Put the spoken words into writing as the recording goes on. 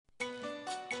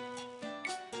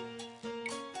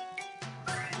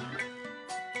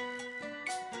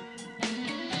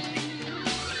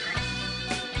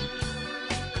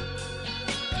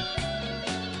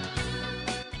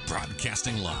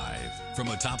Broadcasting live from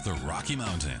atop the Rocky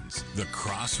Mountains, the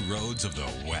crossroads of the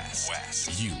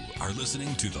West. You are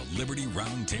listening to the Liberty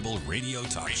Roundtable Radio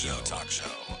Talk Show.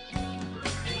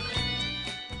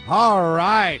 All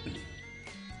right.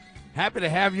 Happy to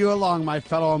have you along, my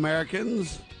fellow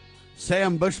Americans.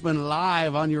 Sam Bushman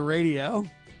live on your radio.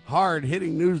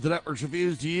 Hard-hitting news the networks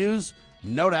refuse to use.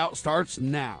 No doubt starts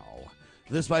now.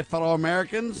 This, my fellow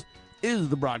Americans, is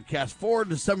the broadcast for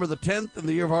December the 10th in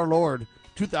the year of our Lord,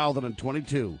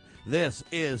 2022. This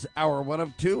is our one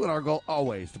of two, and our goal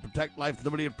always to protect life,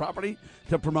 liberty, and property,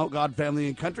 to promote God, family,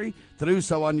 and country, to do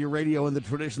so on your radio in the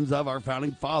traditions of our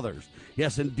founding fathers.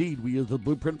 Yes, indeed, we use the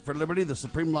blueprint for liberty, the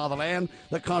supreme law of the land,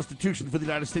 the Constitution for the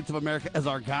United States of America as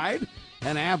our guide,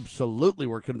 and absolutely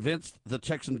we're convinced the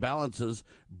checks and balances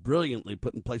brilliantly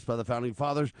put in place by the founding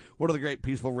fathers one of the great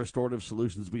peaceful restorative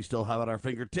solutions we still have at our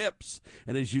fingertips.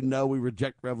 And as you know, we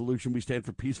reject revolution. We stand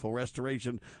for peaceful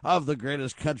restoration of the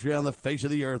greatest country on the face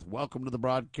of the earth. Welcome to the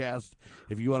broadcast.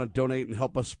 If you want to donate and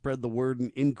help us spread the word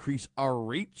and increase our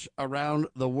reach around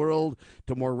the world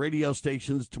to more radio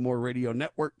stations, to more radio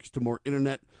networks, to more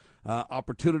internet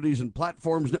opportunities and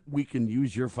platforms, we can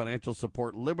use your financial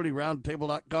support.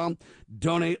 LibertyRoundtable.com.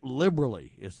 Donate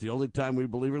liberally. It's the only time we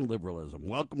believe in liberalism.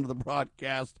 Welcome to the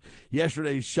broadcast.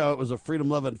 Yesterday's show, it was a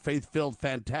freedom-loving, faith-filled,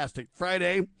 fantastic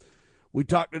Friday. We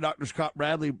talked to Dr. Scott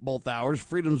Bradley both hours.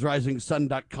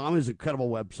 FreedomsRisingSun.com is an incredible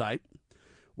website.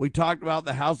 We talked about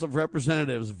the House of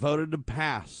Representatives voted to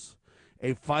pass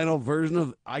a final version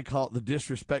of, I call it the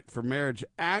Disrespect for Marriage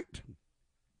Act,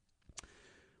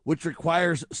 which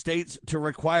requires states to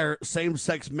require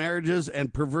same-sex marriages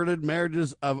and perverted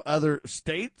marriages of other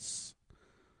states.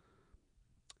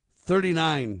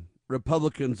 39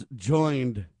 Republicans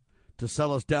joined to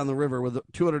sell us down the river with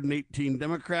 218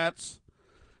 Democrats.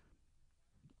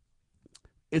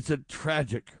 It's a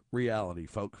tragic reality,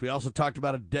 folks. We also talked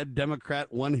about a dead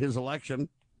Democrat won his election.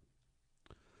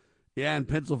 Yeah, in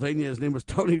Pennsylvania, his name was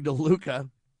Tony DeLuca.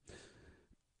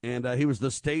 And he was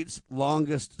the state's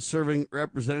longest-serving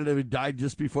representative. He died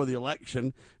just before the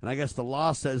election. And I guess the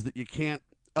law says that you can't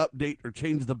update or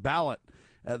change the ballot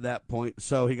at that point.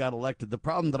 So he got elected. The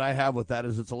problem that I have with that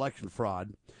is it's election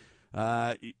fraud.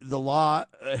 The law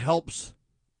helps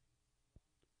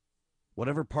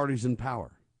whatever party's in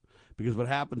power. Because what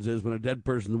happens is when a dead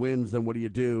person wins, then what do you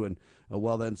do? And,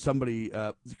 then somebody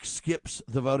skips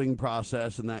the voting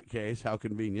process in that case. How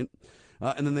convenient.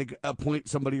 And then they appoint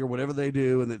somebody or whatever they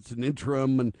do, and it's an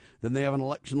interim, and then they have an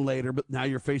election later, but now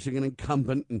you're facing an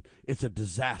incumbent, and it's a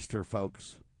disaster,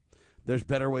 folks. There's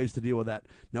better ways to deal with that.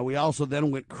 Now, we also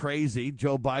then went crazy.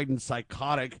 Joe Biden,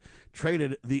 psychotic,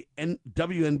 traded the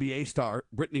WNBA star,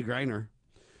 Brittany Griner.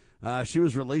 She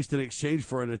was released in exchange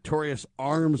for a notorious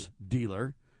arms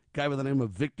dealer, a guy by the name of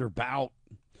Victor Bout,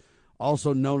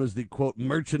 also known as the, quote,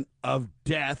 merchant of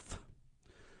death.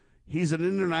 He's an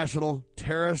international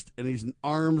terrorist, and he's an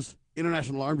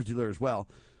international arms dealer as well.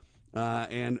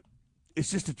 And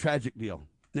it's just a tragic deal.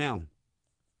 Now,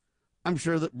 I'm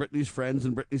sure that Brittany's friends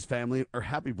and Brittany's family are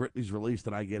happy Brittany's released,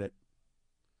 and I get it.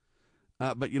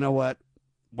 But you know what?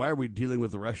 Why are we dealing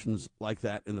with the Russians like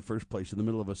that in the first place, in the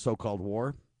middle of a so-called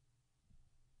war?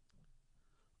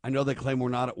 I know they claim we're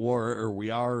not at war, or we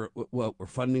are, well, we're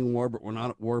funding war, but we're not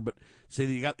at war. But say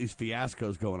that you got these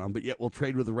fiascos going on, but yet we'll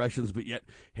trade with the Russians, but yet,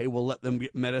 hey, we'll let them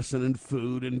get medicine and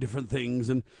food and different things.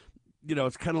 And, you know,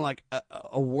 it's kind of like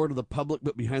a war to the public,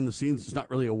 but behind the scenes, it's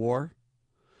not really a war.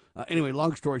 Anyway,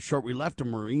 long story short, we left a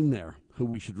Marine there who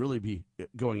we should really be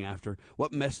going after.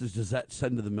 What message does that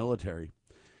send to the military?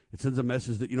 It sends a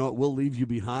message that, you know what, we'll leave you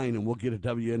behind and we'll get a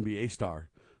WNBA star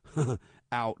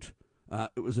out.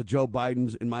 It was a Joe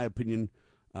Biden's, in my opinion,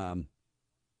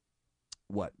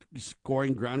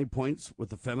 scoring brownie points with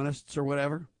the feminists or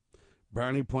whatever.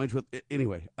 Brownie points with,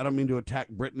 anyway, I don't mean to attack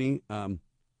Brittany.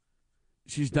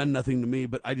 She's done nothing to me,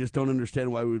 but I just don't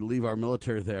understand why we would leave our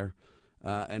military there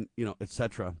and, you know, et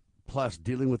cetera. Plus,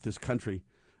 dealing with this country,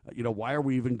 why are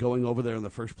we even going over there in the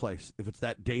first place? If it's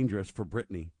that dangerous for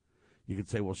Brittany, you could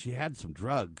say, well, she had some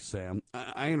drugs, Sam.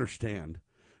 I understand.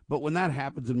 But when that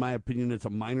happens, in my opinion, it's a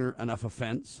minor enough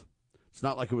offense. It's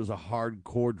not like it was a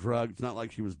hardcore drug. It's not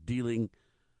like she was dealing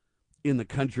in the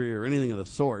country or anything of the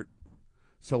sort.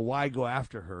 So why go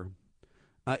after her?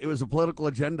 It was a political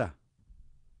agenda.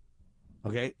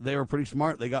 Okay, they were pretty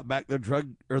smart. They got back their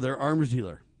drug or their arms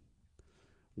dealer.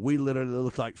 We literally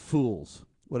looked like fools.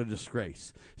 What a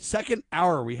disgrace. Second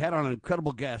hour, we had on an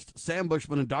incredible guest. Sam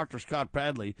Bushman and Dr. Scott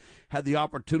Bradley had the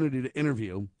opportunity to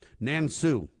interview Nan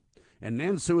Su. And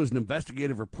Nan Su is an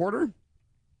investigative reporter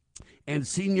and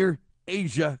senior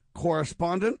Asia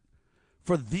correspondent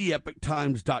for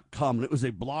TheEpicTimes.com. And it was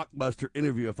a blockbuster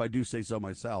interview, if I do say so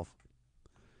myself.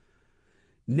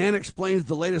 Nan explains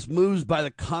the latest moves by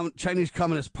the Chinese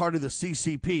Communist Party, the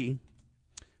CCP,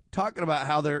 talking about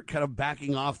how they're kind of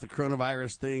backing off the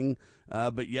coronavirus thing,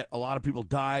 but yet a lot of people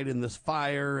died in this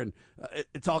fire, and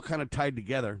it's all kind of tied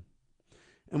together.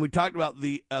 And we talked about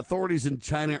the authorities in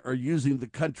China are using the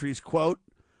country's, quote,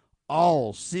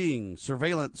 all-seeing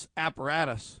surveillance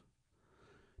apparatus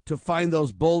to find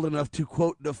those bold enough to,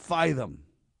 quote, defy them.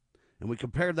 And we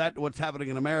compared that to what's happening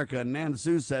in America, and Nan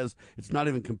Su says it's not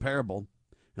even comparable.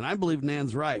 And I believe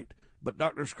Nan's right. But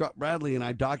Dr. Scott Bradley and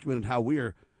I documented how we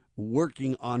are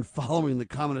working on following the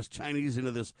communist Chinese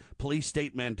into this police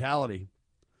state mentality.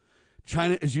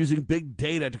 China is using big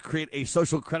data to create a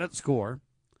social credit score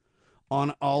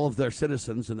on all of their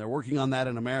citizens, and they're working on that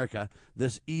in America.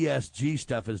 This ESG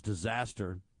stuff is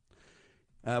disaster.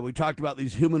 We talked about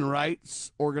these human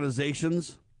rights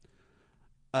organizations.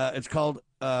 It's called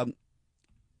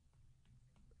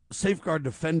Safeguard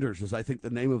Defenders is, I think, the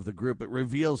name of the group. It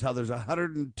reveals how there's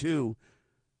 102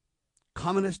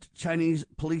 communist Chinese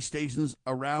police stations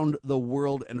around the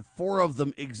world, and 4 of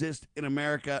them exist in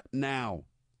America now.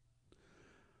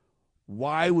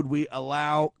 Why would we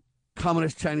allow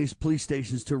communist Chinese police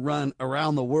stations to run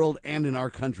around the world and in our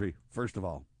country, first of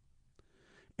all?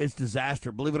 It's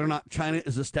disaster. Believe it or not, China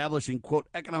is establishing, quote,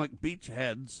 economic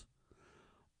beachheads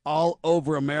all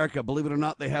over America. Believe it or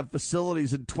not, they have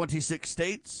facilities in 26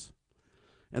 states,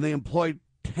 and they employ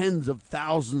tens of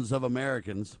thousands of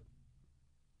Americans.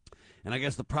 And I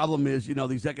guess the problem is,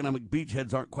 these economic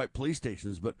beachheads aren't quite police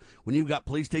stations, but when you've got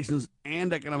police stations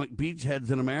and economic beachheads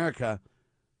in America,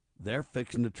 they're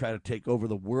fixing to try to take over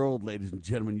the world, ladies and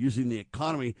gentlemen, using the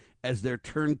economy as their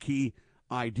turnkey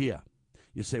idea.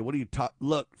 You say, what do you talk?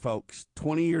 Look, folks,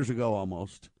 20 years ago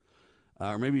almost,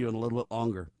 or maybe even a little bit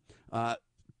longer,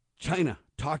 China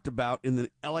talked about in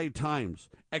the LA Times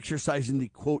exercising the,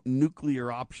 quote,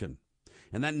 nuclear option.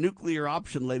 And that nuclear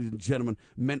option, ladies and gentlemen,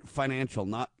 meant financial,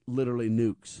 not literally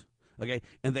nukes. Okay?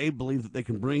 And they believe that they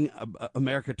can bring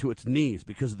America to its knees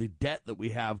because of the debt that we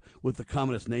have with the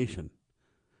communist nation.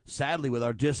 Sadly, with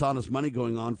our dishonest money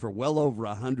going on for well over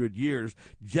 100 years,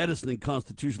 jettisoning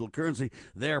constitutional currency,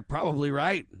 they're probably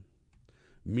right.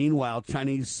 Meanwhile,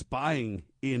 Chinese spying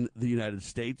in the United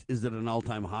States is at an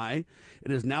all-time high.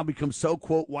 It has now become so,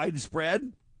 quote,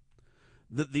 widespread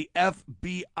that the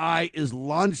FBI is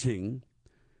launching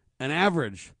an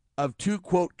average of 2,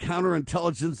 quote,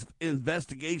 counterintelligence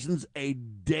investigations a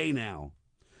day now.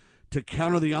 To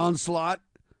counter the onslaught,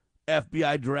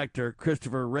 FBI Director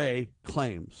Christopher Wray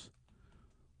claims.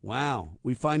 Wow.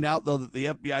 We find out, though, that the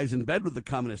FBI is in bed with the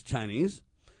communist Chinese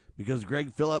because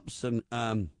Greg Phillips and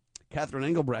Catherine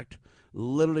Engelbrecht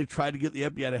literally tried to get the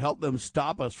FBI to help them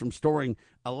stop us from storing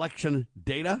election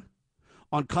data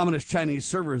on communist Chinese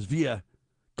servers via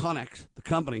Connex, the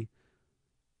company,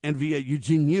 and via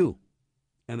Eugene Yu.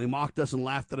 And they mocked us and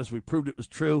laughed at us. We proved it was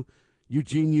true.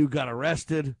 Eugene Yu got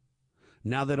arrested.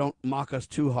 Now they don't mock us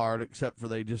too hard, except for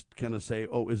they just kind of say,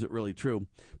 oh, is it really true?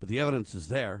 But the evidence is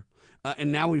there.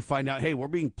 And now we find out, hey, we're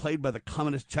being played by the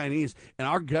communist Chinese, and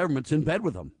our government's in bed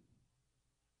with them.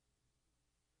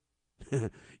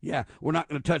 Yeah, we're not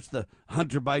going to touch the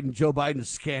Hunter Biden, Joe Biden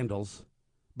scandals,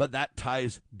 but that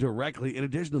ties directly, in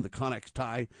addition to the Connex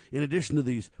tie, in addition to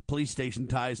these police station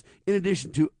ties, in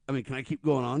addition to, can I keep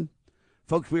going on?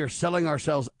 Folks, we are selling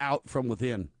ourselves out from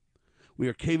within. We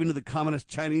are caving to the communist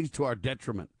Chinese to our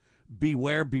detriment.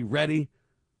 Beware, be ready.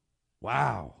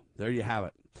 Wow, there you have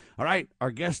it. All right,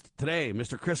 our guest today,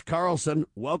 Mr. Chris Carlson,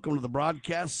 welcome to the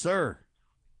broadcast, sir.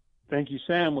 Thank you,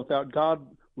 Sam. Without God,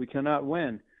 we cannot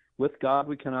win. With God,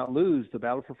 we cannot lose. The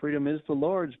battle for freedom is the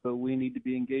Lord's, but we need to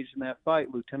be engaged in that fight.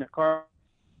 Lieutenant Carl,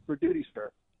 for duty, sir.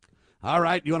 All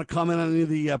right. You want to comment on any of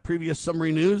the previous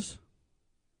summary news?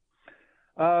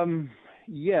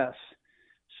 Yes.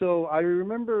 So I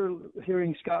remember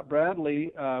hearing Scott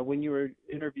Bradley, when you were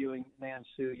interviewing Nan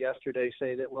Su yesterday,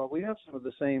 say that, well, we have some of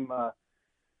the same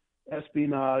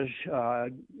espionage,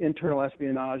 internal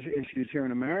espionage issues here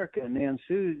in America. And Nan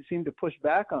Su seemed to push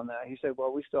back on that. He said,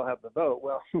 well, we still have the vote.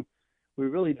 Well, we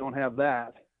really don't have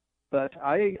that. But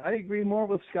I agree more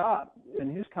with Scott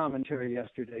in his commentary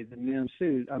yesterday than Nan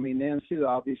Su. Nan Su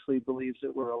obviously believes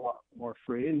that we're a lot more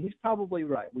free, and he's probably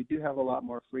right. We do have a lot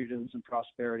more freedoms and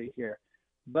prosperity here.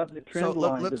 But the trend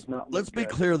line does not let's be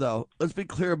clear, though. Let's be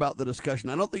clear about the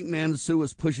discussion. I don't think Nan Su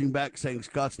was pushing back saying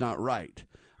Scott's not right.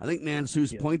 I think Nan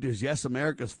Su's point is, yes,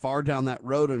 America's far down that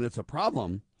road and it's a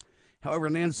problem. However,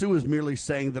 Nan Su is merely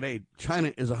saying that, hey,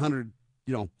 China is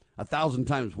 1,000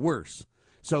 times worse.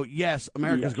 So, yes,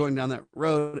 America's going down that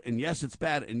road, and yes, it's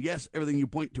bad, and yes, everything you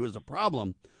point to is a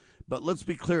problem. But let's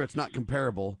be clear, it's not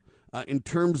comparable in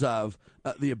terms of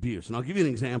the abuse. And I'll give you an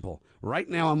example. Right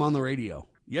now, I'm on the radio.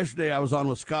 Yesterday I was on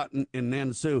with Scott and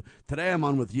Nan Sue. Today I'm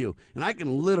on with you. And I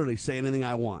can literally say anything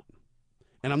I want.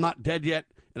 And I'm not dead yet,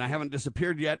 and I haven't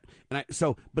disappeared yet.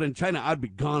 But in China, I'd be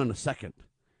gone in a second.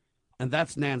 And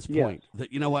that's Nan's point,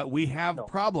 that, you know what, we have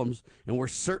problems, and we're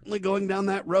certainly going down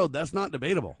that road. That's not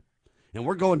debatable. And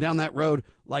we're going down that road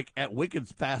like at wicked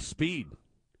fast speed.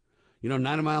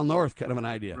 90 mile north kind of an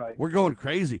idea. Right. We're going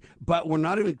crazy, but we're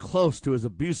not even close to as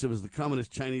abusive as the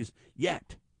communist Chinese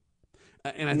yet.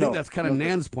 And I think that's kind of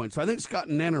Nan's point. So I think Scott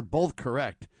and Nan are both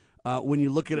correct when you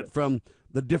look at it from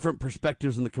the different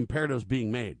perspectives and the comparatives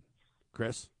being made.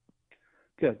 Chris?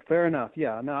 Good. Fair enough.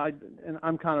 Yeah. No,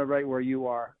 I'm kind of right where you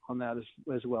are on that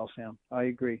as well, Sam. I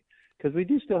agree. Because we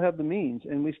do still have the means,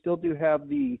 and we still do have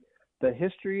the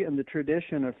history and the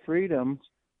tradition of freedom.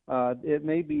 It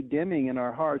may be dimming in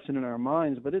our hearts and in our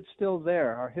minds, but it's still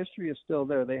there. Our history is still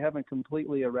there. They haven't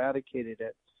completely eradicated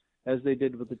it as they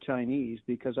did with the Chinese,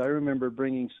 because I remember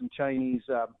bringing some Chinese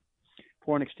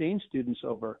foreign exchange students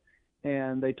over,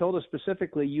 and they told us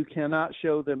specifically you cannot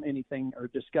show them anything or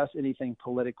discuss anything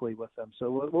politically with them.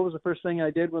 So what was the first thing I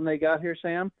did when they got here,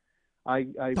 Sam? I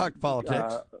talked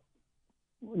politics.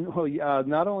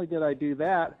 Not only did I do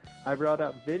that, I brought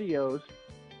up videos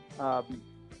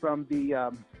from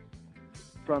the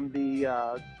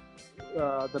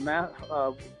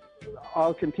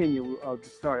I'll continue. I'll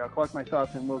collect my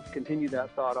thoughts, and we'll continue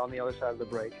that thought on the other side of the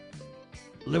break.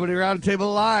 Liberty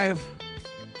Roundtable Live.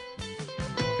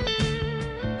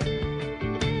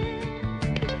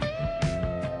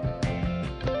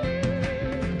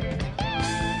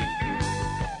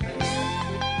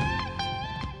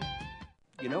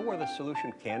 You know where the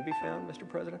solution can be found, Mr.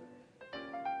 President?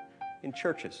 In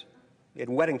churches,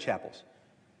 in wedding chapels,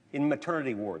 in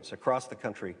maternity wards across the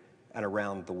country and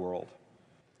around the world.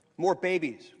 More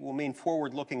babies will mean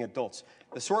forward-looking adults,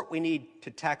 the sort we need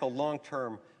to tackle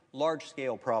long-term,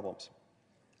 large-scale problems.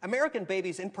 American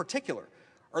babies in particular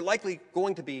are likely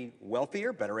going to be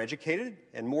wealthier, better educated,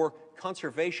 and more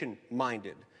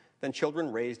conservation-minded than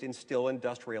children raised in still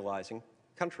industrializing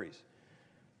countries.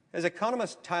 As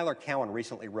economist Tyler Cowen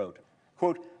recently wrote,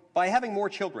 quote, "By having more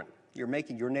children, you're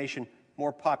making your nation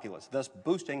more populous, thus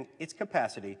boosting its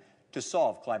capacity to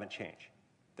solve climate change.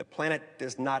 The planet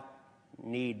does not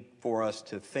need for us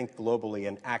to think globally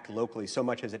and act locally so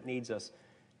much as it needs us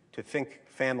to think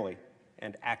family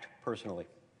and act personally.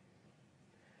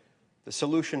 The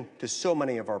solution to so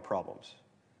many of our problems,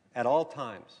 at all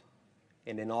times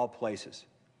and in all places,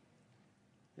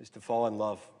 is to fall in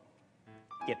love,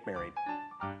 get married,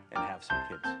 and have some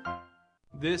kids."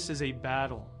 This is a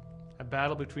battle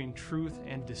between truth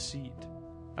and deceit,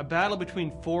 a battle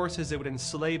between forces that would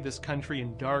enslave this country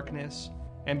in darkness,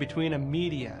 and between a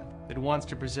media that wants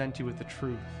to present you with the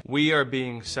truth. We are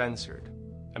being censored.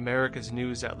 America's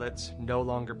news outlets no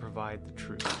longer provide the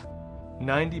truth.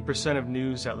 90% of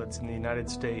news outlets in the United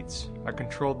States are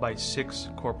controlled by 6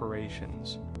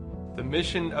 corporations. The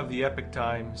mission of the Epoch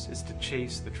Times is to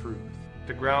chase the truth,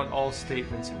 to ground all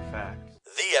statements in fact.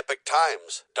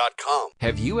 TheEpochTimes.com.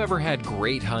 Have you ever had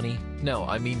great honey? No,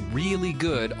 I mean really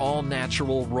good,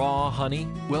 all-natural, raw honey?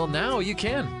 Well, now you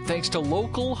can, thanks to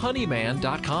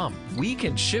LocalHoneyman.com. We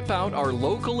can ship out our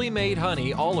locally made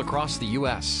honey all across the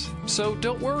U.S. So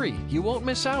don't worry, you won't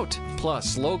miss out.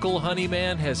 Plus, Local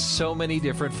Honeyman has so many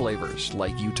different flavors,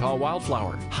 like Utah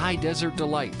Wildflower, High Desert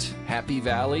Delight, Happy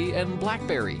Valley, and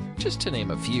Blackberry, just to name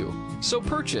a few. So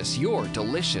purchase your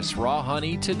delicious raw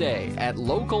honey today at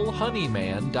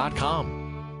LocalHoneyman.com.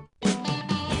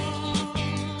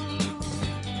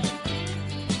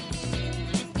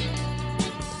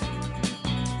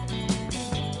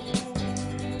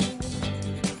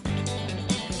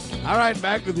 All right,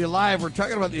 back with you live. We're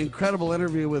talking about the incredible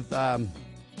interview with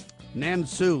Nan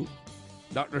Sue,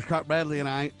 Dr. Scott Bradley and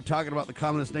I, talking about the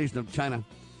communist nation of China.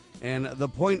 And the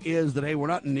point is that, hey, we're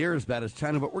not near as bad as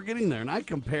China, but we're getting there. And I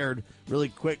compared, really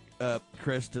quick,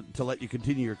 Chris, to let you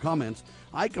continue your comments,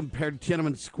 I compared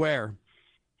Tiananmen Square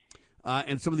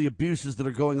and some of the abuses that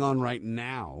are going on right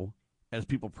now as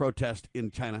people protest in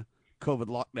China, COVID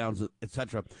lockdowns,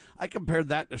 etc. I compared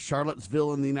that to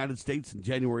Charlottesville in the United States in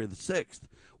January the 6th.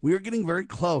 We are getting very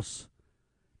close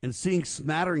and seeing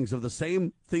smatterings of the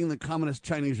same thing the communist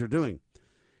Chinese are doing.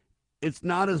 It's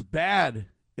not as bad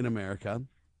in America,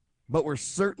 but we're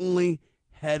certainly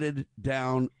headed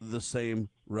down the same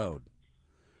road.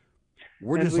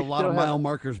 We're just a lot of mile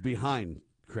markers behind,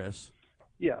 Chris.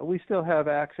 Yeah, we still have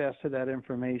access to that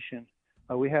information.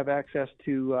 We have access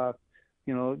to,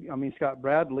 Scott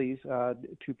Bradley's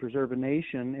To Preserve a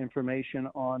Nation information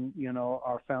on,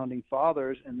 our founding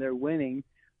fathers and their winning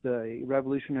the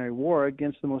Revolutionary War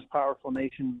against the most powerful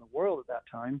nation in the world at that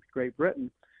time, Great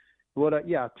Britain.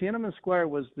 Tiananmen Square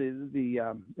was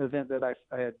the event that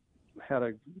I had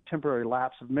a temporary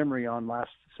lapse of memory on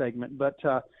last segment. But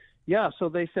so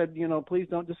they said, please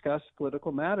don't discuss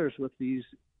political matters with these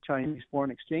Chinese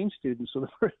foreign exchange students. So the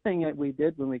first thing that we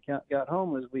did when we got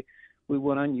home was we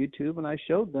went on YouTube and I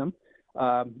showed them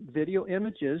video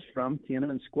images from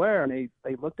Tiananmen Square, and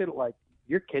they looked at it like,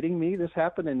 you're kidding me? This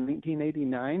happened in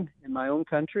 1989 in my own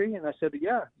country? And I said,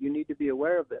 yeah, you need to be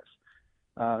aware of this.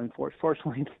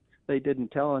 Unfortunately, they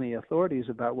didn't tell any authorities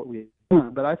about what we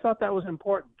did, but I thought that was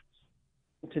important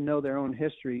to know their own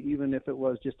history, even if it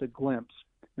was just a glimpse,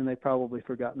 and they've probably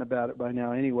forgotten about it by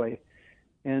now anyway.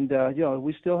 And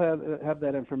we still have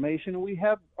that information. We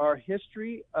have our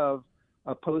history of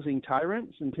opposing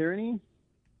tyrants and tyranny,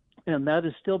 and that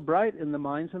is still bright in the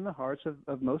minds and the hearts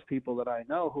of most people that I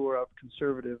know who are of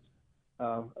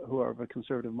a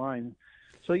conservative mind.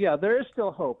 So yeah, there is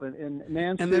still hope, and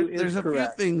Nancy is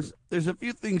correct. There's a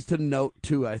few things to note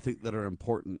too, I think, that are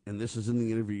important, and this is in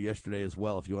the interview yesterday as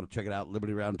well. If you want to check it out,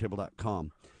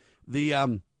 libertyroundtable.com.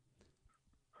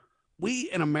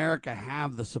 We in America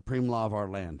have the supreme law of our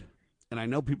land, and I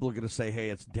know people are going to say, "Hey,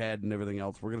 it's dead" and everything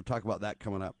else. We're going to talk about that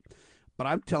coming up, but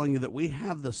I'm telling you that we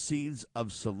have the seeds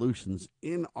of solutions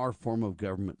in our form of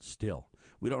government still.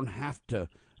 We don't have to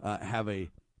have a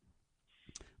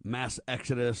mass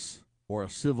exodus or a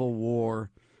civil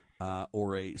war,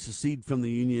 or a secede from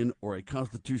the Union, or a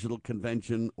constitutional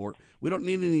convention, or we don't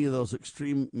need any of those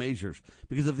extreme measures.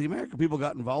 Because if the American people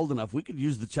got involved enough, we could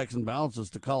use the checks and balances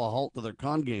to call a halt to their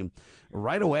con game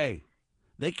right away.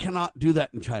 They cannot do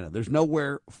that in China. There's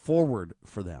nowhere forward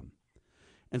for them.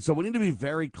 And so we need to be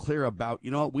very clear about,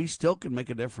 we still can make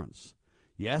a difference.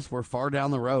 Yes, we're far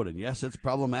down the road, and yes, it's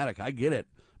problematic. I get it.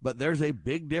 But there's a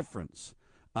big difference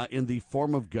in the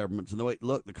form of governments and the way,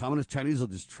 look, the communist Chinese will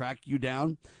just track you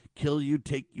down, kill you,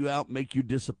 take you out, make you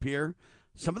disappear.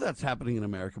 Some of that's happening in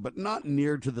America, but not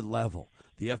near to the level.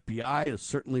 The FBI is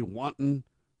certainly wanting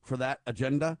for that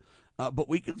agenda, but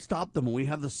we can stop them, and we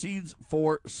have the seeds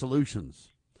for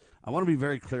solutions. I want to be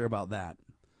very clear about that.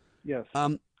 Yes.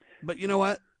 But you know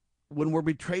what? When we're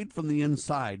betrayed from the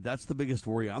inside, that's the biggest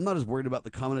worry. I'm not as worried about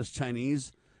the communist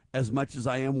Chinese as much as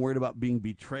I am worried about being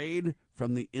betrayed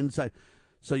from the inside.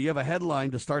 So you have a headline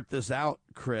to start this out,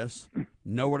 Chris.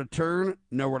 Nowhere to turn,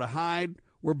 nowhere to hide.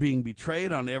 We're being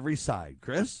betrayed on every side.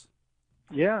 Chris?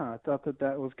 Yeah, I thought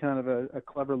that was kind of a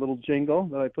clever little jingle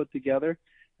that I put together.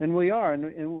 And we are.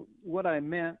 And what I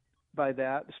meant by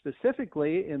that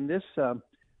specifically in this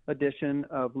edition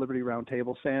of Liberty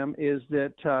Roundtable, Sam, is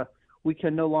that we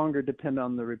can no longer depend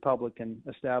on the Republican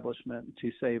establishment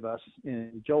to save us.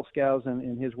 In Joel Scows and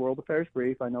in his World Affairs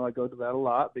Brief, I know I go to that a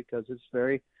lot because it's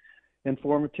very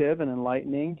informative and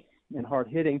enlightening and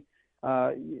hard-hitting.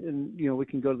 And, we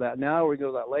can go to that now or we go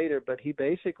to that later, but he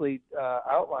basically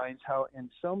outlines how in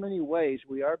so many ways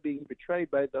we are being betrayed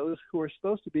by those who are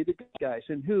supposed to be the good guys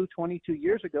and who 22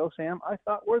 years ago, Sam, I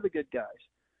thought were the good guys.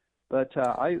 But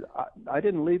I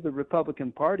didn't leave the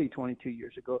Republican Party 22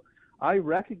 years ago. I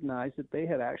recognized that they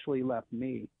had actually left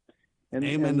me.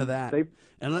 Amen to that.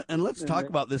 And let's talk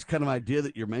about this kind of idea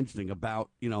that you're mentioning about,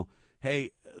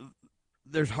 hey,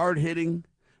 there's hard hitting,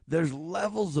 there's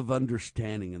levels of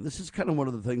understanding. And this is kind of one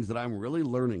of the things that I'm really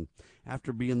learning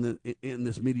after being in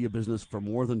this media business for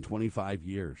more than 25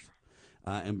 years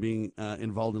and being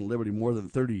involved in Liberty more than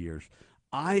 30 years.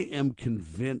 I am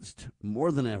convinced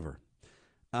more than ever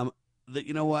that,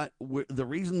 the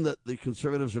reason that the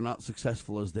conservatives are not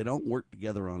successful is they don't work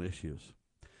together on issues.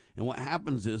 And what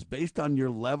happens is, based on your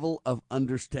level of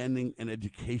understanding and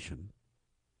education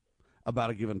about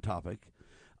a given topic,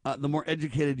 the more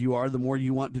educated you are, the more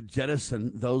you want to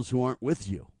jettison those who aren't with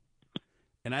you.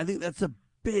 And I think that's a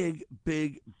big,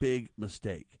 big, big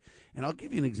mistake. And I'll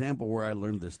give you an example where I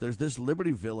learned this. There's this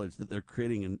Liberty Village that they're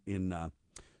creating in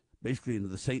basically in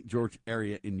the St. George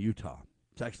area in Utah.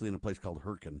 It's actually in a place called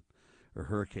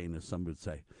Hurricane, as some would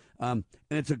say. And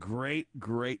it's a great,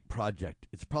 great project.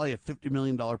 It's probably a $50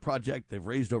 million project. They've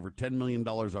raised over $10 million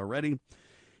already.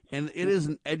 And it is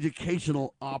an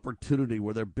educational opportunity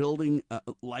where they're building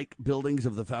like buildings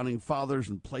of the founding fathers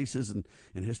and places and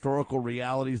historical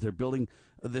realities. They're building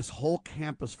this whole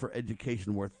campus for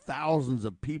education where thousands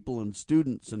of people and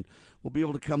students and will be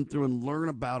able to come through and learn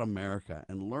about America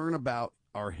and learn about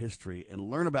our history and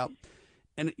learn about.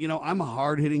 And, I'm a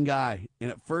hard-hitting guy.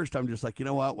 And at first I'm just like, you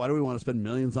know what? Why do we want to spend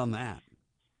millions on that?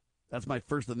 That's my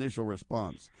first initial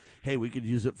response. Hey, we could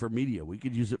use it for media. We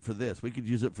could use it for this. We could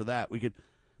use it for that.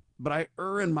 But I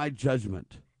err in my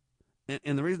judgment.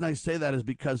 And the reason I say that is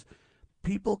because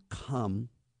people come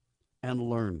and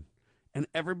learn. And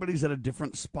everybody's at a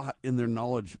different spot in their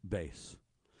knowledge base.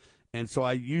 And so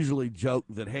I usually joke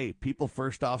that, hey, people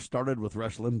first off started with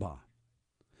Rush Limbaugh,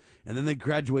 and then they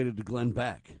graduated to Glenn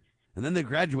Beck, and then they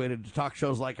graduated to talk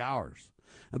shows like ours,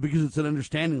 because it's an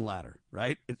understanding ladder,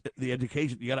 right? The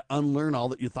education, you got to unlearn all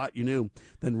that you thought you knew,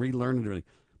 then relearn everything.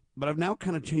 But I've now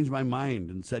kind of changed my mind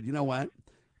and said, you know what?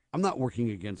 I'm not working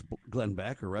against Glenn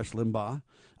Beck or Rush Limbaugh.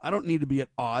 I don't need to be at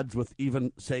odds with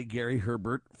even, say, Gary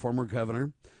Herbert, former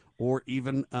governor, or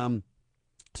even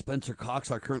Spencer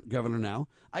Cox, our current governor now.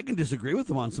 I can disagree with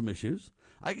them on some issues.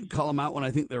 I can call them out when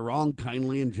I think they're wrong,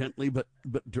 kindly and gently, but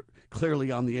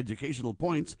clearly on the educational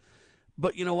points.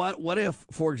 But you know what? What if,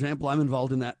 for example, I'm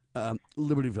involved in that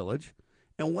Liberty Village,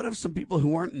 and what if some people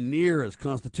who aren't near as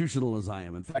constitutional as I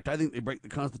am, in fact, I think they break the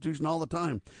Constitution all the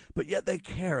time, but yet they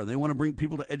care, and they want to bring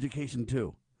people to education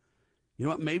too. You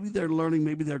know what? Maybe they're learning,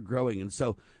 maybe they're growing. And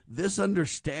so this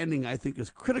understanding, I think, is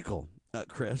critical,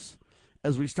 Chris,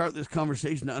 as we start this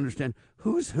conversation to understand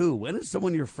who's who. When is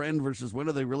someone your friend versus when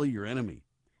are they really your enemy,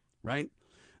 right?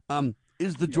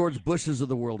 Is the George Bushes of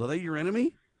the world, are they your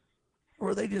enemy? Or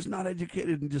are they just not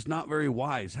educated and just not very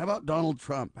wise? How about Donald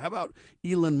Trump? How about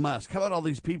Elon Musk? How about all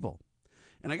these people?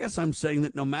 And I guess I'm saying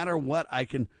that no matter what, I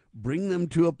can bring them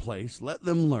to a place, let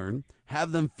them learn,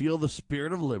 have them feel the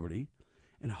spirit of liberty,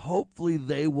 and hopefully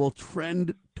they will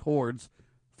trend towards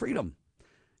freedom.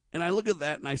 And I look at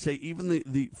that and I say, even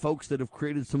the folks that have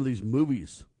created some of these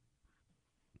movies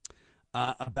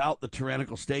about the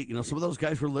tyrannical state, you know, some of those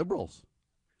guys were liberals,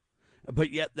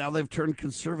 but yet now they've turned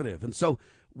conservative. And so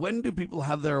when do people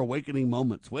have their awakening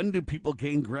moments? When do people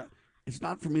gain ground? It's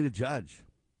not for me to judge.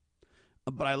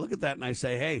 But I look at that and I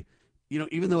say, hey, you know,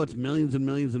 even though it's millions and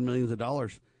millions and millions of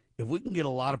dollars, if we can get a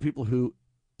lot of people who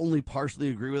only partially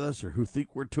agree with us or who think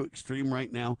we're too extreme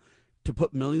right now to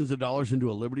put millions of dollars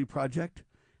into a liberty project,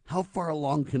 how far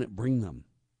along can it bring them?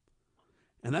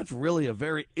 And that's really a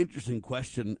very interesting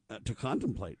question to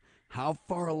contemplate. How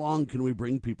far along can we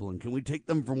bring people, and can we take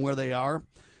them from where they are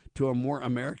to a more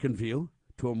American view,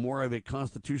 to a more of a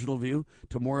constitutional view,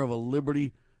 to more of a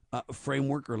liberty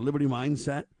framework or liberty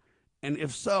mindset? And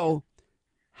if so,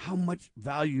 how much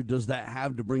value does that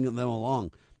have to bring them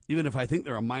along? Even if I think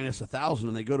they're a minus 1,000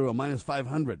 and they go to a minus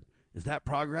 500, is that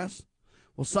progress?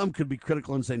 Well, some could be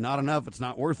critical and say, not enough, it's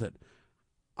not worth it.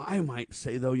 I might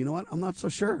say, though, you know what? I'm not so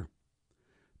sure.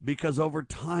 Because over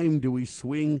time, do we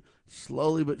swing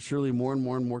slowly but surely more and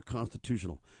more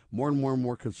constitutional, more and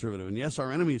more conservative? And yes,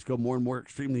 our enemies go more and more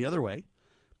extreme the other way.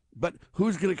 But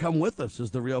who's going to come with us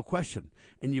is the real question.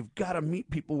 And you've got to meet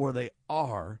people where they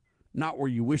are, not where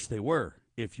you wish they were,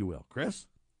 if you will. Chris?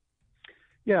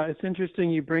 Yeah, it's interesting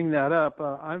you bring that up.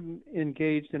 I'm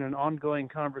engaged in an ongoing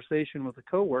conversation with a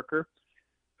coworker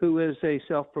who is a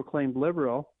self-proclaimed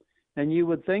liberal, and you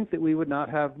would think that we would not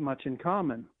have much in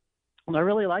common. And I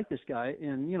really like this guy,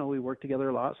 and, you know, we work together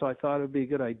a lot, so I thought it would be a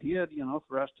good idea, you know,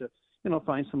 for us to, you know,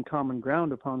 find some common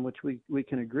ground upon which we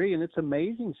can agree. And it's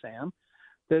amazing, Sam,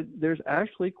 that there's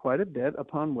actually quite a bit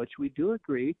upon which we do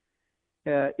agree.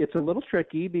 It's a little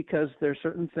tricky because there are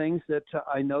certain things that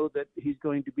I know that he's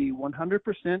going to be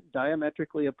 100%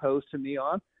 diametrically opposed to me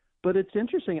on. But it's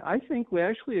interesting. I think we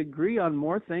actually agree on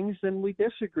more things than we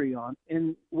disagree on.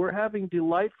 And we're having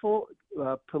delightful,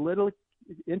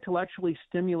 intellectually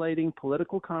stimulating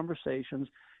political conversations.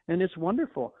 And it's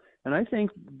wonderful. And I think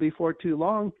before too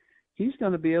long, he's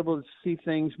going to be able to see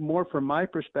things more from my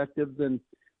perspective than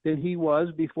he was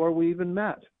before we even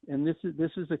met. And this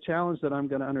is a challenge that I'm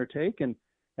going to undertake, and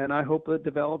I hope it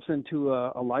develops into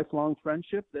a lifelong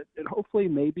friendship that hopefully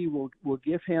maybe will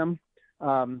give him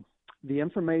the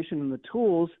information and the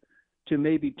tools to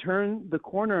maybe turn the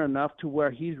corner enough to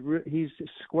where he's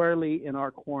squarely in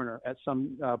our corner at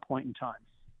some point in time.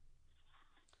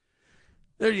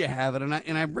 There you have it, and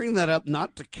I bring that up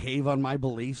not to cave on my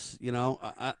beliefs. You know,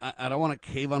 I don't want to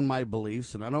cave on my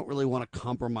beliefs, and I don't really want to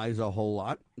compromise a whole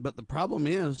lot. But the problem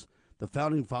is, the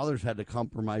Founding Fathers had to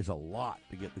compromise a lot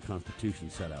to get the Constitution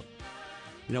set up.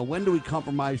 You know, when do we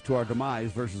compromise to our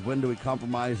demise versus when do we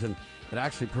compromise and it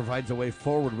actually provides a way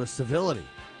forward with civility?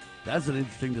 That's an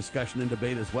interesting discussion and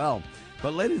debate as well.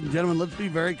 But ladies and gentlemen, let's be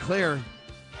very clear.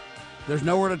 There's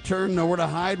nowhere to turn, nowhere to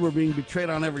hide. We're being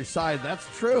betrayed on every side. That's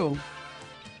true.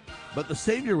 But the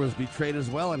Savior was betrayed as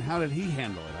well, and how did he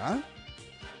handle it, huh?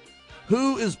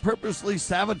 Who is purposely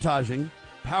sabotaging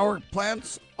power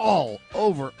plants all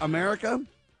over America?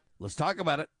 Let's talk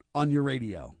about it on your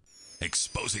radio.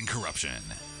 Exposing corruption,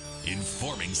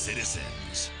 informing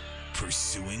citizens,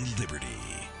 pursuing liberty.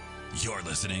 You're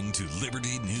listening to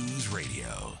Liberty News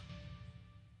Radio.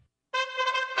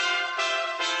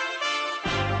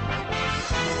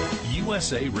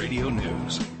 USA Radio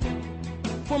News.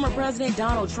 Former President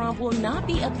Donald Trump will not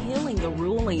be appealing the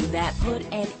ruling that put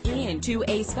an end to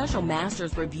a special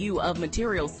master's review of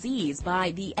material seized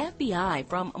by the FBI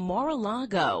from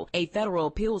Mar-a-Lago. A federal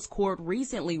appeals court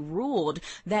recently ruled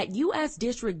that U.S.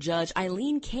 District Judge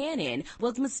Eileen Cannon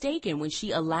was mistaken when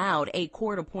she allowed a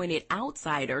court-appointed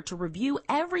outsider to review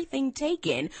everything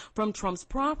taken from Trump's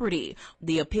property.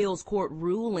 The appeals court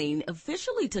ruling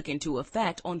officially took into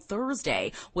effect on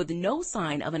Thursday with no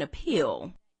sign of an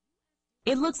appeal.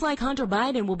 It looks like Hunter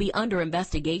Biden will be under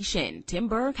investigation. Tim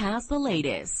Berg has the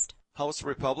latest. House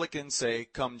Republicans say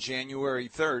come January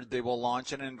 3rd, they will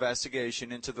launch an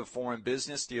investigation into the foreign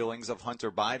business dealings of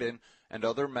Hunter Biden and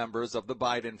other members of the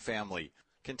Biden family.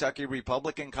 Kentucky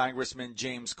Republican Congressman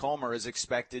James Comer is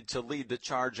expected to lead the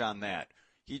charge on that.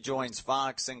 He joins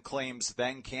Fox and claims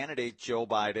then-candidate Joe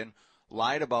Biden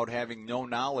lied about having no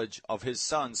knowledge of his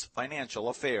son's financial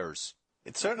affairs.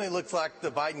 It certainly looks like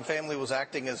the Biden family was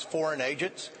acting as foreign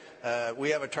agents. We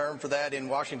have a term for that in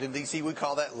Washington, D.C. We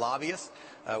call that lobbyists.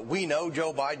 We know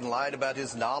Joe Biden lied about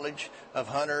his knowledge of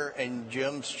Hunter and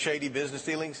Jim's shady business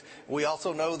dealings. We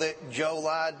also know that Joe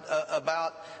lied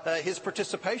about his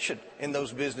participation in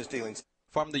those business dealings.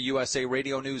 From the USA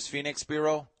Radio News Phoenix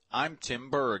Bureau, I'm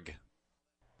Tim Berg.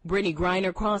 Brittany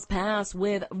Griner crossed paths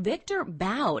with Victor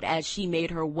Bout as she made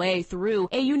her way through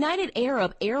a United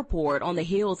Arab airport on the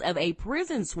heels of a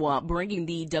prison swap, bringing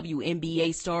the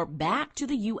WNBA star back to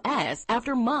the U.S.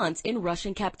 after months in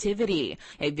Russian captivity.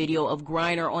 A video of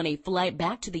Griner on a flight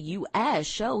back to the U.S.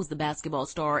 shows the basketball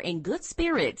star in good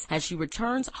spirits as she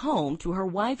returns home to her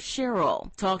wife Cheryl.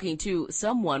 Talking to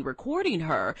someone recording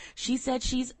her, she said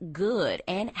she's good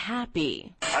and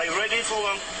happy. Are you ready for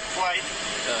one flight?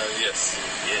 Yes.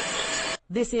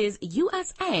 This is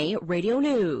USA Radio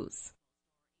News.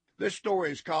 This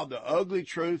story is called The Ugly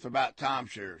Truth About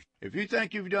Timeshares. If you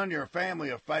think you've done your family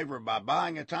a favor by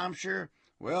buying a timeshare,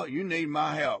 well, you need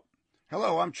my help.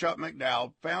 Hello, I'm Chuck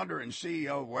McDowell, founder and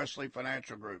CEO of Wesley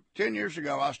Financial Group. 10 years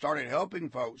ago, I started helping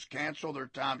folks cancel their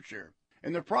timeshare.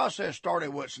 And the process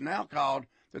started what's now called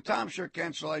the timeshare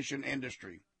cancellation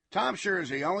industry. Timeshare is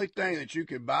the only thing that you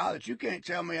can buy that you can't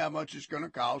tell me how much it's going to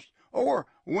cost or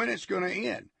when it's going to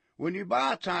end. When you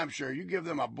buy a timeshare, you give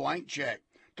them a blank check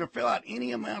to fill out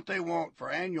any amount they want for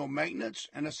annual maintenance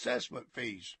and assessment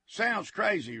fees. Sounds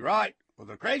crazy, right? Well,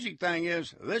 the crazy thing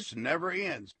is this never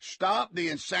ends. Stop the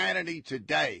insanity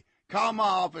today. Call my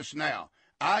office now.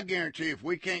 I guarantee if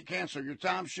we can't cancel your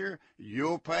timeshare,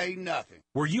 you'll pay nothing.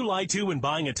 Were you lied to when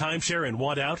buying a timeshare and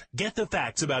want out? Get the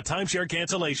facts about timeshare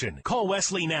cancellation. Call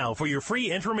Wesley now for your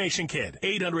free information kit.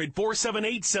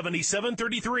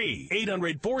 800-478-7733.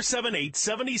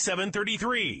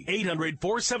 800-478-7733.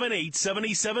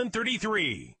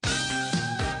 800-478-7733.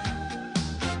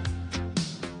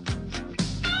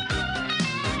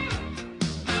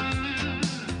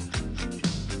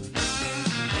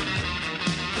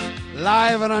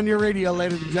 Live and on your radio,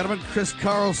 ladies and gentlemen, Chris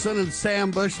Carlson and Sam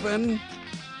Bushman.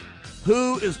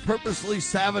 Who is purposely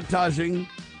sabotaging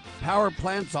power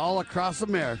plants all across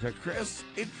America? Chris,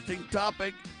 interesting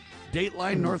topic.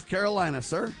 Dateline, North Carolina,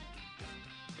 sir.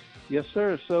 Yes,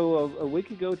 sir. So a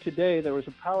week ago today, there was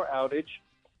a power outage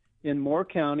in Moore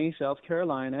County, South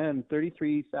Carolina, and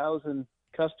 33,000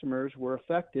 customers were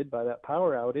affected by that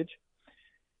power outage.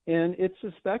 And it's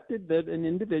suspected that an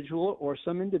individual or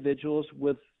some individuals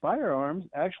with firearms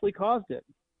actually caused it,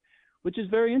 which is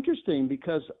very interesting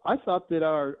because I thought that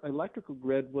our electrical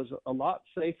grid was a lot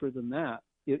safer than that.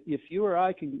 If you or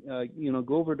I can,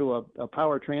 go over to a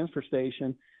power transfer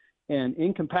station and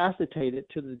incapacitate it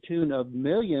to the tune of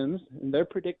millions, and they're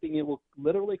predicting it will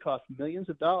literally cost millions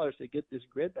of dollars to get this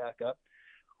grid back up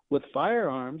with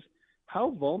firearms, how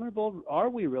vulnerable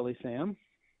are we really, Sam?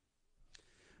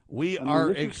 We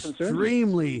are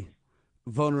extremely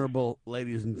vulnerable,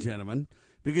 ladies and gentlemen,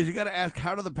 because you got to ask,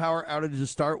 how do the power outages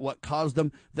start? What caused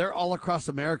them? They're all across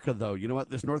America, though. You know what?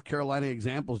 This North Carolina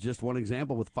example is just one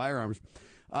example with firearms.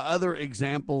 Other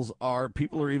examples are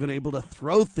people are even able to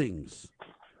throw things,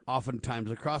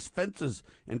 oftentimes across fences,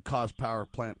 and cause power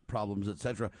plant problems,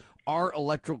 etc. Our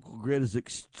electrical grid is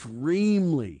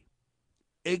extremely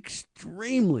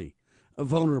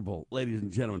vulnerable, ladies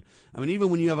and gentlemen. I mean, even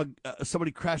when you have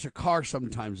somebody crash a car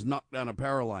sometimes, knock down a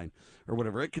power line or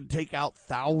whatever, it can take out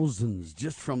thousands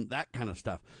just from that kind of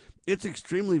stuff. It's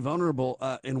extremely vulnerable,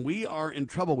 and we are in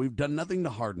trouble. We've done nothing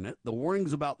to harden it. The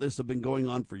warnings about this have been going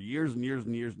on for years and years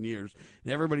and years and years,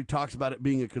 and everybody talks about it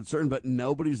being a concern, but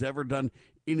nobody's ever done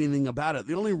anything about it.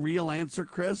 The only real answer,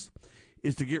 Chris,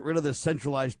 is to get rid of this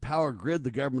centralized power grid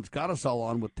the government's got us all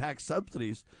on with tax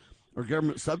subsidies, or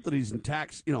government subsidies and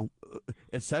tax,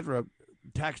 et cetera,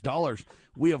 tax dollars.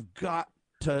 We have got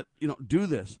to, do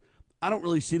this. I don't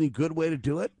really see any good way to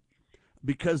do it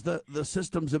because the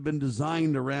systems have been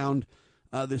designed around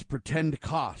this pretend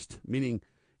cost, meaning,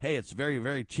 hey, it's very,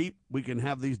 very cheap. We can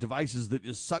have these devices that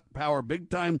just suck power big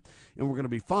time, and we're going to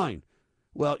be fine.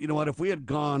 Well, you know what? If we had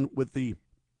gone with the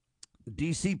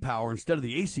DC power instead of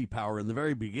the AC power in the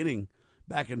very beginning,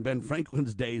 back in Ben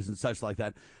Franklin's days and such like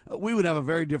that, we would have a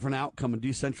very different outcome in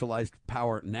decentralized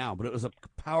power now. But it was a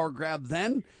power grab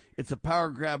then. It's a power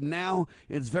grab now.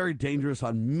 It's very dangerous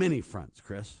on many fronts,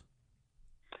 Chris.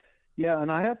 Yeah,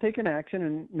 and I have taken action,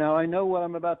 and now I know what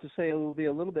I'm about to say will be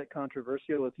a little bit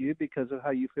controversial with you because of how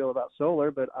you feel about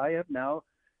solar, but I have now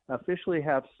officially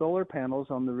have solar panels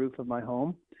on the roof of my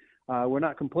home. We're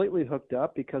not completely hooked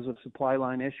up because of supply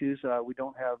line issues. We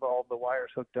don't have all the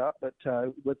wires hooked up, but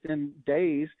within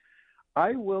days,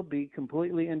 I will be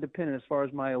completely independent as far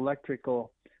as my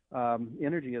electrical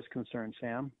energy is concerned,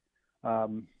 Sam.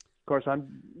 Of course,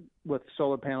 I'm with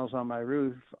solar panels on my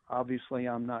roof. Obviously,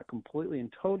 I'm not completely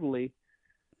and totally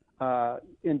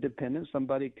independent.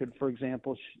 Somebody could, for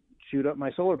example, shoot up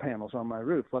my solar panels on my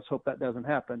roof. Let's hope that doesn't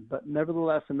happen. But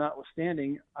nevertheless, and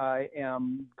notwithstanding, I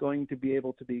am going to be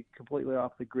able to be completely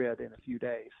off the grid in a few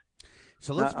days.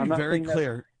 So let's be very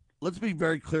clear. Let's be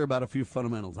very clear about a few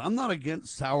fundamentals. I'm not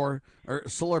against solar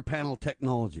panel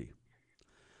technology.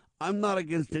 I'm not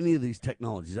against any of these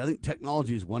technologies. I think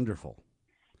technology is wonderful.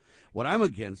 What I'm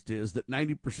against is that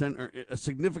 90% or a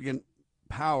significant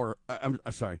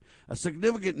a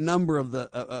significant number of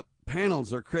the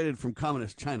panels are created from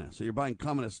communist China. So you're buying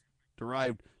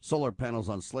communist-derived solar panels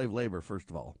on slave labor, first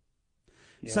of all.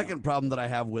 Yeah. Second problem that I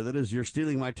have with it is you're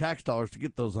stealing my tax dollars to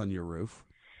get those on your roof.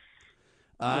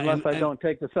 Unless I don't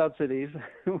take the subsidies.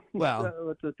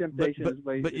 Well, the temptation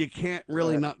but you can't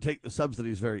really not take the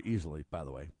subsidies very easily, by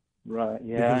the way. Right,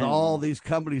 yeah. Because all these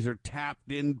companies are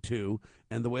tapped into,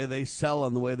 and the way they sell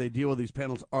and the way they deal with these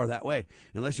panels are that way.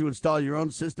 Unless you install your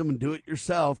own system and do it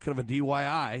yourself, kind of a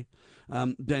DIY,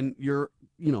 then you're,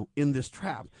 in this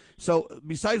trap. So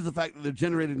besides the fact that they're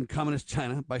generated in communist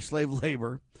China by slave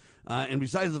labor, and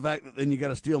besides the fact that then you got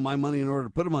to steal my money in order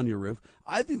to put them on your roof,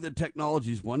 I think the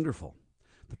technology is wonderful.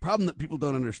 The problem that people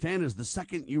don't understand is the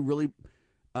second you really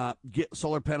get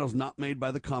solar panels not made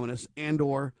by the communists and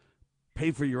or pay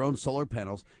for your own solar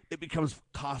panels, it becomes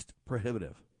cost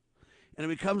prohibitive. And it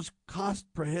becomes cost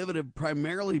prohibitive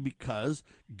primarily because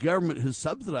government has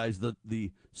subsidized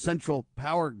the central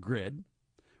power grid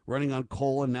running on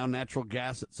coal and now natural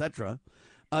gas, etc.,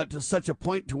 to such a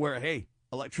point to where, hey,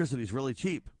 electricity is really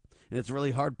cheap. And it's a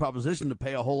really hard proposition to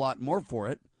pay a whole lot more for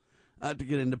it to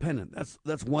get independent.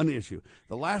 That's one issue.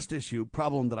 The last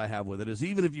problem that I have with it is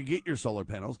even if you get your solar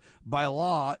panels, by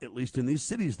law, at least in these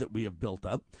cities that we have built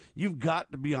up, you've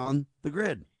got to be on the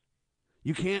grid.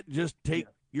 You can't just take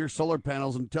your solar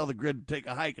panels and tell the grid to take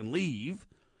a hike and leave.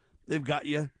 They've got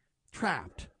you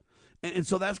trapped. And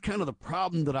so that's kind of the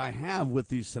problem that I have with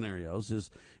these scenarios is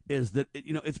that,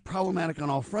 it's problematic on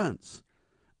all fronts.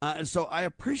 And so I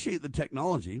appreciate the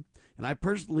technology. And I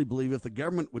personally believe if the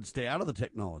government would stay out of the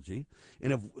technology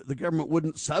and if the government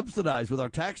wouldn't subsidize with our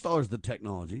tax dollars the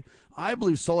technology, I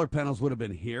believe solar panels would have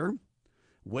been here.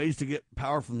 Ways to get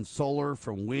power from solar,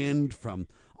 from wind, from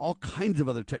all kinds of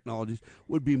other technologies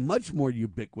would be much more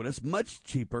ubiquitous, much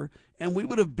cheaper, and we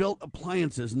would have built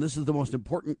appliances, and this is the most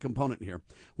important component here.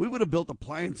 We would have built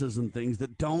appliances and things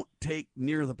that don't take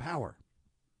near the power.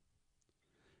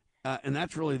 And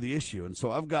that's really the issue. And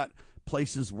so I've got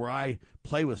places where I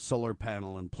play with solar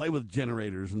panel and play with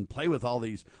generators and play with all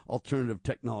these alternative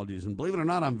technologies. And believe it or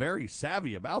not, I'm very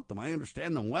savvy about them. I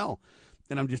understand them well.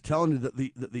 And I'm just telling you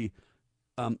that the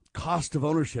cost of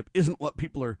ownership isn't what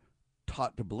people are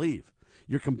taught to believe.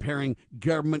 You're comparing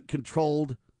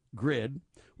government-controlled grid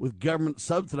with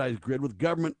government-subsidized grid with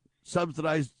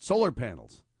government-subsidized solar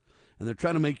panels. And they're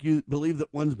trying to make you believe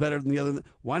that one's better than the other.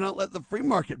 Why not let the free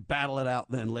market battle it out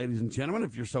then, ladies and gentlemen,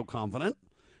 if you're so confident?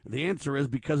 The answer is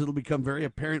because it'll become very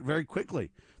apparent very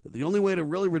quickly that the only way to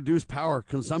really reduce power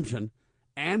consumption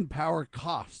and power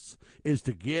costs is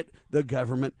to get the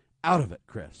government out of it,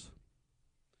 Chris.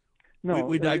 No,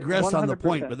 we digress 100%. On the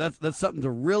point, but that's something to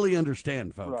really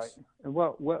understand, folks. Right.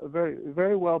 Well, very,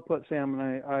 very well put, Sam,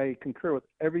 and I concur with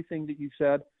everything that you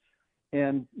said.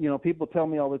 And, people tell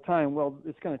me all the time, well,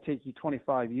 it's going to take you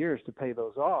 25 years to pay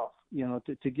those off,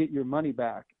 to get your money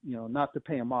back, not to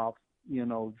pay them off,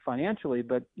 financially,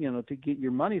 but, to get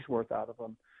your money's worth out of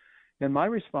them. And my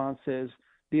response is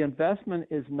the investment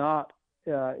is not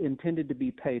intended to be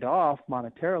paid off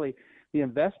monetarily. The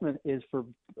investment is for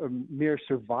mere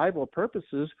survival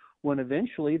purposes when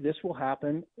eventually this will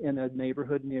happen in a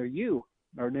neighborhood near you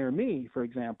or near me, for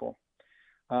example,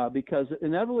 because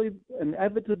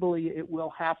inevitably it will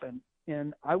happen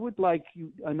And I would like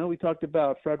you, I know we talked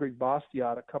about Frederick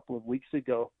Bastiat a couple of weeks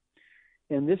ago,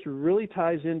 and this really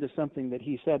ties into something that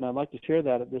he said, and I'd like to share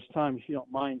that at this time, if you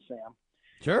don't mind, Sam.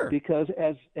 Sure. Because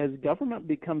as government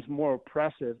becomes more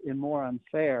oppressive and more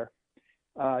unfair,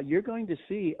 you're going to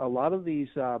see a lot of these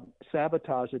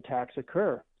sabotage attacks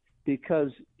occur.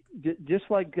 Because just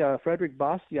like Frederick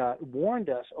Bastiat warned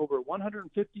us over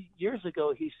 150 years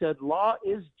ago, he said, law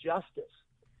is justice.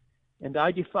 And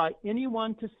I defy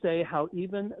anyone to say how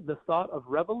even the thought of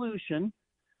revolution,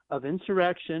 of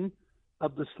insurrection,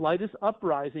 of the slightest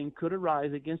uprising could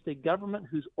arise against a government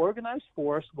whose organized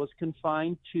force was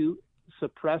confined to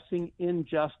suppressing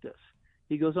injustice.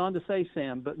 He goes on to say,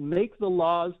 Sam, but make the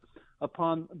laws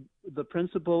upon the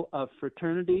principle of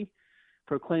fraternity,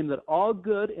 proclaim that all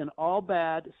good and all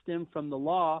bad stem from the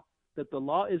law, that the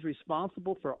law is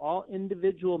responsible for all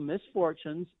individual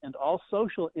misfortunes and all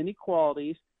social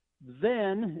inequalities,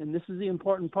 then, and this is the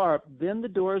important part, then the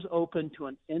doors open to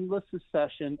an endless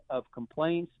succession of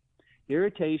complaints,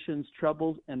 irritations,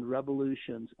 troubles, and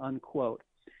revolutions, unquote.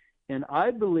 And I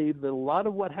believe that a lot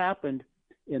of what happened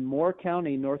in Moore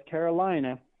County, North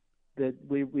Carolina, that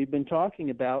we've been talking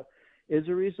about, is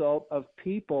a result of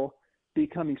people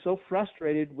becoming so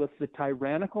frustrated with the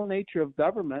tyrannical nature of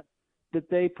government that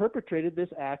they perpetrated this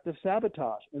act of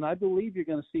sabotage. And I believe you're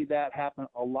going to see that happen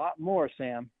a lot more,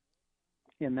 Sam.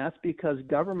 And that's because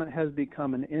government has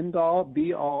become an end-all,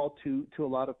 be-all to a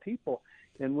lot of people.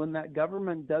 And when that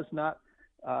government does not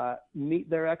meet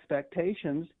their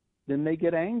expectations, then they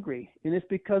get angry. And it's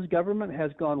because government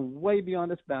has gone way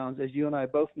beyond its bounds, as you and I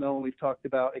both know and we've talked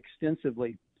about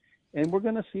extensively. And we're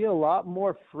going to see a lot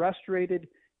more frustrated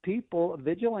people,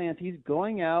 vigilantes,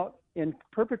 going out and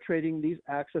perpetrating these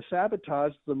acts of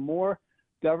sabotage the more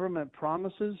government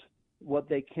promises what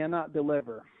they cannot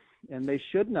deliver. And they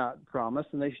should not promise,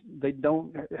 and they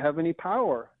don't have any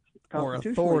power or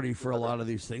authority for a lot of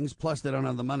these things. Plus, they don't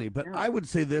have the money. But I would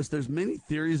say this: there's many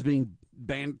theories being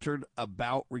bantered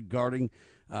about regarding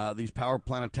these power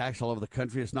plant attacks all over the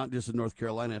country. It's not just in North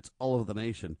Carolina; it's all over the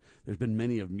nation. There's been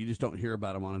many of them. You just don't hear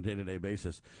about them on a day-to-day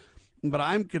basis. But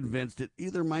I'm convinced it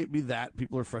either might be that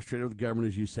people are frustrated with the government,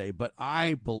 as you say, but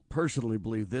I personally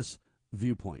believe this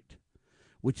viewpoint,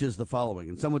 which is the following.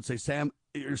 And some would say, Sam,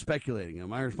 you're speculating. And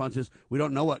my response is, we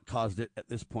don't know what caused it at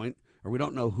this point, or we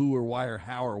don't know who or why or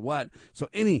how or what. So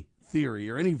any theory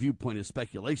or any viewpoint is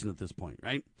speculation at this point,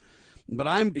 right? But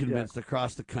I'm convinced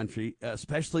across the country,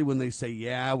 especially when they say,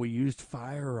 yeah, we used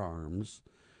firearms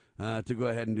to go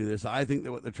ahead and do this. I think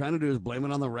that what they're trying to do is blame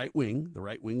it on the right wing. The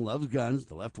right wing loves guns.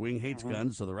 The left wing hates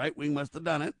guns. So the right wing must have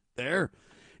done it there.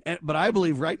 But I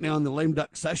believe right now in the lame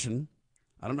duck session,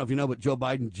 I don't know if you know, but Joe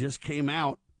Biden just came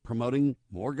out promoting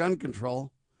more gun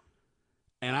control.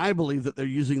 And I believe that they're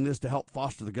using this to help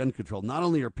foster the gun control. Not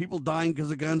only are people dying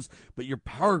because of guns, but your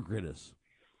power grid is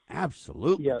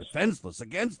absolutely defenseless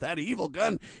against that evil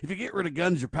gun. If you get rid of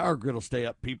guns, your power grid will stay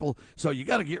up, people. So you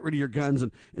got to get rid of your guns.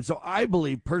 And so I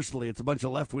believe personally it's a bunch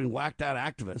of left-wing whacked out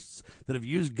activists that have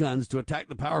used guns to attack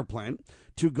the power plant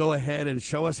to go ahead and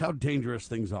show us how dangerous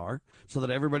things are so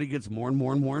that everybody gets more and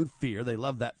more and more in fear. They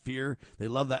love that fear. They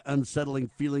love that unsettling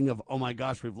feeling of, oh my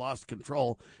gosh, we've lost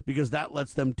control, because that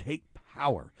lets them take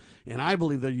power. And I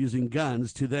believe they're using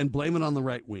guns to then blame it on the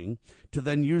right wing, to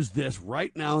then use this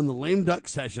right now in the lame duck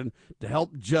session to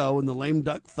help Joe and the lame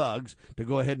duck thugs to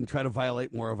go ahead and try to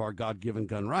violate more of our God-given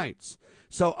gun rights.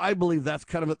 So I believe that's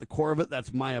kind of at the core of it.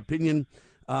 That's my opinion,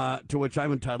 to which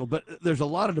I'm entitled. But there's a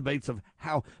lot of debates of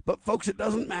how. But, folks, it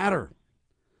doesn't matter,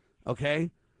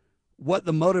 okay, what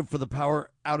the motive for the power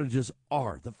outages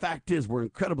are. The fact is we're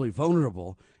incredibly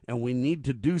vulnerable, and we need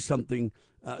to do something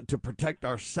to protect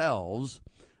ourselves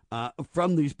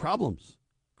from these problems,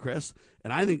 Chris.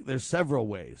 And I think there's several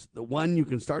ways. The one, you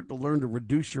can start to learn to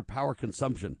reduce your power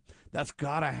consumption. That's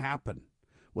got to happen,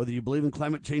 whether you believe in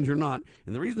climate change or not.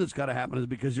 And the reason it's got to happen is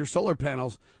because your solar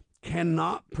panels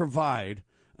cannot provide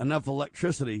enough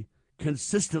electricity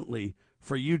consistently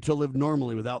for you to live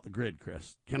normally without the grid,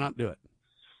 Chris. Cannot do it.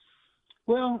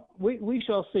 Well, we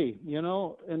shall see. You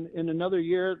know, in another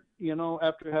year, you know,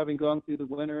 after having gone through the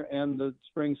winter and the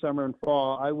spring, summer, and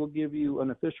fall, I will give you an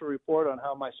official report on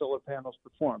how my solar panels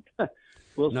performed.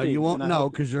 We'll no, see. You won't know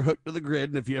because you're hooked to the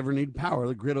grid, and if you ever need power,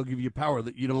 the grid will give you power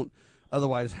that you don't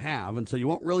otherwise have, and so you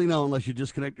won't really know unless you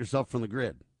disconnect yourself from the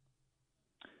grid.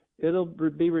 It'll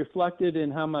be reflected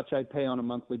in how much I pay on a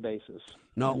monthly basis.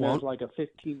 No, it won't. Like a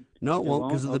 15. No, it won't,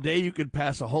 because of the day you could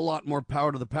pass a whole lot more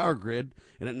power to the power grid,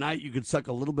 and at night you could suck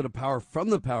a little bit of power from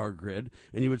the power grid,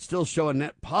 and you would still show a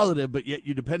net positive, but yet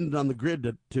you depended on the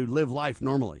grid to live life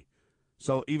normally.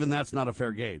 So even that's not a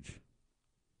fair gauge.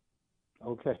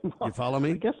 Okay. You follow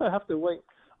me? I guess I have to wait.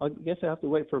 I guess I have to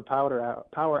wait for a power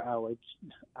outage,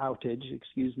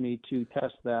 to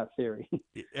test that theory.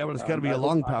 Yeah, but it's got to be a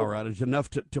long power outage, enough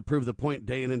to prove the point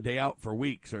day in and day out for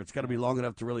weeks, or it's got to be long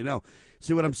enough to really know.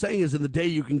 See, what I'm saying is in the day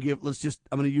you can give, I'm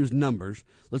going to use numbers.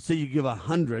 Let's say you give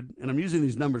 100, and I'm using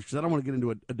these numbers because I don't want to get into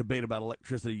a debate about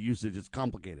electricity usage. It's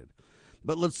complicated.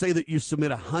 But let's say that you submit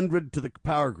 100 to the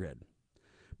power grid.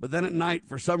 But then at night,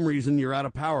 for some reason, you're out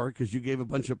of power because you gave a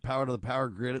bunch of power to the power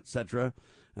grid, etc.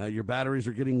 Your batteries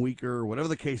are getting weaker, or whatever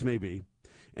the case may be.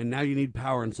 And now you need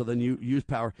power, and so then you use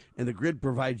power, and the grid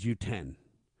provides you 10.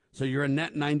 So you're a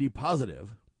net 90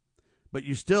 positive, but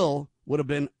you still would have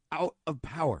been out of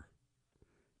power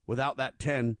without that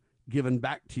 10 given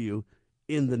back to you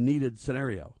in the needed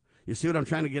scenario. You see what I'm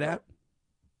trying to get at?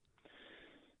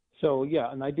 So,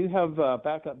 yeah, and I do have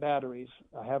backup batteries.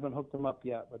 I haven't hooked them up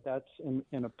yet, but that's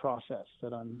in a process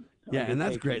that I'm Yeah, and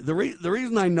that's great. The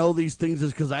reason I know these things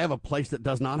is because I have a place that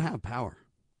does not have power.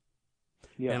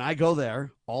 Yeah. And I go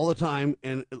there all the time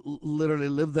and literally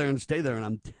live there and stay there. And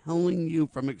I'm telling you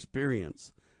from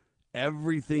experience,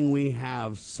 everything we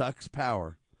have sucks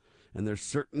power. And there's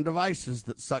certain devices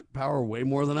that suck power way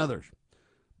more than others.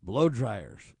 Blow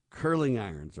dryers, curling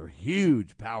irons are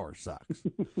huge power sucks.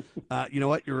 You know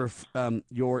what?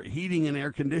 Your heating and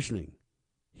air conditioning,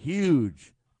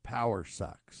 huge power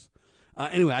sucks.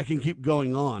 Anyway, I can keep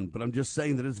going on, but I'm just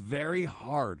saying that it's very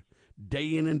hard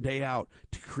day in and day out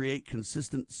to create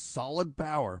consistent, solid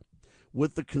power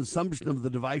with the consumption of the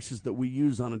devices that we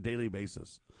use on a daily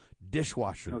basis.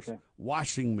 Dishwashers,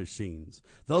 washing machines,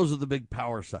 those are the big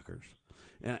power suckers.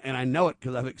 And I know it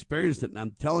because I've experienced it, and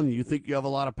I'm telling you, you think you have a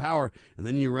lot of power, and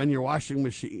then you run your washing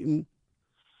machine,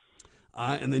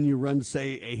 and then you run,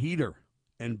 say, a heater,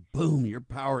 and boom, your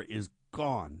power is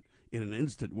gone in an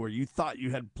instant where you thought you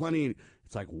had plenty.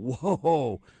 It's like,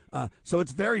 whoa. So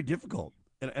it's very difficult.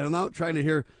 And I'm not trying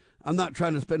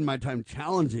to spend my time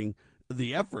challenging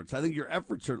the efforts. I think your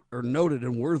efforts are noted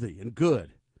and worthy and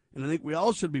good. And I think we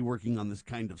all should be working on this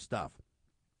kind of stuff.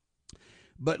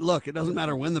 But look, it doesn't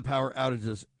matter when the power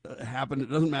outages happen. It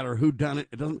doesn't matter who done it.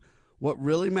 What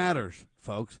really matters,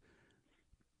 folks,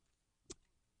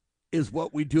 is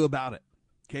what we do about it.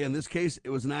 Okay, in this case, it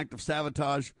was an act of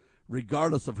sabotage,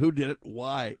 regardless of who did it,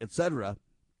 why, etc.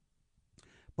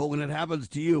 But when it happens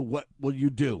to you, what will you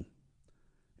do?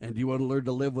 And do you want to learn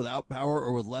to live without power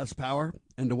or with less power?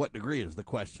 And to what degree is the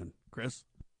question, Chris?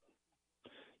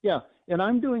 Yeah, and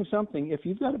I'm doing something. If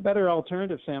you've got a better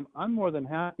alternative, Sam, I'm more than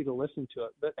happy to listen to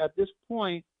it. But at this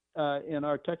point in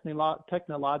our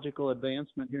technological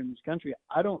advancement here in this country,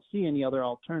 I don't see any other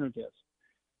alternatives.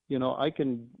 You know,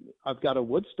 I've got a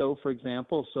wood stove, for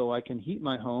example, so I can heat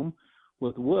my home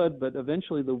with wood, but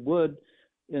eventually the wood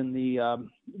in the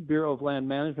Bureau of Land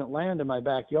Management land in my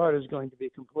backyard is going to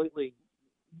be completely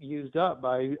used up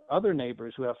by other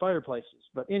neighbors who have fireplaces.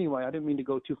 But anyway, I didn't mean to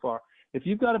go too far. If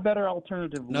you've got a better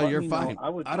alternative, no, you're fine.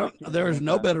 There is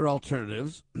no better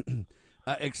alternatives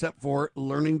except for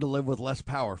learning to live with less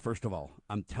power. First of all,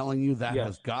 I'm telling you that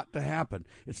has got to happen.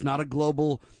 It's not a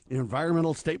global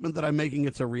environmental statement that I'm making.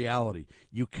 It's a reality.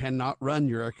 You cannot run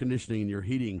your air conditioning and your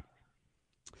heating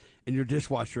and your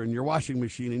dishwasher and your washing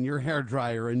machine and your hair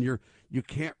dryer and you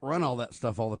can't run all that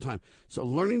stuff all the time. So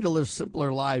learning to live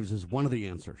simpler lives is one of the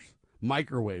answers.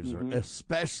 Microwaves are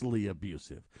especially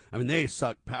abusive. I mean, they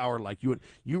suck power like you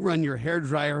run your hair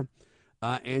dryer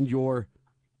and your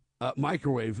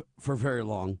microwave for very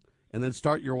long, and then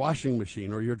start your washing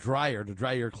machine or your dryer to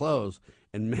dry your clothes,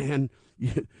 and man,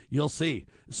 you'll see.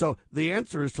 So the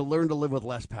answer is to learn to live with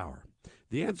less power.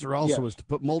 The answer also is to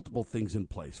put multiple things in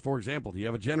place. For example, do you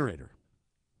have a generator?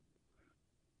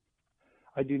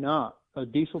 I do not. A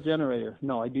diesel generator?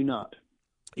 No, I do not.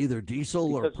 Either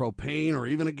diesel or propane or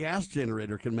even a gas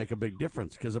generator can make a big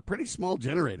difference, because a pretty small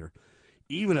generator,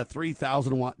 even a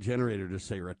 3,000 watt generator, to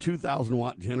say, or a 2,000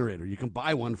 watt generator, you can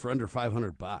buy one for under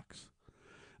 $500.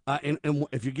 And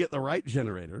if you get the right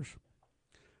generators,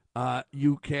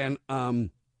 you can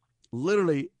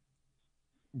literally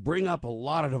bring up a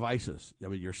lot of devices. I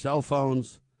mean, your cell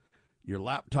phones, your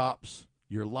laptops,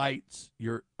 your lights,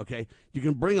 you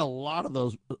can bring a lot of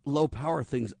those low power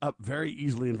things up very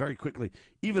easily and very quickly,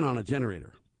 even on a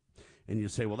generator. And you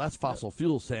say, well, that's fossil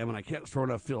fuel, Sam, and I can't store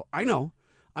enough fuel. I know.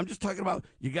 I'm just talking about,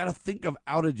 you got to think of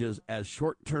outages as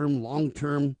short-term,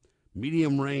 long-term,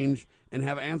 medium range, and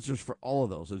have answers for all of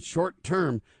those. And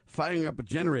short-term, firing up a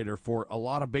generator for a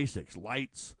lot of basics,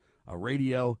 lights, a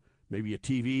radio, maybe a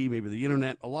TV, maybe the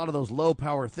internet, a lot of those low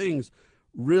power things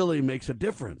really makes a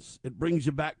difference. It brings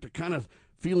you back to kind of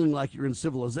feeling like you're in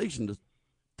civilization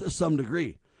to some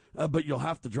degree. But you'll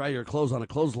have to dry your clothes on a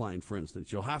clothesline, for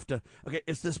instance. You'll have to,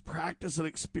 it's this practice and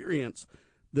experience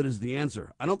that is the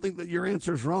answer. I don't think that your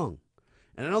answer is wrong.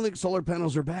 And I don't think solar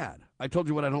panels are bad. I told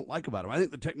you what I don't like about them. I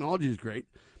think the technology is great,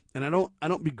 and I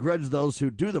don't begrudge those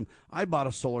who do them. I bought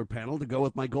a solar panel to go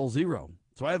with my Goal Zero.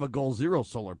 So I have a Goal Zero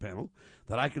solar panel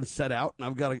that I can set out, and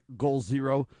I've got a Goal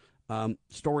Zero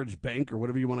storage bank or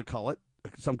whatever you want to call it.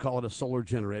 Some call it a solar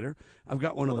generator. I've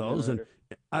got one of those, and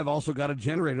I've also got a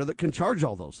generator that can charge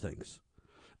all those things.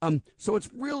 So it's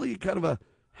really kind of a,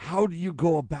 how do you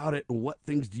go about it, and what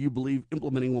things do you believe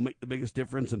implementing will make the biggest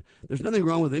difference? And there's nothing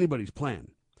wrong with anybody's plan.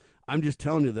 I'm just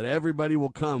telling you that everybody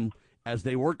will come, as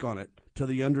they work on it, to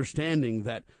the understanding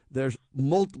that there's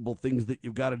multiple things that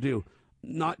you've got to do,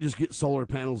 not just get solar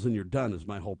panels and you're done, is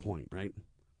my whole point, right?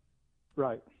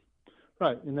 Right.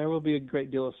 And there will be a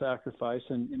great deal of sacrifice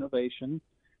and innovation.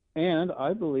 And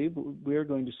I believe we're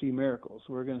going to see miracles.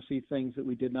 We're going to see things that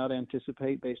we did not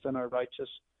anticipate based on our righteous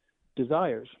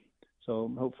desires.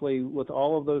 So hopefully with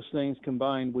all of those things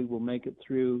combined, we will make it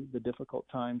through the difficult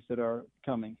times that are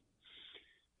coming.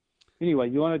 Anyway,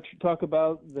 you want to talk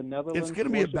about the Netherlands? It's going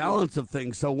to be a balance of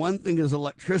things. So one thing is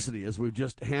electricity, as we've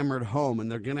just hammered home,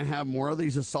 and they're going to have more of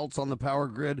these assaults on the power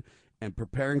grid, and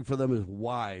preparing for them is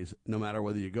wise, no matter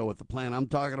whether you go with the plan I'm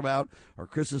talking about or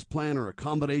Chris's plan or a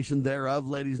combination thereof,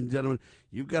 ladies and gentlemen.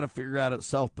 You've got to figure out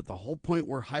itself. But the whole point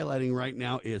we're highlighting right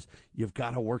now is you've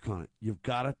got to work on it. You've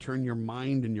got to turn your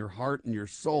mind and your heart and your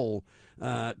soul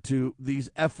to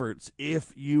these efforts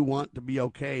if you want to be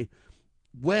okay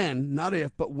when, not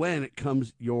if, but when it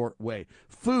comes your way.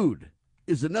 Food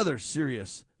is another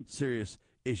serious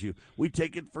issue. We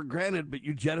take it for granted, but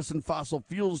you jettison fossil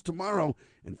fuels tomorrow,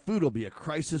 and food will be a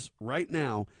crisis right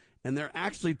now. And they're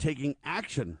actually taking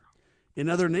action in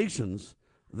other nations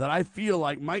that I feel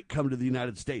like might come to the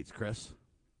United States, Chris.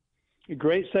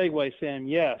 Great segue, Sam.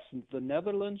 Yes, the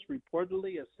Netherlands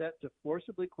reportedly is set to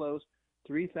forcibly close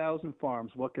 3,000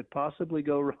 farms. What could possibly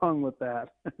go wrong with that?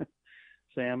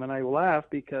 Sam, and I laugh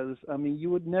because, I mean, you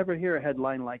would never hear a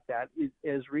headline like that.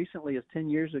 As recently as 10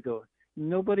 years ago,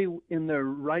 nobody in their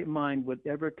right mind would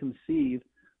ever conceive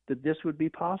that this would be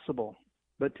possible.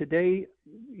 But today,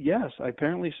 yes,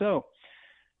 apparently so.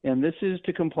 And this is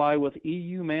to comply with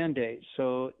EU mandates.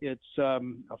 So it's a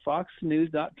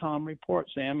FoxNews.com report,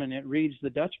 Sam, and it reads, the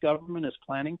Dutch government is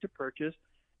planning to purchase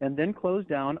and then close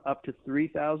down up to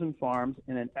 3,000 farms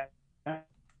in an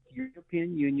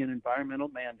European Union environmental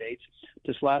mandates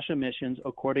to slash emissions,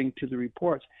 according to the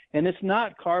reports. And it's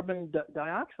not carbon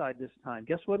dioxide this time.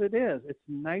 Guess what it is? It's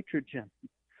nitrogen.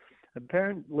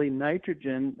 Apparently,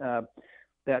 nitrogen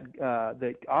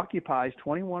that occupies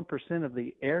 21% of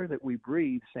the air that we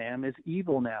breathe, Sam, is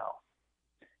evil now.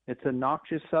 It's a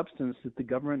noxious substance that the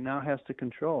government now has to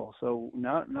control. So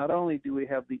not only do we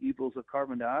have the evils of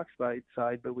carbon dioxide,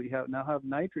 but we now have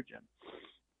nitrogen.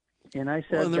 And I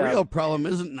said, and the real problem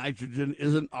isn't nitrogen,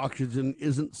 isn't oxygen,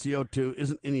 isn't CO2,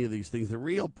 isn't any of these things. The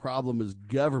real problem is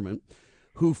government,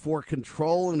 who for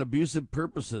control and abusive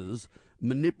purposes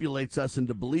manipulates us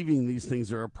into believing these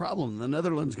things are a problem. The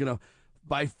Netherlands is going to,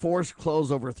 by force,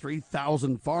 close over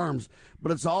 3,000 farms,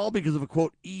 but it's all because of a,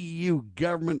 quote, EU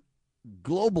government,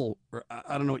 global, or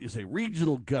I don't know what you say,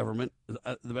 regional government,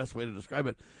 the best way to describe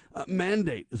it,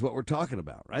 mandate is what we're talking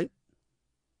about, right?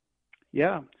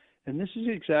 Yeah. And this is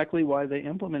exactly why they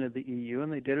implemented the EU,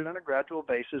 and they did it on a gradual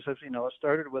basis. As you know, it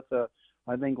started with an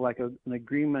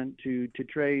agreement to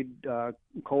trade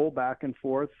coal back and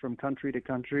forth from country to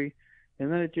country,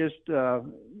 and then it just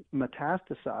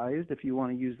metastasized, if you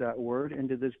want to use that word,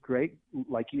 into this great,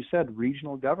 like you said,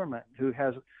 regional government who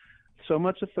has so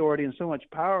much authority and so much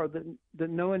power that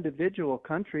no individual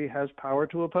country has power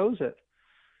to oppose it,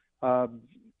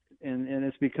 and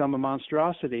it's become a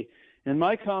monstrosity. And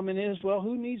my comment is, well,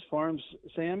 who needs farms,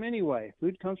 Sam, anyway?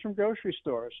 Food comes from grocery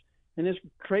stores. And as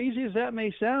crazy as that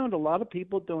may sound, a lot of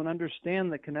people don't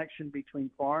understand the connection between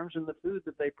farms and the food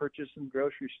that they purchase in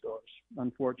grocery stores,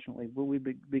 unfortunately. We've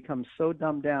become so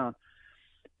dumbed down.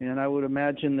 And I would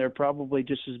imagine they're probably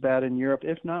just as bad in Europe,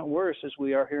 if not worse, as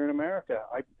we are here in America.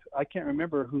 I can't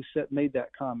remember who made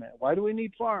that comment. Why do we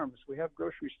need farms? We have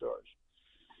grocery stores.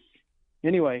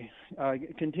 Anyway,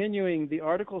 continuing, the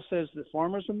article says that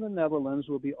farmers in the Netherlands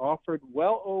will be offered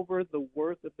well over the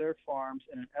worth of their farms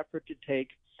in an effort to take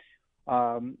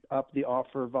up the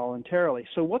offer voluntarily.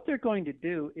 So what they're going to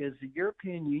do is the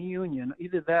European Union,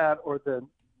 either that or the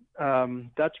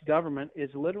Dutch government,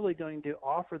 is literally going to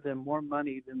offer them more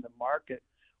money than the market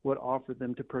would offer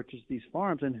them to purchase these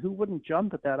farms. And who wouldn't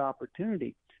jump at that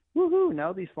opportunity? Woohoo!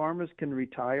 Now these farmers can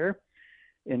retire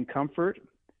in comfort,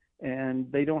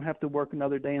 and they don't have to work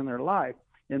another day in their life.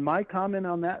 And my comment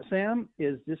on that, Sam,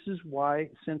 is this is why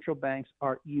central banks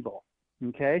are evil,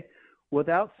 okay?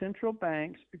 Without central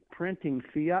banks printing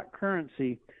fiat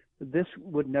currency, this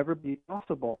would never be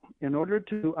possible. In order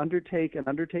to undertake an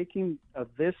undertaking of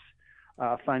this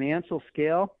financial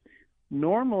scale,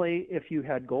 normally if you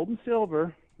had gold and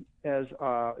silver as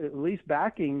at least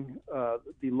backing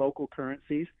the local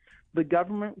currencies, the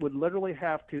government would literally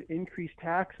have to increase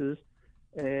taxes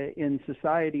in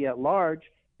society at large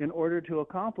in order to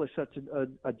accomplish such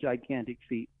a gigantic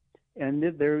feat. And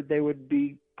there would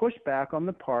be pushback on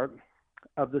the part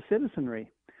of the citizenry.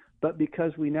 But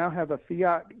because we now have a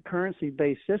fiat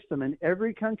currency-based system in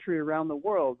every country around the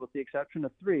world, with the exception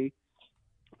of 3,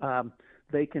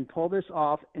 they can pull this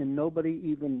off, and nobody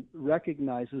even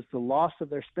recognizes the loss of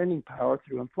their spending power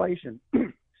through inflation.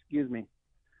 Excuse me.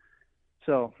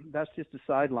 So that's just a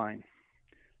sideline.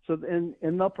 So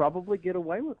and they'll probably get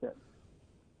away with it.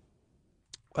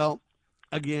 Well,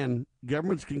 again,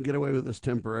 governments can get away with this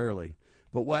temporarily.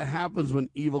 But what happens when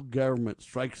evil government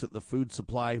strikes at the food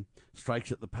supply,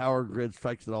 strikes at the power grid,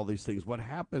 strikes at all these things? What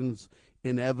happens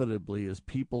inevitably is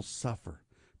people suffer,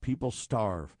 people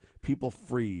starve, people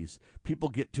freeze, people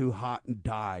get too hot and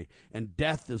die, and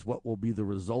death is what will be the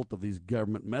result of these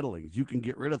government meddlings. You can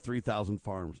get rid of 3,000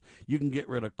 farms. You can get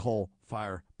rid of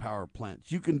coal-fired power plants.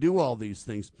 You can do all these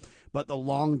things, but the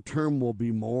long term will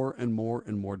be more and more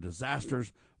and more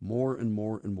disasters, more and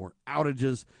more and more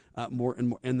outages, more and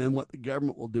more. And then what the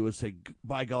government will do is say,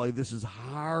 by golly, this is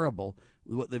horrible.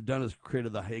 What they've done is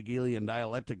created the Hegelian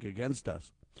dialectic against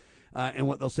us. And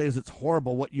what they'll say is it's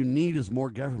horrible. What you need is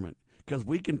more government, because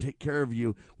we can take care of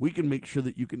you. We can make sure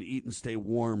that you can eat and stay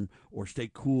warm or stay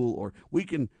cool, or we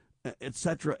can, et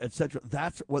cetera, et cetera.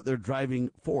 That's what they're driving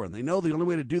for. And they know the only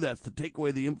way to do that is to take away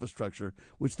the infrastructure,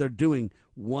 which they're doing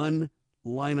one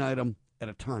line item at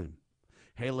a time.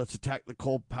 Hey, let's attack the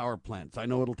coal power plants. I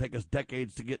know it'll take us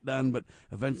decades to get done, but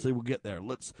eventually we'll get there.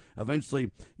 Let's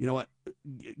eventually, you know what,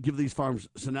 give these farms.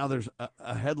 So now there's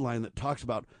a headline that talks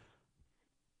about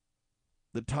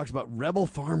rebel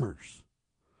farmers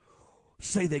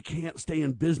say they can't stay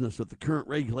in business with the current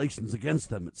regulations against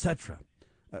them, etc.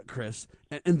 Chris,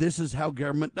 and this is how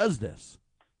government does this.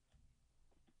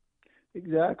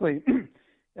 Exactly.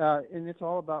 And it's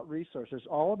all about resources,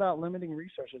 all about limiting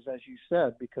resources, as you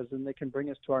said, because then they can bring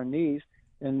us to our knees,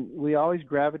 and we always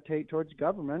gravitate towards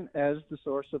government as the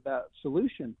source of that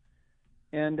solution.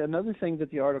 And another thing that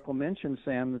the article mentions,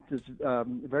 Sam, that is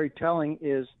very telling,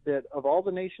 is that of all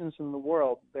the nations in the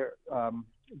world,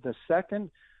 the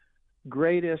second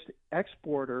greatest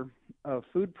exporter of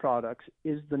food products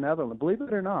is the Netherlands. Believe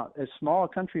it or not, as small a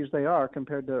country as they are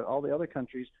compared to all the other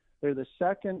countries, they're the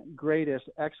second greatest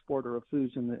exporter of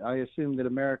foods, and I assume that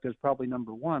America is probably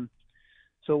number 1.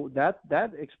 So that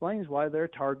explains why they're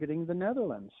targeting the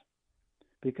Netherlands,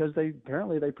 because they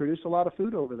produce a lot of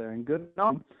food over there, and good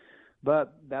enough.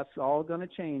 But that's all going to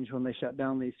change when they shut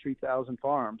down these 3,000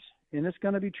 farms, and it's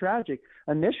going to be tragic.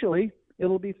 Initially,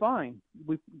 it'll be fine.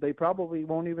 They probably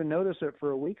won't even notice it for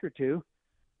a week or two,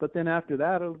 but then after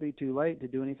that, it'll be too late to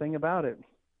do anything about it.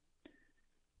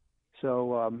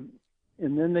 So.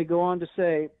 And then they go on to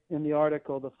say in the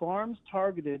article, the farms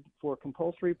targeted for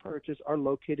compulsory purchase are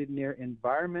located near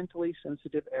environmentally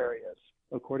sensitive areas,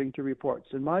 according to reports.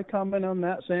 And my comment on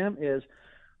that, Sam, is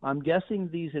I'm guessing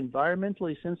these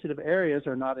environmentally sensitive areas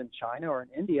are not in China or in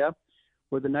India,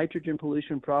 where the nitrogen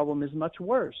pollution problem is much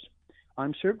worse.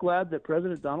 I'm sure glad that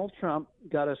President Donald Trump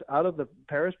got us out of the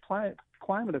Paris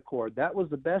Climate Accord. That was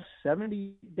the best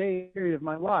 70-day period of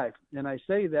my life. And I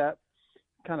say that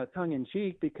kind of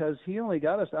tongue-in-cheek because he only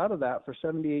got us out of that for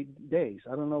 78 days.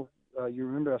 I don't know if you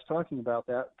remember us talking about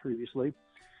that previously.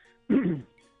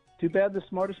 Too bad the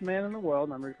smartest man in the world,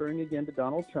 and I'm referring again to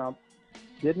Donald Trump,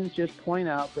 didn't just point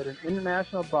out that an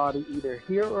international body, either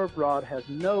here or abroad, has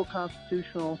no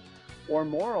constitutional or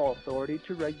moral authority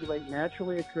to regulate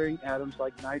naturally occurring atoms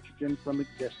like nitrogen from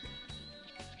existence.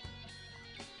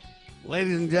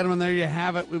 Ladies and gentlemen, there you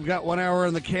have it. We've got 1 hour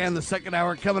in the can. The second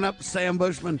hour coming up. Sam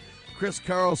Bushman, Chris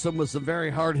Carlson with some very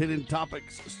hard-hitting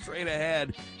topics straight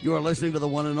ahead. You are listening to the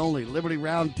one and only Liberty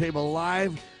Roundtable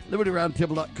Live,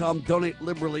 LibertyRoundtable.com. Donate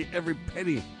liberally. Every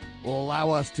penny will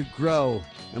allow us to grow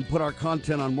and put our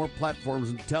content on more platforms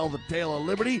and tell the tale of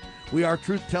liberty. We are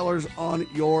truth tellers on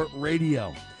your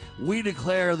radio. We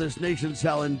declare this nation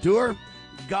shall endure.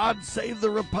 God save the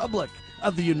Republic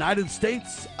of the United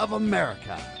States of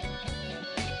America.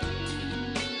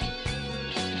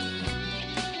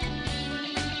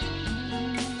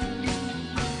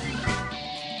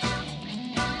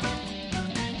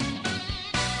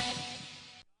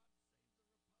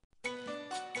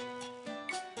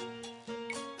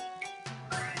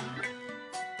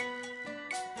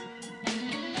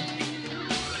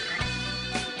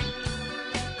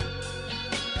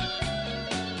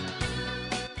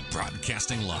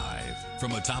 Broadcasting live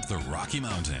from atop the Rocky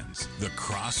Mountains, the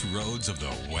crossroads of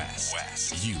the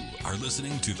West. You are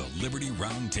listening to the Liberty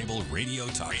Roundtable Radio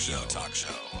Talk Show.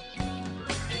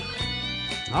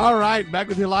 All right, back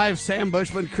with you live. Sam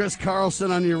Bushman, Chris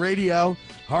Carlson on your radio.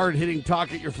 Hard-hitting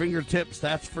talk at your fingertips,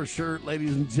 that's for sure,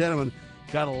 ladies and gentlemen.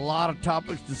 Got a lot of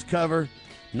topics to cover.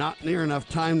 Not near enough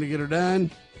time to get her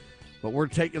done, but we're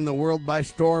taking the world by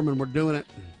storm, and we're doing it.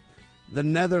 The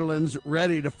Netherlands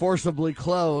ready to forcibly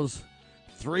close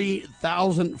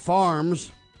 3,000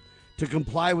 farms to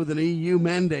comply with an EU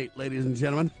mandate, ladies and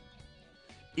gentlemen.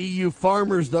 EU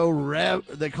farmers, though,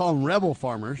 they call them rebel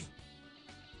farmers.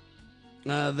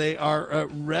 They are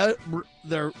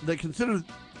they're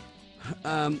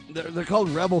called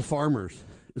rebel farmers,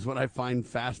 is what I find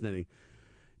fascinating.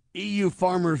 EU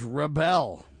farmers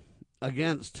rebel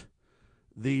against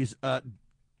these.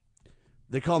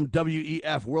 They call them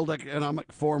WEF, World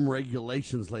Economic Forum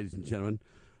regulations, ladies and gentlemen.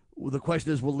 The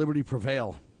question is, will liberty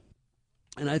prevail?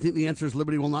 And I think the answer is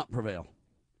liberty will not prevail.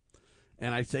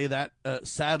 And I say that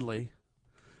sadly.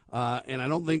 And I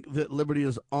don't think that liberty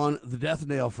is on the death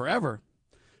nail forever.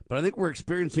 But I think we're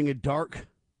experiencing a dark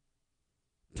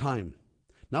time,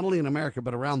 not only in America,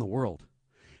 but around the world.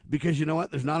 Because you know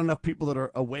what? There's not enough people that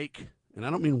are awake, and I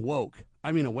don't mean woke,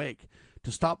 I mean awake,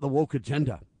 to stop the woke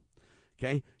agenda.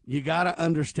 Okay? You got to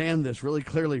understand this really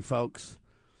clearly, folks.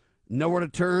 Nowhere to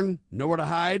turn, nowhere to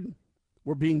hide.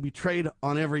 We're being betrayed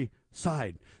on every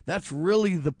side. That's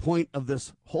really the point of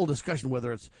this whole discussion,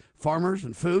 whether it's farmers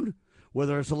and food,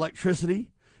 whether it's electricity.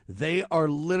 They are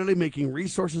literally making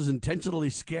resources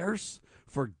intentionally scarce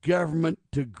for government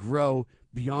to grow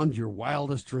beyond your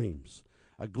wildest dreams.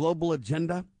 A global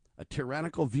agenda, a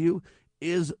tyrannical view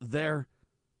is their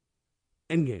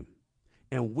endgame.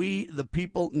 And we, the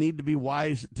people, need to be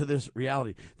wise to this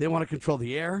reality. They want to control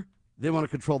the air. They want to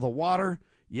control the water.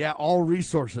 Yeah, all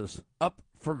resources up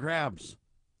for grabs.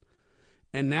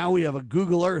 And now we have a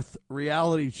Google Earth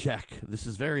reality check. This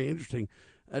is very interesting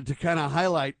to kind of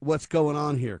highlight what's going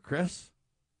on here. Chris?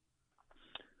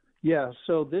 Yeah,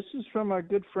 so this is from our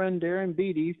good friend Darren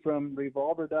Beatty from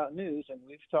Revolver.news, and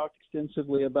we've talked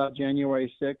extensively about January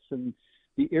 6th and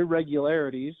the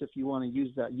irregularities, if you want to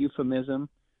use that euphemism,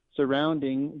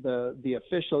 surrounding the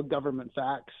official government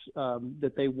facts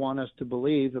that they want us to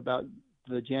believe about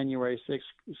the January 6th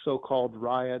so-called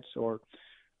riots or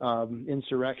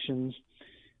insurrections.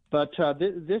 But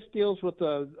this deals with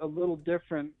a little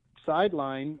different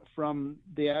sideline from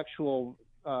the actual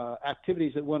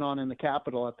activities that went on in the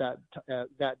Capitol at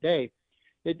that day.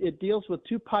 It deals with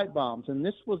 2 pipe bombs, and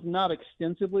this was not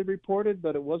extensively reported,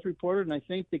 but it was reported, and I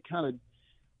think they kind of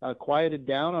quieted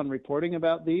down on reporting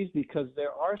about these because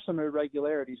there are some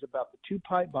irregularities about the 2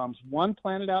 pipe bombs, one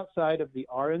planted outside of the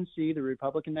RNC, the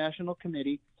Republican National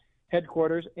Committee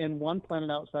headquarters, and one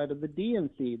planted outside of the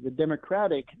DNC, the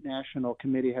Democratic National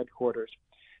Committee headquarters.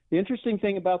 The interesting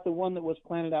thing about the one that was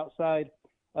planted outside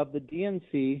of the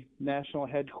DNC national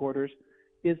headquarters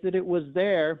is that it was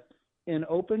there in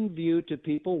open view to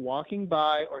people walking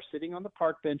by or sitting on the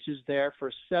park benches there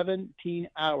for 17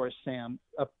 hours, Sam,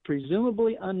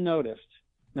 presumably unnoticed.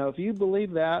 Now, if you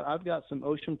believe that, I've got some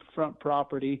oceanfront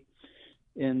property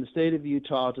in the state of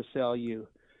Utah to sell you.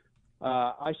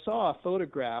 I saw a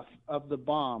photograph of the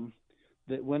bomb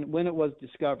that when it was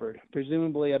discovered,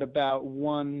 presumably at about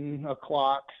 1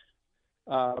 o'clock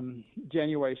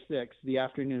January 6th, the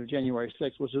afternoon of January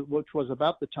 6th, which was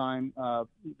about the time all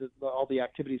the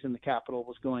activities in the Capitol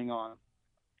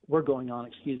were going on,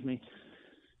 excuse me.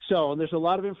 So there's a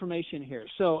lot of information here.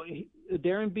 So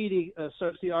Darren Beatty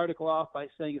starts the article off by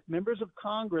saying if members of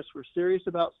Congress were serious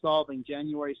about solving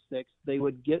January 6th, they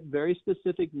would get very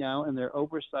specific now in their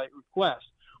oversight request.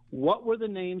 What were the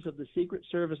names of the Secret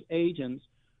Service agents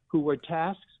who were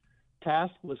tasked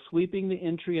with sweeping the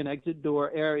entry and exit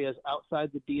door areas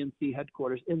outside the DNC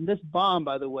headquarters? And this bomb,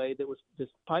 by the way, this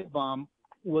pipe bomb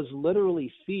was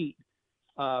literally feet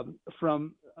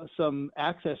from some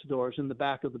access doors in the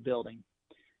back of the building.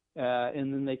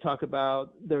 And then they talk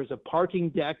about there's a parking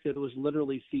deck that was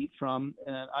literally feet from.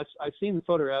 And I've seen the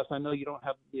photographs. I know you don't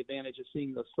have the advantage of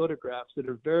seeing those photographs that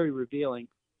are very revealing.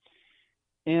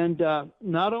 And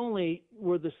not only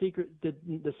were the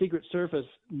Secret Service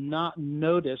not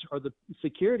notice, or the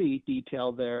security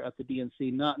detail there at the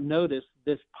DNC not notice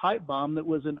this pipe bomb that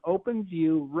was in open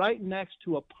view right next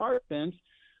to a park bench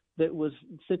that was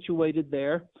situated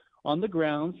there on the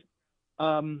grounds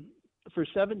for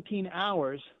 17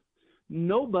 hours.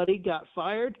 Nobody got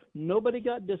fired. Nobody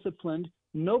got disciplined.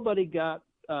 Nobody got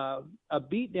a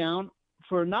beat down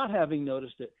for not having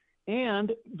noticed it.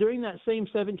 And during that same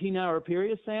 17-hour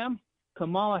period, Sam,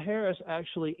 Kamala Harris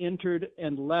actually entered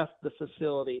and left the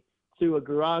facility through a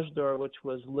garage door, which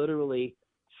was literally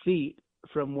feet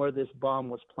from where this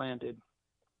bomb was planted.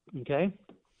 Okay?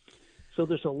 So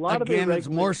there's a lot Again, of it's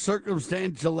more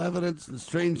circumstantial evidence and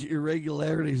strange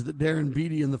irregularities that Darren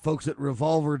Beatty and the folks at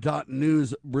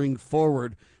Revolver.news bring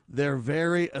forward. They're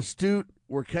very astute.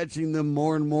 We're catching them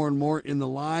more and more and more in the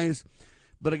lies.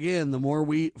 But again, the more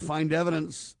we find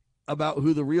evidence about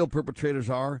who the real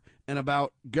perpetrators are and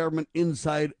about government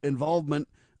inside involvement,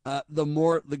 the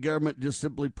more the government just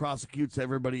simply prosecutes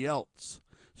everybody else.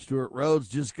 Stuart Rhodes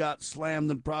just got slammed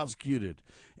and prosecuted.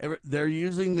 They're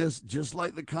using this just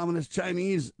like the communist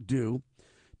Chinese do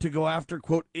to go after,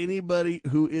 quote, anybody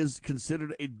who is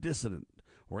considered a dissident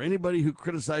or anybody who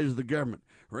criticizes the government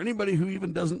or anybody who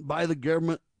even doesn't buy the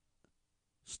government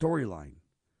storyline.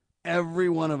 Every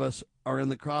one of us are in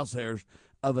the crosshairs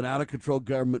of an out-of-control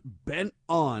government bent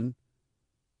on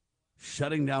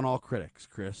shutting down all critics,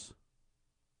 Chris.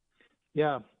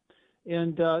 Yeah.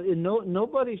 And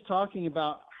nobody's talking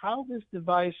about how this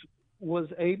device was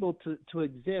able to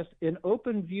exist in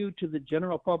open view to the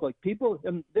general public. People,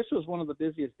 and this was one of the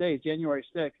busiest days, January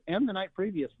 6th, and the night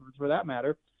previous, for that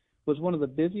matter, was one of the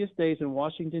busiest days in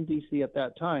Washington, D.C. at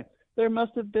that time. There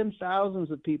must have been thousands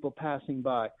of people passing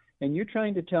by. And you're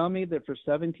trying to tell me that for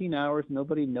 17 hours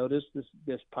nobody noticed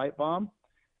this pipe bomb?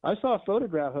 I saw a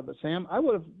photograph of it, Sam. I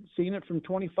would have seen it from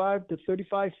 25 to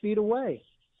 35 feet away.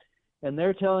 And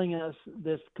they're telling us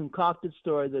this concocted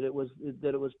story that it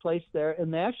was placed there,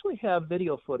 and they actually have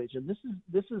video footage. And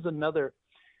this is another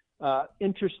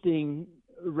interesting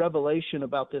revelation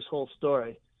about this whole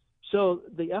story. So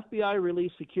the FBI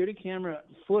released security camera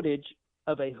footage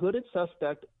of a hooded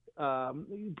suspect,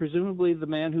 presumably the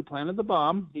man who planted the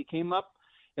bomb. He came up,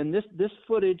 and this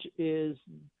footage is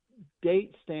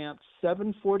date stamped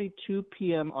 7:42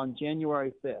 p.m. on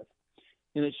January 5th.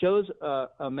 And it shows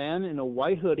a man in a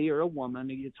white hoodie, or a woman.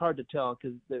 It's hard to tell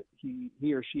because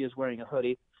he or she is wearing a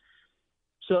hoodie.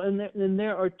 So, and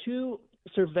there are two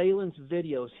surveillance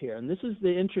videos here. And this is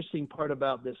the interesting part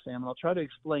about this, Sam, and I'll try to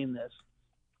explain this.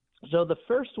 So the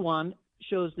first one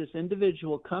shows this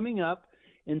individual coming up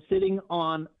and sitting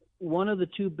on one of the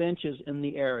two benches in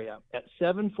the area at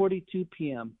 7:42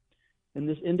 p.m. And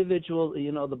this individual,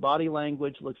 the body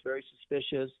language looks very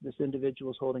suspicious. This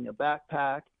individual is holding a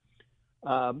backpack.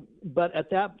 But at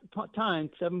that time,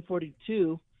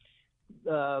 7:42,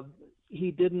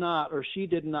 he did not, or she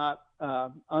did not,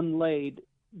 unlaid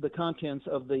the contents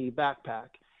of the backpack.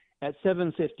 At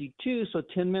 7:52, so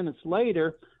 10 minutes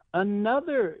later,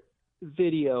 another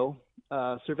video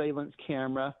surveillance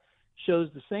camera shows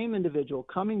the same individual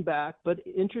coming back, but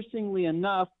interestingly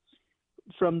enough,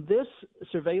 from this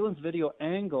surveillance video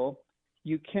angle,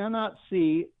 you cannot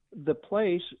see the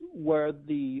place where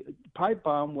the pipe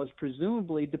bomb was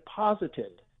presumably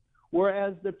deposited,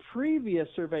 whereas the previous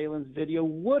surveillance video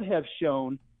would have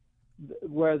shown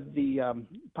where the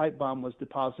pipe bomb was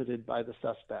deposited by the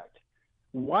suspect.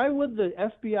 Why would the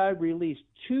FBI release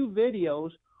two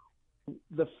videos,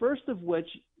 the first of which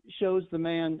shows the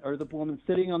man or the woman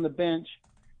sitting on the bench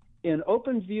in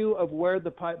open view of where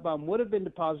the pipe bomb would have been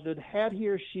deposited had he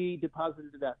or she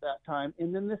deposited it at that time.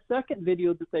 And then the second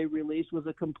video that they released was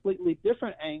a completely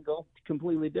different angle,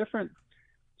 completely different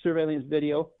surveillance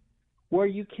video, where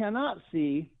you cannot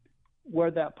see where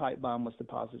that pipe bomb was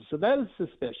deposited. So that is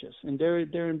suspicious, and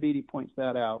Darren Beatty points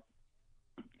that out.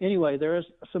 Anyway, there is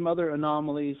some other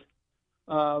anomalies.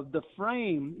 The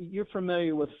frame, you're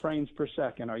familiar with frames per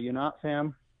second, are you not,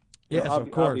 Sam? Yes,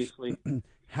 of course. Obviously.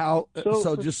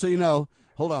 So just so you know,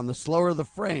 hold on, the slower the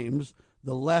frames,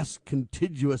 the less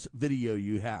contiguous video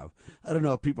you have. I don't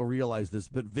know if people realize this,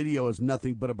 but video is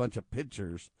nothing but a bunch of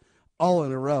pictures all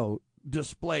in a row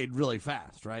displayed really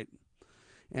fast, right?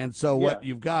 And so what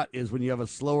you've got is when you have a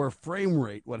slower frame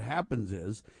rate, what happens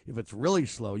is if it's really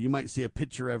slow, you might see a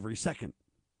picture every second.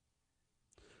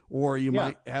 Or you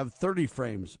might have 30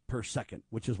 frames per second,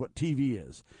 which is what TV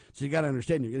is. So you got to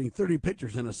understand you're getting 30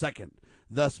 pictures in a second,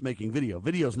 thus making video.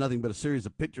 Video is nothing but a series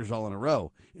of pictures all in a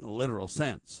row in a literal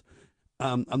sense.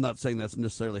 I'm not saying that's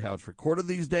necessarily how it's recorded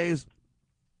these days,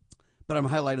 but I'm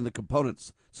highlighting the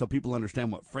components so people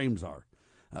understand what frames are.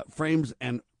 Frames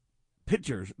and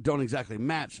pictures don't exactly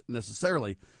match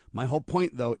necessarily. My whole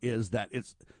point, though, is that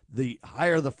it's the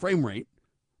higher the frame rate,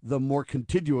 the more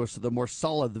contiguous, the more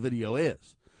solid the video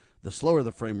is. The slower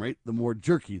the frame rate, the more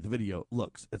jerky the video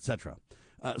looks, etc.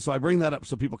 So I bring that up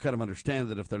so people kind of understand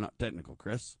that if they're not technical,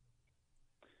 Chris.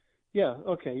 Yeah,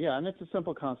 okay, yeah, and it's a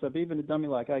simple concept. Even a dummy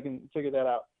like I can figure that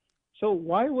out. So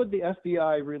why would the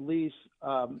FBI release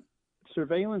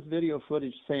surveillance video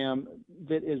footage, Sam,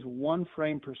 that is 1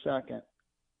 frame per second,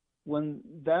 when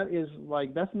that is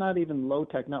that's not even low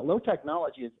technology. Low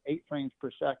technology is 8 frames per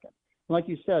second. Like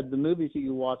you said, the movies that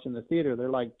you watch in the theater, they're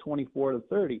like 24 to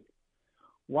 30.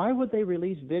 Why would they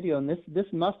release video? And this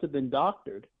must have been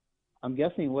doctored. I'm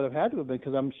guessing it would have had to have been,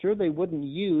 because I'm sure they wouldn't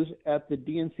use at the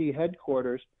DNC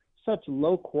headquarters such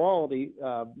low quality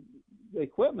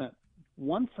equipment.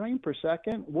 1 frame per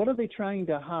second. What are they trying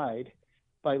to hide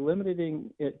by limiting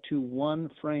it to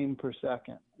 1 frame per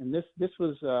second? And this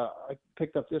was I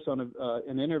picked up this on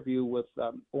an interview with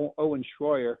Owen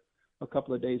Schroyer a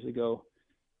couple of days ago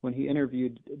when he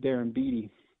interviewed Darren Beattie.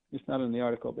 It's not in the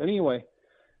article, but anyway,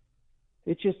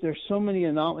 it's just there's so many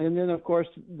anomalies. And then of course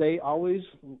they always,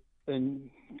 in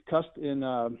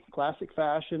classic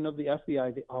fashion of the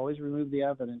FBI, they always remove the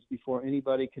evidence before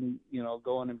anybody can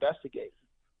go and investigate.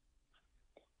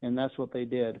 And that's what they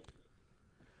did.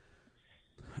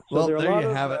 Well, there you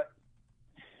have it.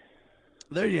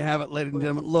 There you have it, ladies and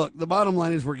gentlemen. Look, the bottom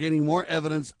line is we're getting more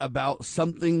evidence about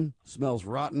something smells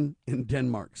rotten in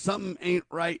Denmark. Something ain't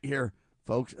right here,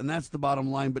 folks, and that's the bottom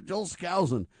line. But Joel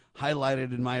Skousen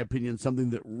highlighted, in my opinion, something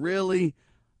that really,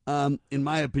 in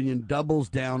my opinion, doubles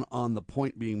down on the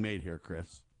point being made here,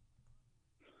 Chris.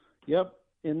 Yep.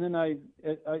 And then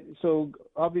so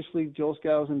obviously Joel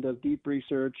Skousen does deep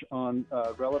research on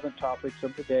relevant topics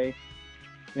of the day.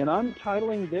 And I'm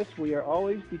titling this, "We Are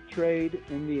Always Betrayed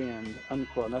in the End,"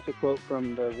 unquote. And that's a quote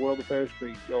from the World Affairs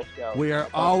Brief, Joel Skousen. We are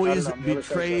always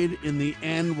betrayed in the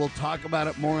end. We'll talk about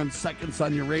it more in seconds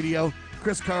on your radio.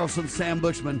 Chris Carlson, Sam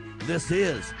Bushman. This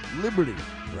is Liberty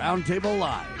Roundtable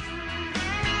Live.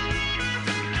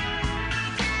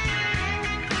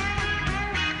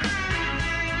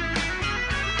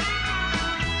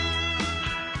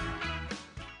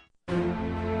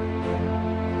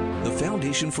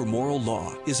 Foundation for Moral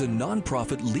Law is a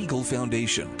nonprofit legal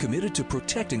foundation committed to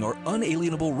protecting our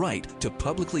unalienable right to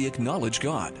publicly acknowledge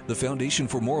God. The Foundation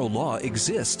for Moral Law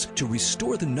exists to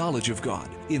restore the knowledge of God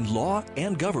in law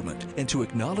and government, and to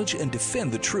acknowledge and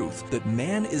defend the truth that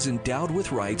man is endowed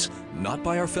with rights not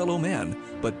by our fellow man,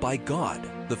 but by God.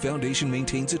 The foundation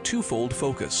maintains a twofold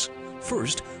focus.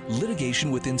 First,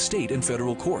 litigation within state and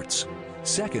federal courts.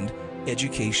 Second,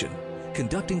 education,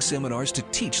 conducting seminars to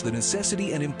teach the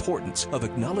necessity and importance of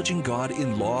acknowledging God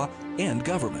in law and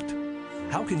government.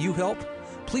 How can you help?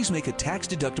 Please make a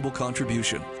tax-deductible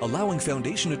contribution, allowing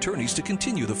foundation attorneys to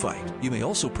continue the fight. You may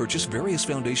also purchase various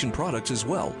foundation products as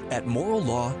well at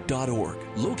morallaw.org.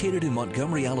 Located in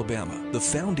Montgomery, Alabama, the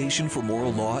Foundation for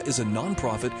Moral Law is a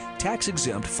nonprofit,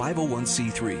 tax-exempt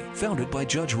 501c3 founded by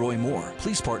Judge Roy Moore.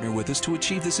 Please partner with us to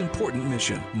achieve this important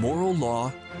mission.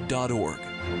 morallaw.org.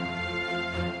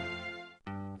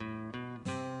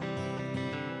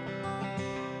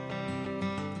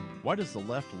 Why does the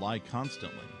left lie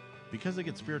constantly? Because they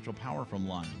get spiritual power from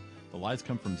lying. The lies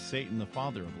come from Satan, the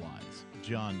father of lies.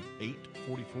 John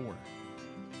 8:44.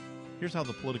 Here's how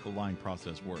the political lying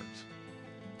process works.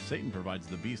 Satan provides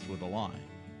the beast with a lie.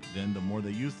 Then the more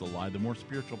they use the lie, the more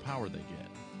spiritual power they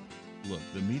get. Look,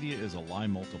 the media is a lie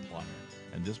multiplier,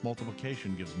 and this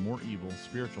multiplication gives more evil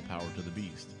spiritual power to the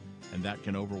beast, and that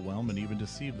can overwhelm and even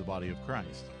deceive the body of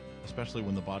Christ, especially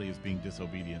when the body is being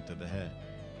disobedient to the head.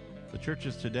 The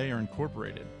churches today are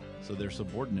incorporated, so they're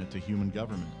subordinate to human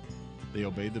government. They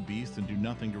obey the beast and do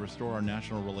nothing to restore our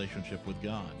national relationship with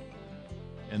God.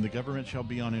 And the government shall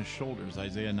be on his shoulders,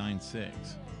 Isaiah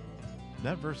 9:6.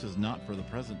 That verse is not for the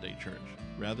present-day church.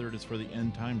 Rather, it is for the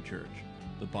end-time church,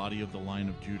 the body of the line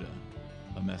of Judah.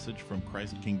 A message from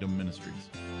Christ Kingdom Ministries.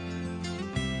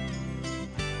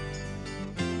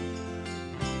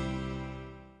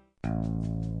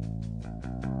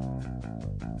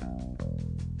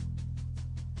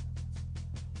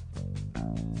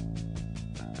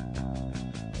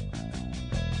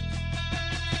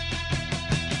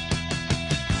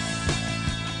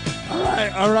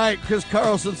 All right, Chris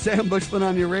Carlson, Sam Bushman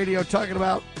on your radio talking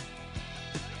about,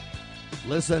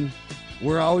 listen,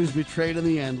 we're always betrayed in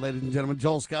the end, ladies and gentlemen.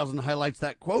 Joel Skousen highlights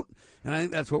that quote, and I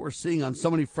think that's what we're seeing on so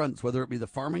many fronts, whether it be the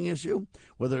farming issue,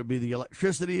 whether it be the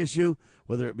electricity issue,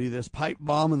 whether it be this pipe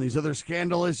bomb and these other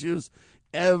scandal issues.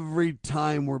 Every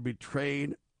time we're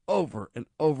betrayed over and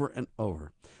over and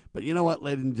over. But you know what,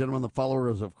 ladies and gentlemen, the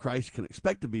followers of Christ can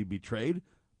expect to be betrayed.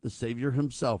 The Savior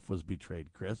himself was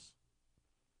betrayed, Chris.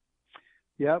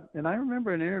 Yep, and I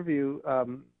remember an interview,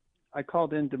 I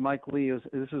called in to Mike Lee,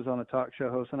 this was on a talk show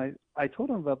host, and I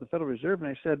told him about the Federal Reserve, and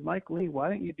I said, Mike Lee, why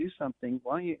don't you do something?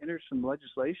 Why don't you enter some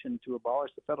legislation to abolish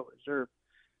the Federal Reserve?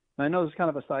 And I know it's kind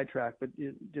of a sidetrack, but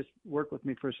just work with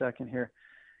me for a second here.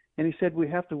 And he said, we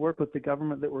have to work with the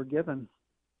government that we're given.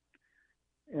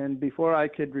 And before I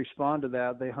could respond to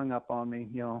that, they hung up on me,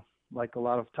 like a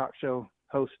lot of talk show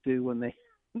hosts do when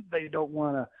they don't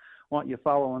want you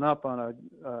following up on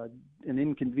an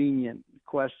inconvenient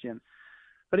question.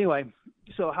 But anyway,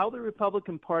 so how the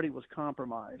Republican Party was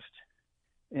compromised.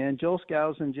 And Joel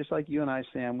Skousen, just like you and I,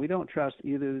 Sam, we don't trust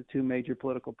either of the two major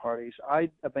political parties. I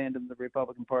abandoned the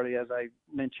Republican Party, as I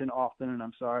mention often, and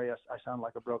I'm sorry, I sound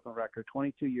like a broken record,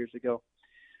 22 years ago.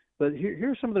 But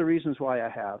here's some of the reasons why I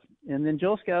have. And then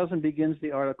Joel Skousen begins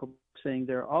the article saying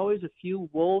there are always a few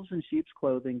wolves in sheep's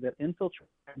clothing that infiltrate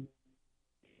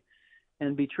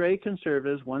and betray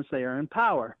conservatives once they are in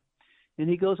power. And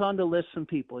he goes on to list some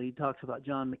people. He talks about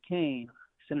John McCain,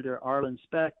 Senator Arlen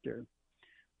Specter.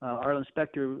 Arlen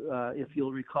Specter, if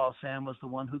you'll recall, Sam, was the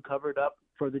one who covered up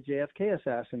for the JFK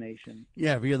assassination.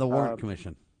 Yeah, via the Warren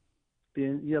Commission.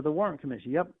 Yeah, the Warren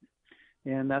Commission, yep.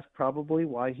 And that's probably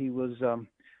why he was,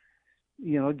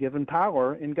 given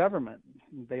power in government.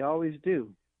 They always do.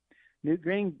 Newt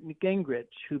Gingrich,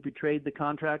 who betrayed the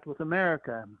contract with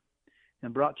America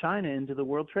and brought China into the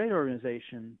World Trade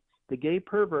Organization. The gay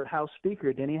pervert House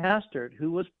Speaker Denny Hastert,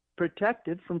 who was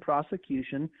protected from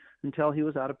prosecution until he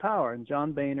was out of power. And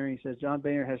John Boehner, he says John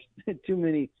Boehner has too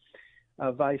many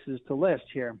vices to list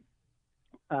here.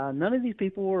 None of these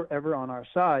people were ever on our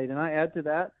side. And I add to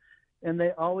that, and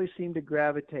they always seem to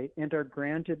gravitate and are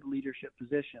granted leadership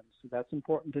positions. So that's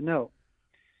important to note.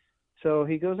 So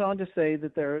he goes on to say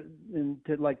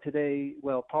that like today,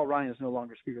 well, Paul Ryan is no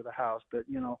longer Speaker of the House, but,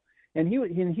 and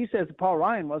he says Paul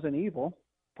Ryan wasn't evil.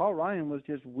 Paul Ryan was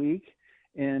just weak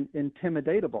and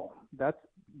intimidatable.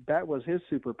 That was his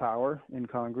superpower in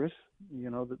Congress,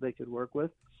 that they could work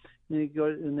with.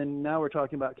 And then now we're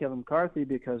talking about Kevin McCarthy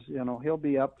because, he'll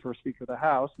be up for Speaker of the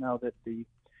House now that the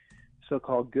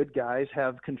so-called good guys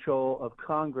have control of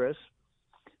Congress,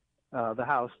 the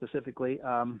House specifically.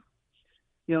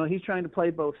 He's trying to play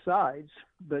both sides,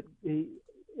 but he's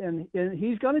going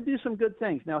to do some good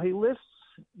things. Now he lists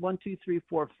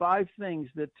 5 things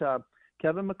that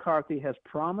Kevin McCarthy has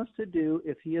promised to do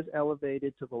if he is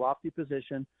elevated to the lofty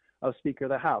position of Speaker of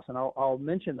the House. And I'll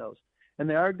mention those. And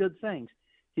they are good things.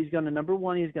 He's going to, number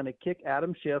one, he's going to kick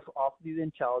Adam Schiff off the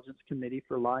Intelligence Committee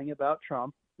for lying about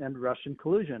Trump and Russian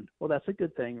collusion. Well, that's a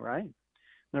good thing, right?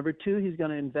 Number two, he's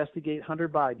going to investigate Hunter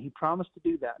Biden. He promised to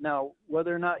do that. Now,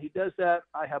 whether or not he does that,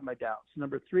 I have my doubts.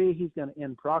 Number three, he's going to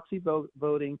end proxy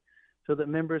voting so that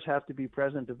members have to be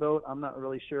present to vote. I'm not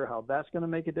really sure how that's going to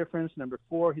make a difference. Number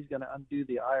four, he's going to undo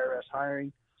the IRS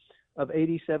hiring of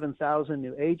 87,000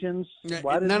 new agents.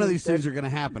 None of these things are going to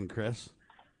happen, Chris.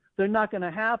 They're not going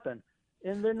to happen.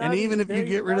 And even if you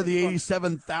get rid of the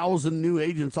 87,000 new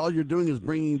agents, all you're doing is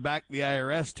bringing back the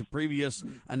IRS to previous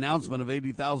announcement of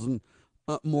 80,000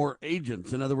 more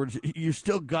agents. In other words, you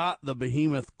still got the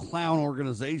behemoth clown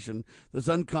organization that's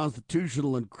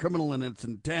unconstitutional and criminal in its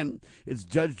intent. Its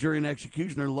judge, jury, and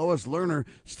executioner, Lois Lerner,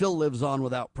 still lives on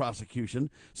without prosecution.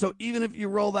 So even if you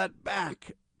roll that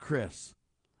back, Chris,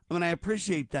 I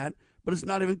appreciate that, but it's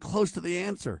not even close to the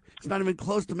answer. It's not even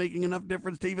close to making enough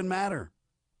difference to even matter.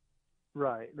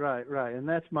 Right. And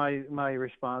that's my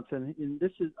response. And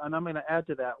I'm going to add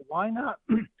to that. Why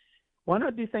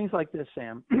not do things like this,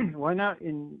 Sam? Why not?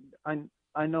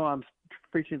 I know I'm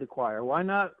preaching to the choir. Why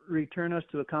not return us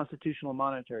to a constitutional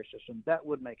monetary system? That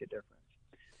would make a difference.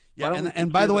 Yeah,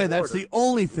 and by the way, that's the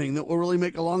only thing that will really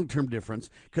make a long-term difference,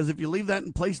 because if you leave that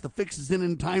in place, the fix is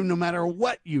in time no matter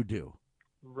what you do.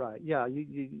 Right, yeah,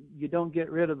 you don't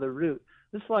get rid of the root.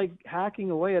 It's like hacking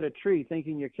away at a tree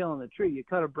thinking you're killing the tree. You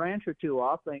cut a branch or two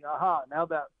off, think, aha, now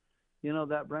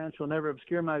that branch will never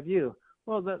obscure my view.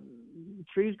 Well,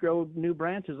 trees grow new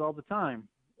branches all the time,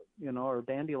 or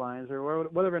dandelions or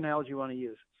whatever analogy you want to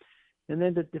use. And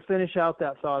then to finish out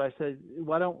that thought, I said,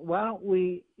 why don't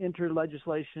we enter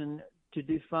legislation to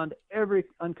defund every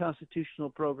unconstitutional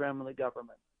program in the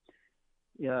government?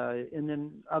 And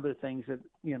then other things that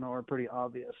are pretty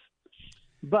obvious.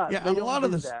 But yeah,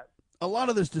 a lot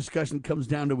of this discussion comes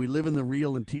down to we live in the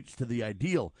real and teach to the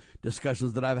ideal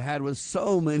discussions that I've had with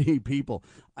so many people.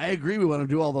 I agree we want to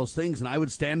do all those things, and I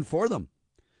would stand for them.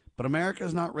 But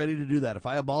America's not ready to do that. If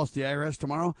I abolish the IRS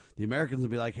tomorrow, the Americans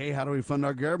would be like, hey, how do we fund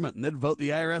our government? And they'd vote the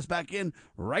IRS back in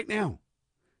right now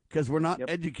because we're not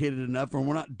educated enough, and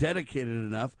we're not dedicated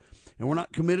enough, and we're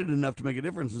not committed enough to make a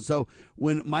difference. And so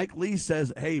when Mike Lee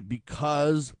says, hey,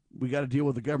 because we got to deal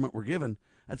with the government we're given,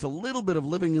 that's a little bit of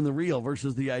living in the real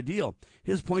versus the ideal.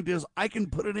 His point is, I can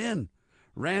put it in.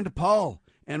 Rand Paul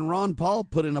and Ron Paul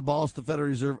put in abolish the Federal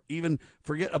Reserve, even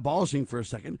forget abolishing for a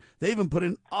second. They even put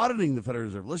in auditing the Federal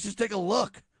Reserve. Let's just take a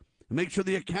look and make sure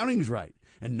the accounting's right.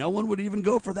 And no one would even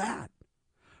go for that.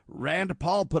 Rand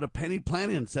Paul put a penny plan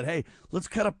in and said, hey, let's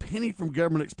cut a penny from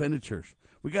government expenditures.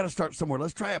 We got to start somewhere.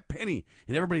 Let's try a penny.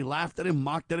 And everybody laughed at him,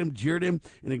 mocked at him, jeered him,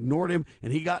 and ignored him.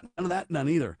 And he got none of that, none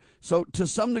either. So to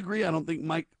some degree, I don't think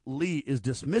Mike Lee is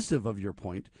dismissive of your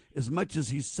point as much as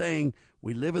he's saying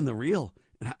we live in the real.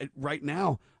 And right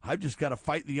now, I've just got to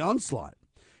fight the onslaught.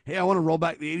 Hey, I want to roll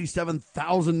back the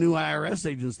 87,000 new IRS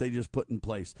agents they just put in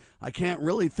place. I can't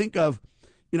really think of,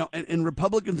 and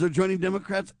Republicans are joining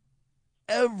Democrats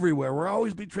everywhere. We're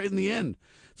always betrayed in the end.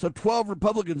 So 12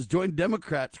 Republicans joined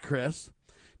Democrats, Chris,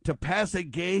 to pass a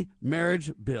gay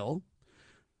marriage bill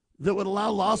that would allow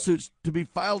lawsuits to be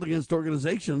filed against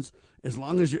organizations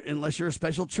unless you're a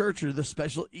special church or the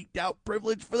special eked out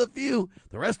privilege for the few.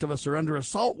 The rest of us are under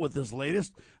assault with this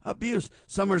latest abuse.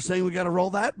 Some are saying we got to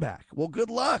roll that back. Well, good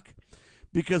luck.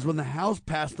 Because when the House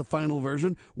passed the final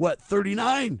version,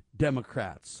 39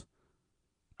 Democrats.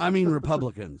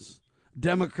 Republicans.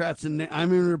 Democrats and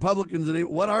Republicans and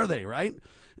what are they, right?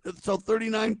 So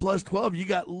 39 plus 12, you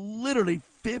got literally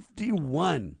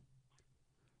 51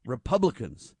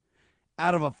 Republicans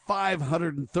out of a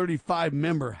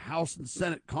 535-member House and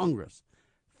Senate Congress.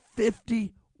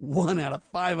 51 out of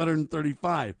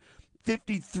 535.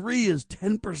 53 is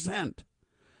 10%.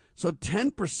 So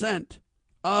 10%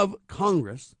 of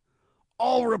Congress,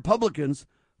 all Republicans,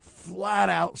 flat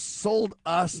out sold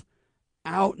us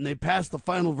out, and they passed the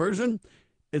final version.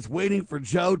 It's waiting for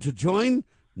Joe to join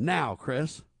now,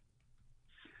 Chris.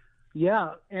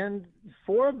 Yeah, and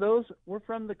 4 of those were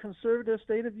from the conservative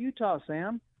state of Utah,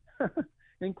 Sam,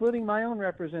 including my own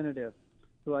representative,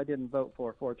 who I didn't vote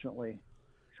for, fortunately.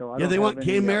 So they want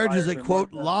gay marriage as a,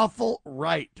 quote, lawful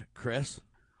right, Chris.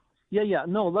 Yeah.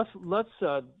 No, let's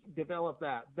develop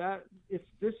that. If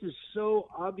this is so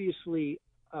obviously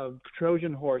a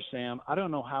Trojan horse, Sam, I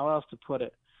don't know how else to put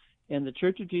it. And the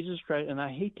Church of Jesus Christ, and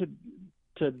I hate to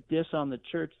diss on the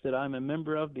church that I'm a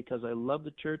member of because I love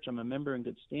the church. I'm a member in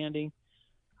good standing.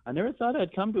 I never thought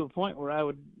I'd come to a point where I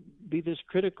would be this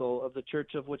critical of the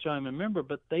church of which I'm a member,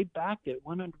 but they backed it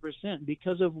 100%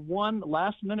 because of one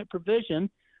last-minute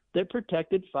provision that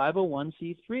protected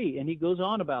 501c3. And he goes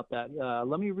on about that.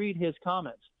 Let me read his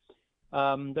comments.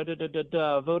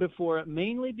 Voted for it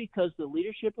mainly because the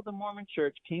leadership of the Mormon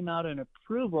Church came out in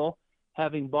approval,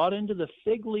 having bought into the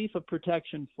fig leaf of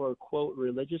protection for, quote,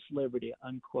 religious liberty,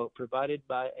 unquote, provided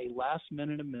by a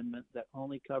last-minute amendment that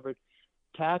only covered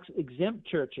tax-exempt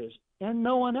churches and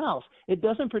no one else. It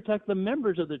doesn't protect the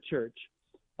members of the church.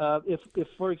 If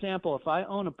for example, if I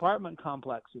own apartment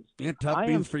complexes, tough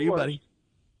beans for you, buddy.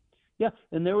 Yeah,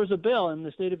 and there was a bill in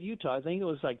the state of Utah. I think it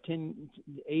was like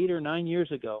 8 or 9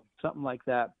 years ago, something like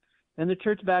that. And the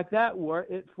church backed that, where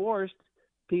it forced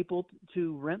people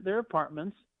to rent their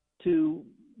apartments to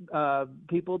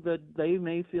people that they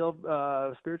may feel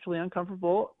spiritually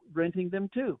uncomfortable renting them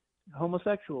to,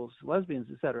 homosexuals, lesbians,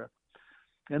 etc.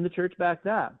 And the church backed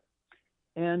that.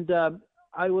 And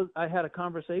I had a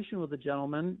conversation with a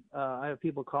gentleman. I have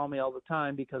people call me all the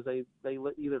time because they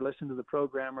either listen to the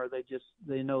program or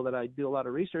they know that I do a lot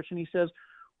of research. And he says,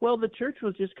 well, the church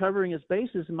was just covering its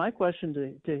bases. And my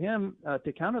question to him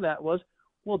to counter that was,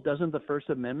 well, doesn't the First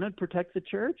Amendment protect the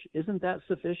church? Isn't that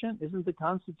sufficient? Isn't the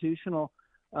constitutional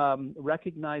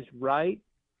recognized right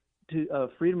to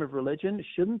freedom of religion,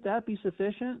 shouldn't that be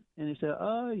sufficient? And he said,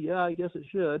 oh, yeah, I guess it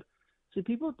should. See,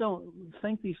 people don't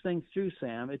think these things through,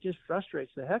 Sam. It just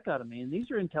frustrates the heck out of me. And these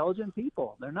are intelligent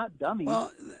people. They're not dummies.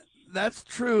 Well, that's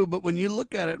true. But when you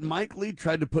look at it, Mike Lee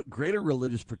tried to put greater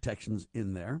religious protections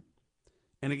in there.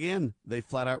 And again, they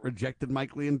flat out rejected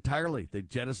Mike Lee entirely. They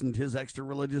jettisoned his extra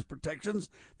religious protections.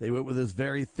 They went with his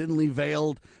very thinly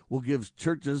veiled, will give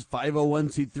churches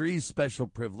 501c3 special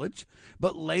privilege.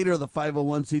 But later, the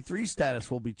 501c3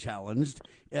 status will be challenged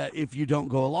if you don't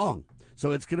go along.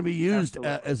 So it's going to be used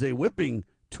as a whipping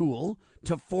tool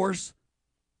to force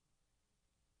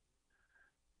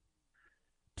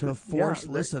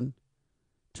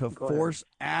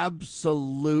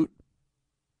absolute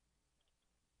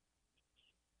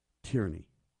tyranny.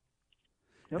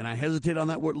 Yep. And I hesitate on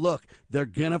that word. Look, they're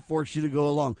going to force you to go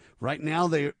along. Right now,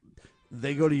 they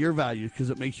go to your values because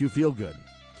it makes you feel good.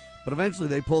 But eventually,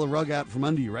 they pull the rug out from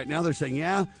under you. Right now, they're saying,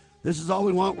 yeah, this is all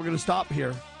we want. We're going to stop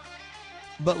here.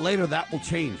 But later, that will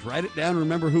change. Write it down.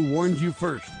 Remember who warned you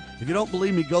first. If you don't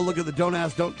believe me, go look at the Don't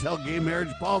Ask, Don't Tell gay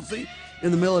marriage policy in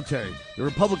the military. The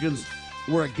Republicans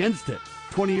were against it.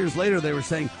 20 years later, they were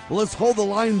saying, well, let's hold the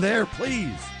line there,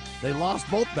 please. They lost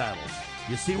both battles.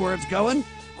 You see where it's going?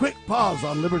 Quick pause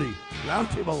on Liberty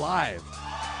Roundtable Live.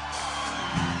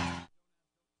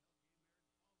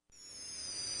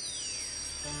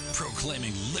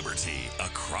 Proclaiming liberty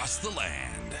across the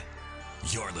land.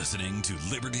 You're listening to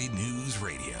Liberty News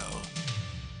Radio.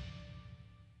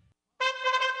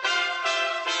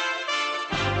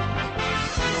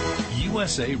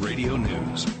 USA Radio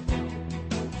News.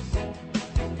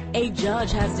 A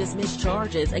judge has dismissed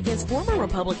charges against former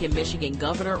Republican Michigan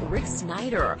Governor Rick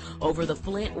Snyder over the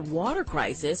Flint water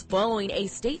crisis following a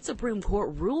state Supreme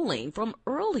Court ruling from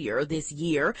earlier this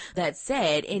year that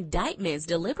said indictments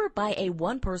delivered by a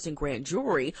one-person grand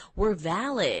jury were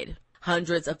valid.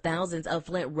 Hundreds of thousands of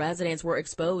Flint residents were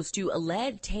exposed to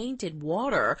lead-tainted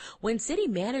water when city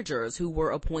managers who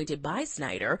were appointed by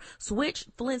Snyder switched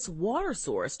Flint's water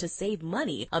source to save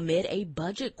money amid a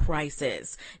budget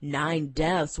crisis. 9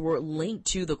 deaths were linked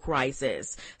to the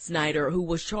crisis. Snyder, who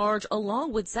was charged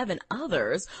along with 7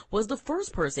 others, was the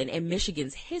first person in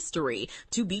Michigan's history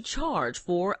to be charged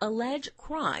for alleged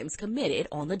crimes committed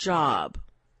on the job.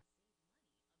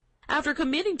 After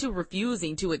committing to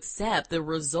refusing to accept the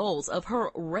results of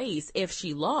her race if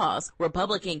she lost,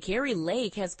 Republican Kari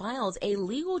Lake has filed a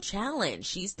legal challenge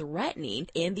she's threatening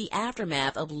in the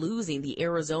aftermath of losing the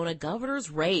Arizona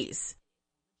governor's race.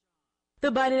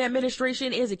 The Biden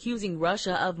administration is accusing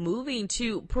Russia of moving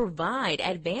to provide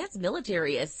advanced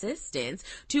military assistance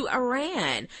to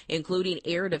Iran, including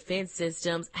air defense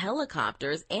systems,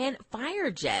 helicopters, and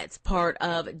fire jets, part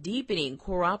of deepening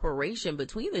cooperation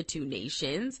between the two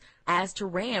nations, as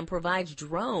Tehran provides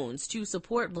drones to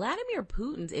support Vladimir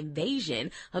Putin's invasion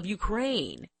of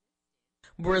Ukraine.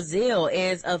 Brazil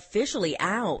is officially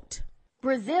out.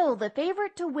 Brazil, the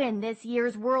favorite to win this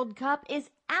year's World Cup, is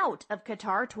out of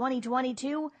Qatar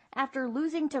 2022 after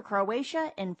losing to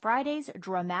Croatia in Friday's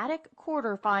dramatic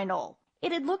quarterfinal.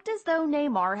 It had looked as though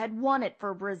Neymar had won it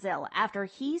for Brazil after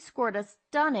he scored a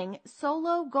stunning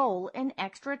solo goal in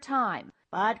extra time.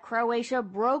 But Croatia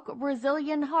broke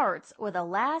Brazilian hearts with a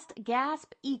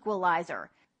last-gasp equalizer.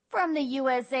 From the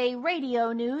USA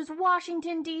Radio News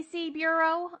Washington, D.C.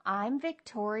 Bureau, I'm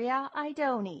Victoria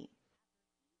Idoni.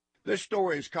 This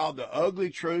story is called The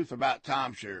Ugly Truth About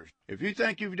Timeshares. If you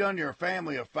think you've done your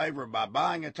family a favor by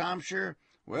buying a timeshare,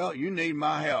 well, you need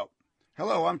my help.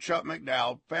 Hello, I'm Chuck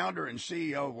McDowell, founder and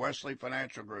CEO of Wesley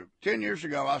Financial Group. 10 years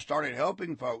ago, I started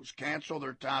helping folks cancel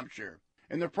their timeshare.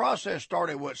 And the process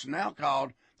started what's now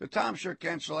called the timeshare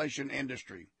cancellation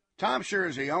industry. Timeshare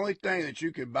is the only thing that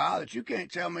you could buy that you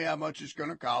can't tell me how much it's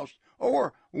going to cost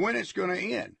or when it's going to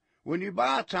end. When you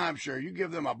buy a timeshare, you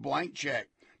give them a blank check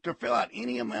to fill out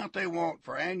any amount they want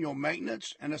for annual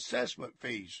maintenance and assessment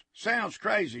fees. Sounds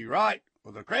crazy, right?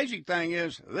 Well, the crazy thing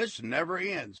is, this never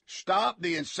ends. Stop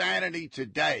the insanity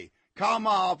today. Call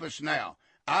my office now.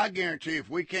 I guarantee if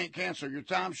we can't cancel your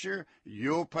timeshare,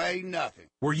 you'll pay nothing.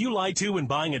 Were you lied to when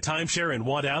buying a timeshare and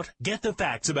want out? Get the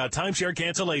facts about timeshare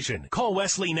cancellation. Call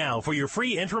Wesley now for your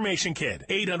free information kit.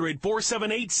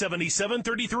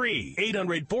 800-478-7733.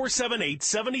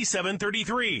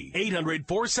 800-478-7733.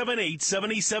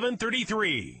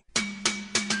 800-478-7733.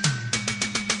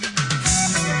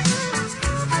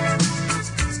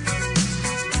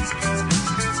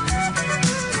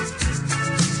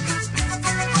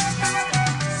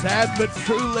 Sad but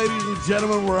true, ladies and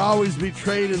gentlemen, we're always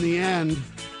betrayed in the end.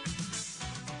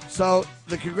 So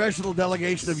the congressional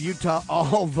delegation of Utah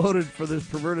all voted for this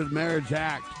perverted marriage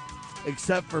act,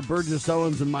 except for Burgess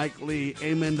Owens and Mike Lee.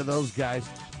 Amen to those guys.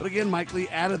 But again, Mike Lee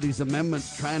added these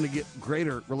amendments trying to get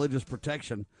greater religious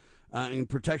protection and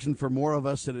protection for more of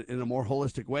us in a more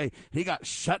holistic way. He got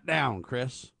shut down,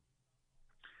 Chris.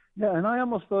 Yeah, and I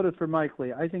almost voted for Mike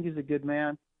Lee. I think he's a good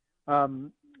man.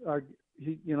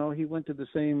 He went to the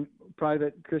same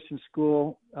private Christian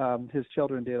school. His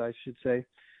children did, I should say.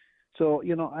 So,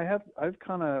 I've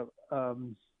kind of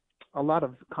a lot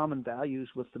of common values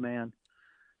with the man,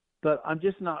 but I'm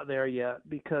just not there yet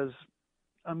because,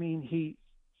 he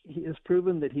has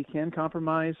proven that he can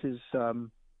compromise. His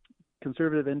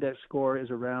conservative index score is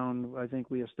around, I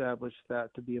think we established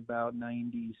that to be about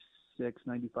 96,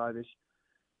 95-ish.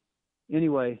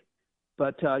 Anyway,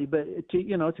 But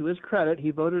to his credit,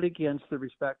 he voted against the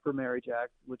Respect for Marriage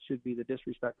Act, which should be the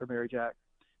Disrespect for Marriage Act.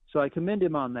 So I commend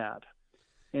him on that.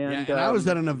 And I was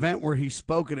at an event where he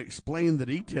spoke and explained the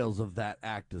details of that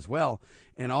act as well,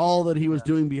 and all that he was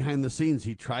doing behind the scenes.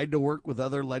 He tried to work with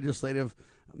other legislative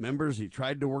members. He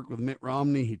tried to work with Mitt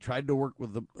Romney. He tried to work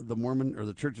with the Mormon or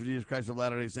the Church of Jesus Christ of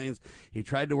Latter-day Saints. He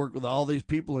tried to work with all these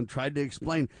people and tried to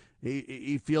explain.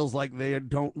 He feels like they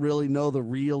don't really know the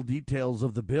real details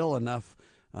of the bill enough.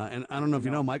 And I don't know if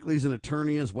you know, Mike Lee's an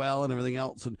attorney as well and everything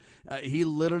else. And he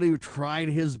literally tried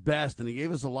his best, and he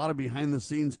gave us a lot of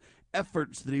behind-the-scenes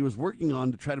efforts that he was working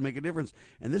on to try to make a difference.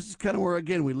 And this is kind of where,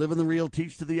 again, we live in the real,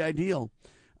 teach to the ideal.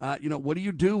 What do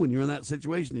you do when you're in that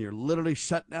situation? You're literally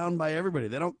shut down by everybody.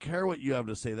 They don't care what you have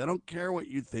to say. They don't care what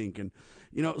you think. And,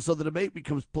 so the debate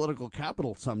becomes political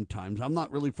capital sometimes. I'm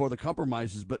not really for the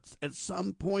compromises, but at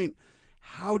some point,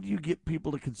 how do you get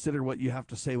people to consider what you have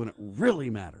to say when it really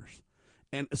matters?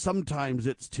 And sometimes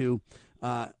it's to,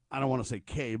 I don't want to say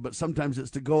cave, but sometimes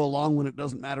it's to go along when it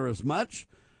doesn't matter as much,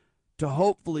 to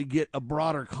hopefully get a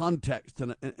broader context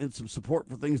and some support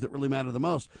for things that really matter the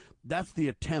most. That's the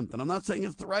attempt. And I'm not saying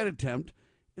it's the right attempt.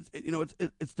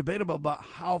 It's debatable about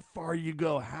how far you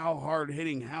go, how hard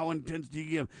hitting, how intense do you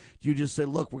give. Do you just say,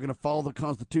 look, we're going to follow the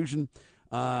Constitution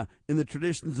in the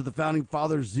traditions of the Founding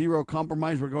Fathers, zero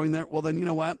compromise, we're going there? Well, then you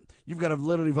know what? You've got to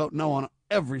literally vote no on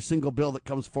every single bill that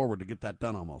comes forward to get that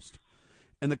done almost.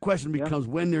 And the question becomes,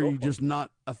 when are you just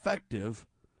not effective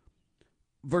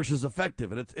versus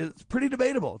effective? And it's pretty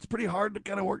debatable. It's pretty hard to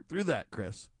kind of work through that,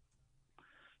 Chris.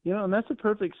 And that's a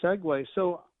perfect segue.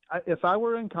 So if I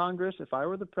were in Congress, if I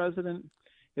were the president,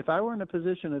 if I were in a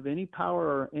position of any power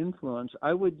or influence,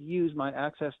 I would use my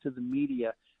access to the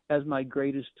media as my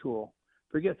greatest tool.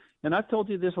 And I've told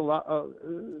you this a lot,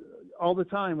 all the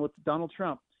time with Donald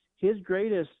Trump. His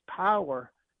greatest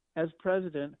power as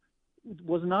president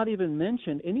was not even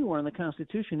mentioned anywhere in the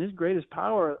Constitution. His greatest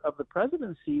power of the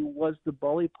presidency was the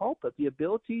bully pulpit, the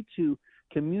ability to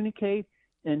communicate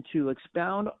and to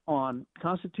expound on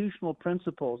constitutional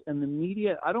principles. And the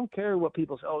media, I don't care what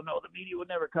people say, oh, no, the media would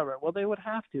never cover it. Well, they would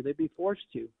have to. They'd be forced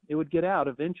to. It would get out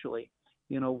eventually,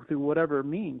 through whatever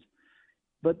means.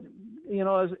 But,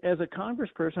 as a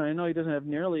congressperson, I know he doesn't have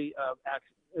nearly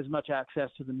as much access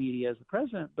to the media as the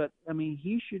president, but,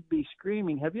 he should be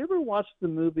screaming. Have you ever watched the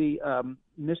movie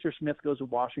Mr. Smith Goes to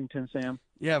Washington, Sam?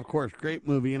 Yeah, of course. Great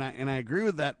movie, and I agree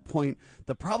with that point.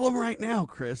 The problem right now,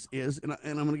 Chris, is, and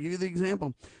I'm going to give you the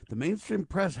example, the mainstream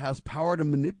press has power to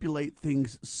manipulate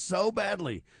things so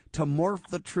badly, to morph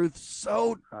the truth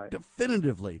so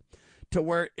definitively, to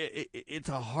where it's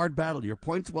a hard battle. Your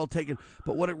point's well taken,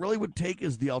 but what it really would take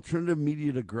is the alternative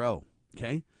media to grow,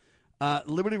 okay?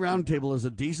 Liberty Roundtable is a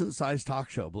decent-sized talk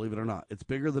show, believe it or not. It's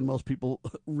bigger than most people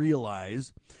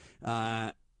realize.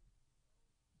 But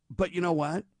you know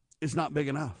what? It's not big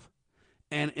enough.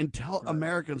 And until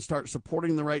Americans start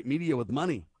supporting the right media with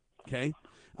money, okay?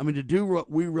 To do what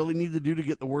we really need to do to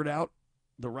get the word out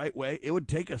the right way, it would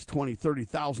take us $20,000,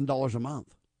 $30,000 a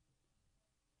month.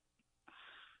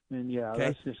 And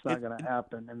that's just not going to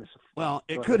happen. Well,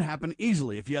 it could happen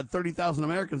easily. If you had 30,000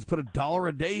 Americans put $1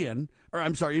 a day in, or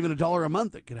I'm sorry, even $1 a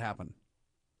month, it could happen.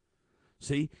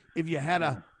 See, if you had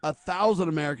 1,000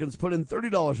 Americans put in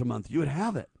 $30 a month, you would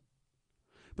have it.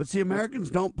 But see, Americans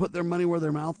don't put their money where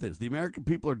their mouth is. The American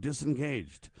people are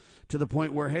disengaged to the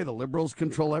point where, hey, the liberals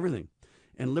control everything.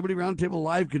 And Liberty Roundtable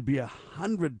Live could be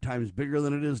 100 times bigger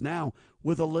than it is now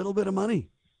with a little bit of money.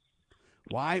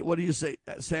 Why? What do you say,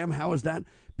 Sam? How is that?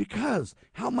 Because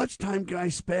how much time can I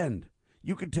spend?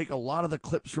 You could take a lot of the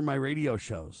clips from my radio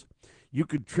shows. You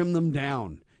could trim them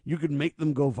down. You could make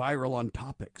them go viral on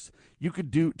topics. You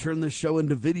could turn this show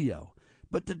into video.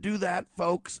 But to do that,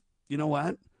 folks, you know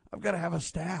what? I've got to have a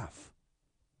staff.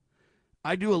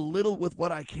 I do a little with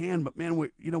what I can, but man,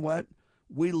 you know what?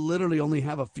 We literally only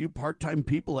have a few part-time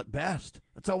people at best.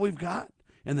 That's all we've got.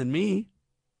 And then me.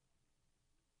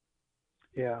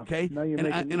 Yeah. Okay.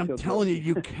 And I'm telling you,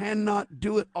 you cannot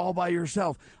do it all by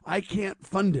yourself. I can't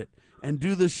fund it and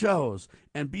do the shows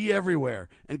and be everywhere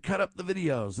and cut up the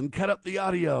videos and cut up the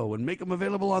audio and make them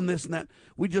available on this and that.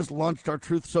 We just launched our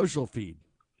Truth Social feed.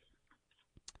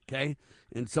 Okay.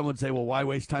 And some would say, well, why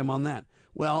waste time on that?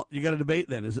 Well, you got to debate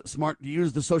then. Is it smart to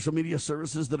use the social media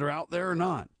services that are out there or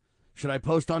not? Should I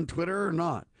post on Twitter or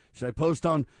not? Should I post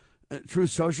on Truth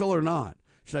Social or not?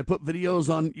 Should I put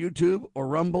videos on YouTube or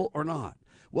Rumble or not?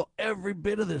 Well, every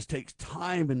bit of this takes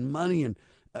time and money. And,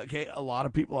 a lot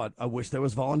of people, I wish there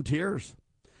was volunteers.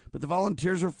 But the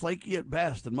volunteers are flaky at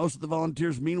best. And most of the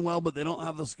volunteers mean well, but they don't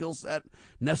have the skill set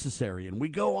necessary. And we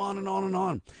go on and on and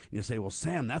on. And you say, well,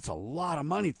 Sam, that's a lot of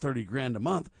money, $30,000 a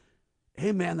month.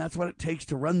 Hey, man, that's what it takes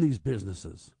to run these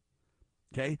businesses.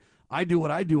 Okay? I do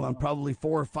what I do on probably $4,000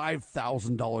 or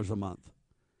 $5,000 a month.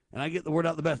 And I get the word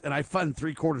out the best. And I fund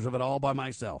 3/4 of it all by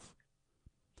myself.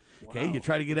 Okay, you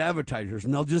try to get advertisers,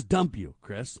 and they'll just dump you,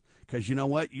 Chris, because you know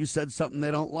what? You said something they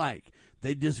don't like.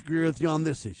 They disagree with you on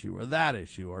this issue or that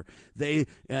issue, or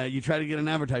you try to get an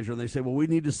advertiser, and they say, well, we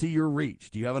need to see your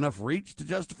reach. Do you have enough reach to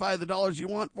justify the dollars you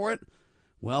want for it?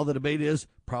 Well, the debate is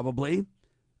probably,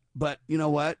 but you know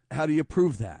what? How do you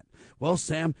prove that? Well,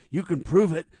 Sam, you can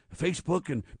prove it. Facebook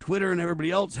and Twitter and everybody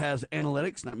else has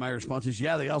analytics. And my response is,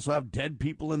 yeah, they also have dead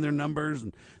people in their numbers,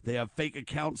 and they have fake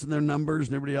accounts in their numbers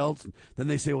and everybody else. And then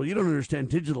they say, well, you don't understand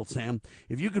digital, Sam.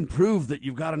 If you can prove that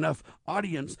you've got enough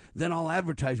audience, then I'll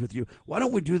advertise with you. Why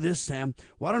don't we do this, Sam?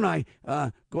 Why don't I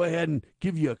go ahead and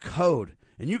give you a code?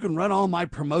 And you can run all my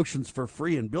promotions for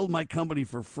free and build my company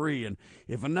for free. And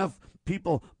if enough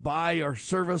people buy our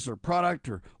service or product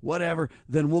or whatever,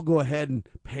 then we'll go ahead and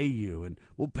pay you. And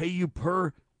we'll pay you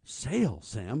per sale,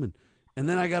 Sam. And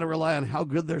then I got to rely on how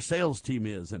good their sales team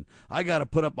is. And I got to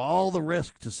put up all the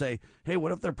risk to say, hey,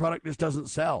 what if their product just doesn't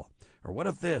sell? Or what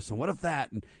if this and what if that?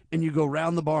 And you go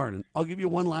round the barn. And I'll give you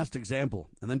one last example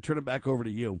and then turn it back over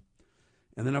to you.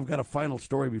 And then I've got a final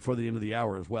story before the end of the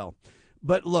hour as well.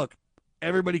 But look,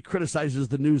 everybody criticizes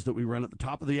the news that we run at the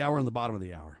top of the hour and the bottom of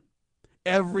the hour.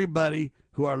 Everybody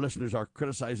who our listeners are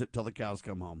criticize it till the cows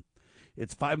come home.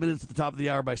 It's 5 minutes at the top of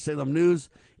the hour by Salem News.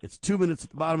 It's 2 minutes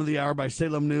at the bottom of the hour by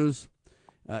Salem News.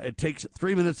 It takes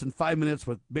 3 minutes and 5 minutes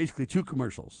with basically 2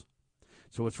 commercials.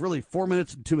 So it's really 4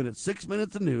 minutes and 2 minutes, 6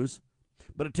 minutes of news,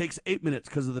 but it takes 8 minutes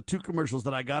because of the 2 commercials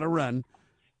that I got to run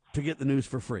to get the news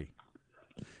for free.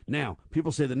 Now,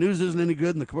 people say the news isn't any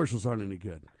good and the commercials aren't any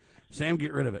good. Sam,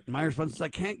 get rid of it. My response is I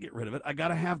can't get rid of it. I got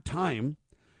to have time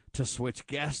to switch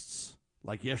guests.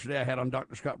 Like yesterday, I had on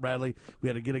Dr. Scott Bradley. We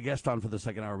had to get a guest on for the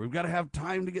second hour. We've got to have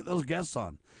time to get those guests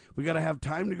on. We've got to have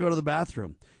time to go to the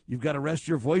bathroom. You've got to rest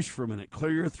your voice for a minute,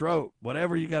 clear your throat,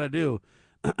 whatever you got to do.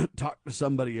 Talk to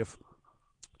somebody if,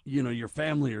 you know, your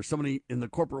family or somebody in the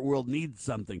corporate world needs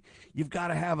something. You've got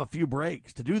to have a few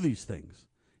breaks to do these things.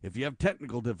 If you have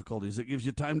technical difficulties, it gives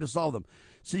you time to solve them.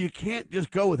 So you can't just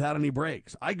go without any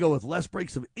breaks. I go with less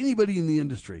breaks of anybody in the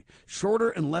industry, shorter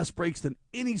and less breaks than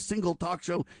any single talk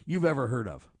show you've ever heard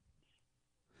of.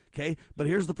 Okay, but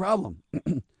here's the problem.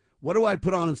 What do I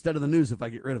put on instead of the news if I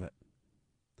get rid of it?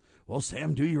 Well,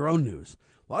 Sam, do your own news.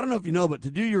 Well, I don't know if you know, but to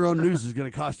do your own news is going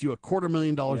to cost you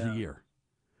 $250,000 a year.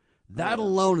 That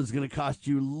alone is going to cost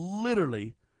you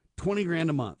literally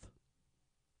 $20,000 a month.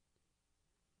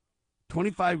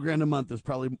 25 grand a month is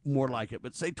probably more like it,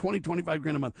 but say 25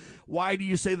 grand a month. Why do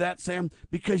you say that, Sam?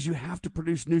 Because you have to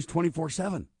produce news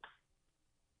 24/7.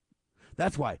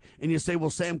 That's why. And you say, well,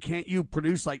 Sam, can't you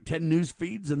produce like 10 news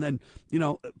feeds and then, you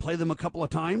know, play them a couple of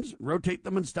times, rotate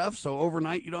them and stuff, so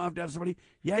overnight you don't have to have somebody?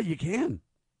 Yeah, you can.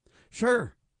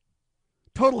 Sure.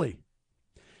 Totally.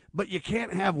 But you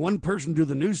can't have one person do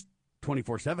the news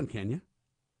 24/7, can you?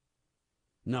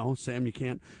 No, Sam, you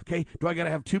can't. Okay, do I got to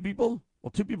have 2 people? Well,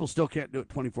 2 people still can't do it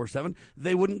 24/7.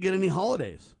 They wouldn't get any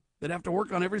holidays. They'd have to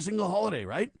work on every single holiday,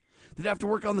 right? They'd have to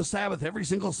work on the Sabbath every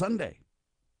single Sunday.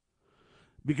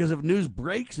 Because if news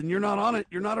breaks and you're not on it,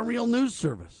 you're not a real news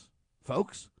service,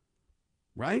 folks,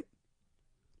 right?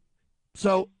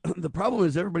 So the problem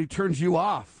is everybody turns you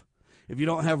off if you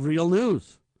don't have real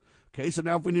news. Okay, so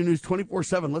now if we do news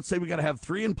 24/7, let's say we got to have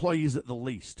 3 employees at the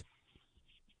least.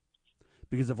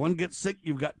 Because if one gets sick,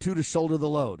 you've got 2 to shoulder the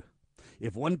load.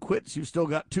 If one quits, you've still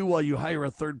got 2 while you hire a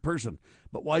 3rd person.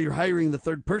 But while you're hiring the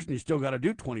 3rd person, you still got to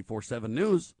do 24/7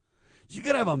 news. So you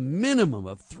got to have a minimum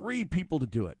of 3 people to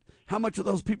do it. How much are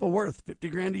those people worth?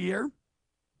 $50,000 a year?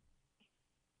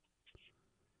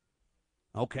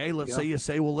 Okay, let's say you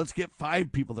say, well, let's get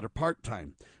 5 people that are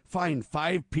part-time. Fine,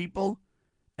 5 people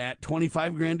at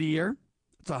 $25,000 a year.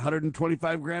 It's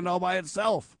 $125,000 all by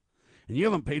itself. And you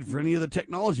haven't paid for any of the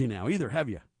technology now either, have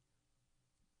you?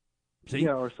 See?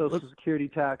 Yeah, or Social Security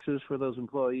taxes for those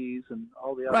employees and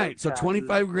all the other right. So taxes.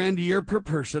 $25,000 a year per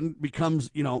person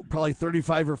becomes, you know, probably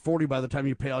 35 or 40 by the time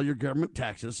you pay all your government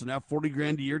taxes. So now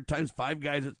 $40,000 a year times 5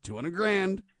 guys, it's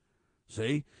 $200,000.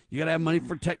 See, you got to have money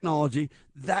for technology.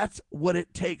 That's what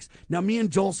it takes. Now, me and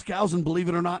Joel Skousen, believe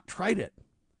it or not, tried it.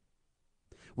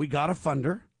 We got a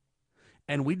funder,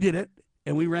 and we did it,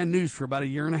 and we ran news for about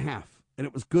 1.5 years, and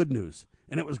it was good news,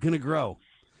 and it was going to grow.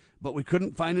 But we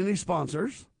couldn't find any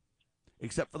sponsors,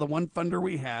 except for the one funder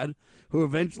we had, who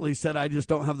eventually said, I just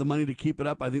don't have the money to keep it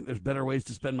up. I think there's better ways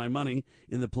to spend my money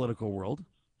in the political world.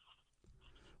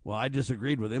 Well, I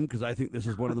disagreed with him because I think this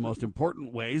is one of the most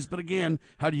important ways. But again,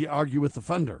 how do you argue with the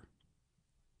funder?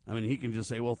 I mean, he can just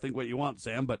say, well, think what you want,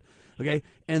 Sam. But, okay.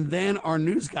 And then our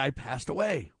news guy passed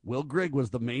away. Will Grigg was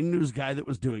the main news guy that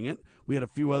was doing it. We had a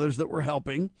few others that were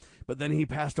helping, but then he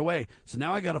passed away. So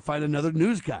now I got to find another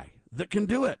news guy that can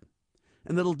do it.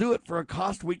 And that'll do it for a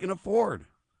cost we can afford.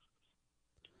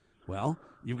 Well,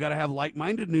 you've got to have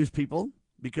like-minded news people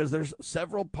because there's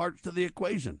several parts to the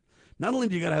equation. Not only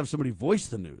do you got to have somebody voice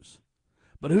the news,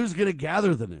 but who's going to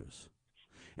gather the news?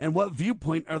 And what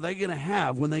viewpoint are they going to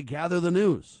have when they gather the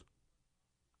news?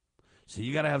 So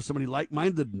you got to have somebody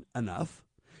like-minded enough.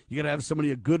 You got to have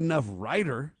somebody, a good enough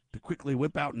writer, to quickly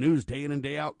whip out news day in and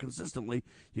day out consistently.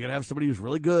 You got to have somebody who's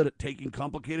really good at taking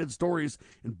complicated stories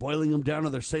and boiling them down to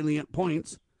their salient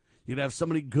points. You got to have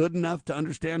somebody good enough to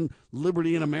understand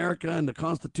liberty in America and the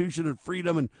Constitution and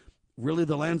freedom and really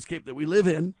the landscape that we live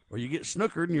in, or you get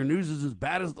snookered and your news is as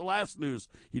bad as the last news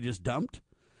you just dumped.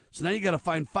 So now you got to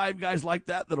find 5 guys like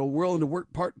that that'll whirl into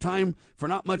work part-time for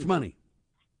not much money.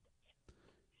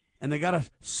 And they got to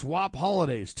swap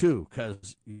holidays, too,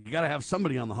 because you got to have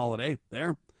somebody on the holiday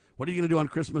there. What are you going to do on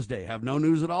Christmas Day? Have no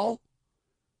news at all?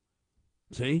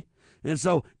 See? And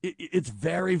so it's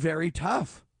very, very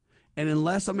tough. And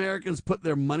unless Americans put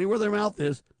their money where their mouth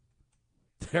is,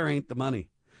 there ain't the money.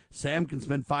 Sam can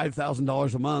spend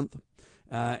 $5,000 a month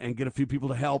and get a few people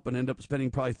to help and end up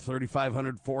spending probably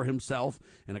 $3,500 for himself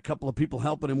and a couple of people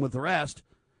helping him with the rest.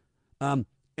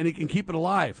 And he can keep it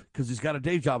alive because he's got a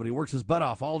day job and he works his butt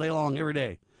off all day long every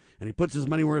day. And he puts his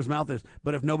money where his mouth is.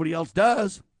 But if nobody else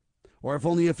does, or if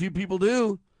only a few people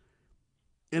do,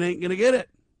 it ain't going to get it.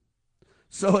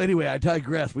 So anyway, I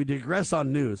digress. We digress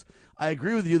on news. I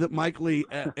agree with you that Mike Lee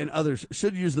and others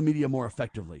should use the media more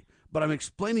effectively. But I'm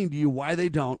explaining to you why they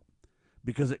don't,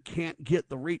 because it can't get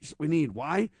the reach that we need.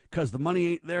 Why? Because the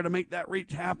money ain't there to make that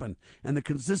reach happen, and the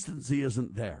consistency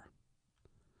isn't there.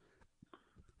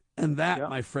 And that,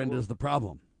 my friend, is the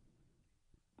problem.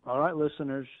 All right,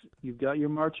 listeners, you've got your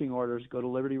marching orders. Go to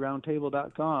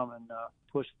libertyroundtable.com and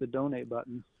push the donate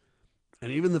button.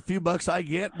 And even the few bucks I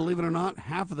get, believe it or not,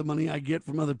 half of the money I get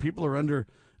from other people are under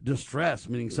distress,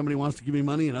 meaning somebody wants to give me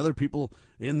money and other people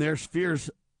in their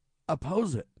spheres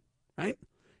oppose it, right?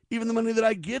 Even the money that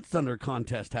I get's under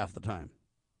contest half the time.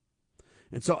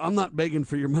 And so I'm not begging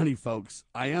for your money, folks.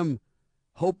 I am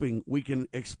hoping we can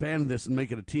expand this and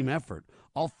make it a team effort.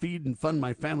 I'll feed and fund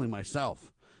my family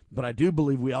myself. But I do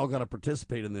believe we all got to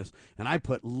participate in this. And I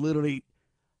put literally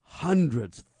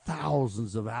hundreds,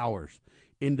 thousands of hours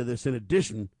into this in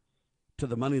addition to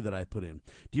the money that I put in.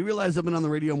 Do you realize I've been on the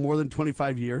radio more than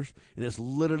 25 years? And it's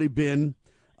literally been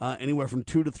anywhere from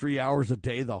 2 to 3 hours a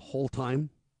day the whole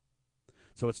time.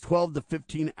 So it's 12 to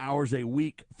 15 hours a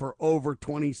week for over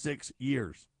 26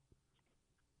 years.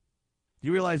 Do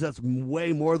you realize that's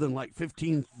way more than like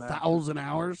 15,000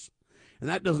 hours? And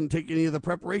that doesn't take any of the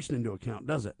preparation into account,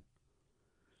 does it?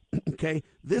 Okay,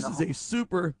 this is a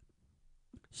super,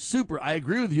 I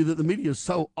agree with you that the media is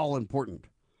so all-important,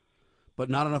 but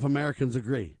not enough Americans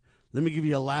agree. Let me give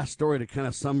you a last story to kind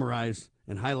of summarize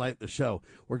and highlight the show.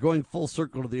 We're going full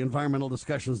circle to the environmental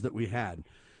discussions that we had.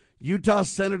 Utah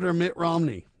Senator Mitt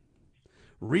Romney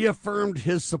reaffirmed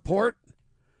his support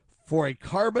for a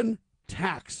carbon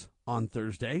tax on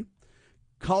Thursday,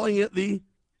 calling it the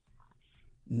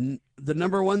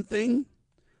number one thing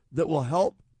that will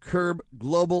help curb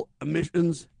global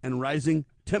emissions and rising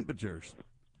temperatures.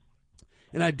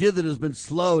 An idea that has been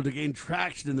slow to gain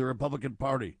traction in the Republican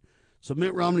Party. So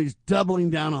Mitt Romney's doubling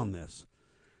down on this.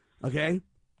 Okay?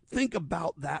 Think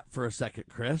about that for a second,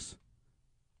 Chris.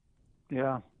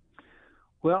 Yeah.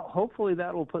 Well, hopefully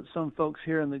that will put some folks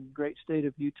here in the great state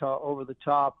of Utah over the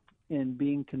top in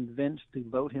being convinced to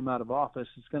vote him out of office.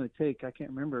 It's going to take, I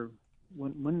can't remember,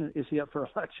 when is he up for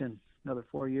election? Another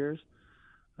 4 years,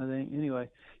 I think. Anyway,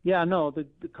 yeah, no, the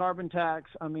carbon tax,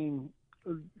 I mean,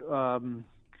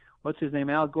 what's his name?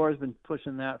 Al Gore's been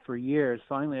pushing that for years.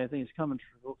 Finally, I think it's coming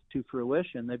to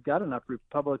fruition. They've got enough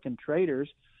Republican traitors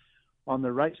on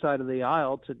the right side of the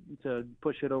aisle to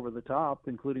push it over the top,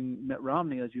 including Mitt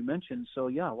Romney, as you mentioned. So,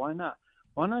 yeah, why not?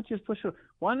 Why not just push it?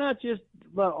 Why not just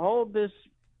let all of this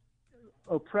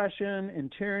oppression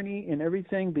and tyranny and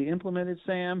everything be implemented,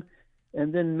 Sam?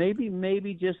 And then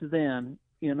maybe just then,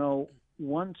 you know,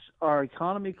 once our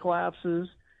economy collapses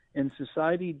and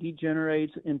society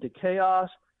degenerates into chaos,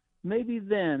 maybe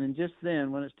then, and just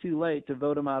then, when it's too late to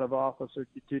vote him out of office or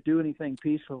to do anything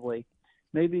peacefully,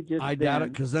 maybe just I doubt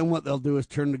it, because then what they'll do is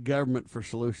turn to government for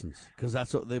solutions, because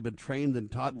that's what they've been trained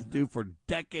and taught to do for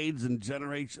decades and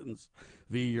generations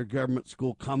via your government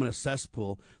school communist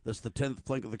cesspool. That's the 10th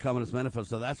plank of the Communist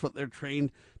Manifesto. That's what they're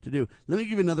trained to do. Let me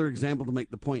give you another example to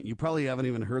make the point. You probably haven't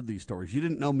even heard these stories. You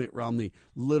didn't know Mitt Romney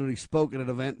literally spoke at an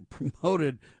event and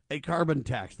promoted a carbon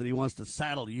tax that he wants to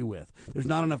saddle you with. There's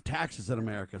not enough taxes in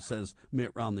America, says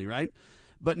Mitt Romney, right?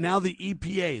 But now the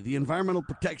EPA, the Environmental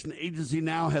Protection Agency,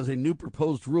 now has a new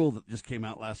proposed rule that just came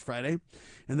out last Friday.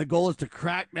 And the goal is to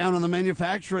crack down on the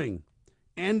manufacturing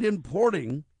and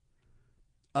importing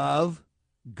of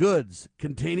goods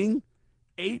containing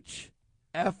HFCS,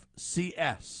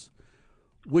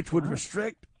 which would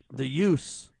restrict the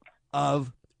use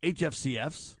of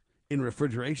HFCFs in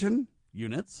refrigeration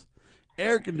units,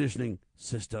 air conditioning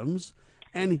systems,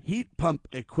 and heat pump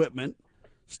equipment,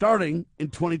 starting in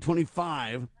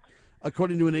 2025,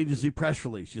 according to an agency press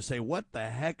release. You say, what the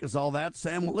heck is all that,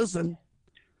 Sam? Well, listen,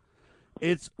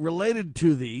 it's related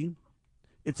to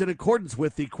it's in accordance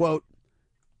with the, quote,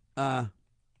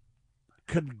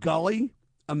 Kigali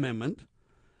Amendment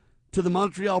to the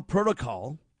Montreal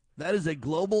Protocol. That is a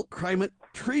global climate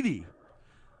treaty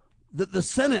that the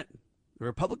Senate, the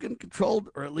Republican-controlled,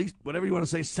 or at least whatever you want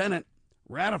to say, Senate,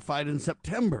 ratified in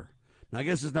September. Now, I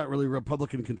guess it's not really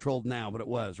Republican-controlled now, but it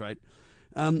was, right?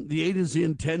 The agency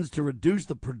intends to reduce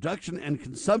the production and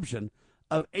consumption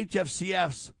of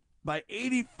HFCFs by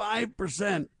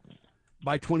 85%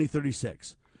 by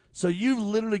 2036. So you've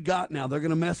literally got now, they're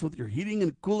going to mess with your heating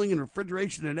and cooling and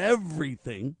refrigeration and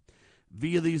everything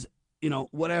via these,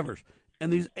 whatevers.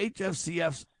 And these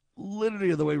HFCFs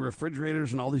literally are the way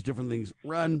refrigerators and all these different things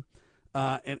run.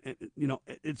 And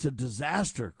it's a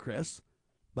disaster, Chris.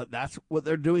 But that's what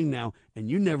they're doing now, and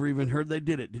you never even heard they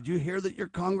did it. Did you hear that your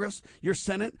Congress, your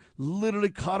Senate, literally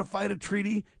codified a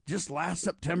treaty just last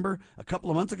September, a couple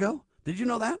of months ago? Did you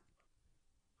know that?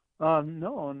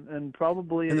 No, and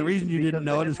probably... And the reason you didn't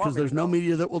know it is because there's no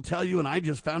media that will tell you, and I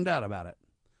just found out about it.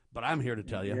 But I'm here to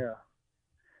tell you.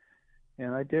 Yeah.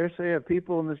 And I dare say if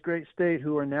people in this great state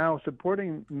who are now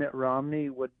supporting Mitt Romney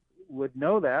would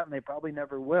know that, and they probably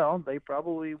never will, they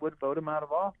probably would vote him out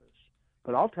of office.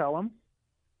 But I'll tell them.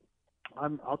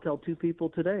 I'll tell 2 people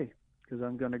today because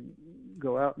I'm going to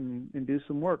go out and do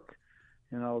some work,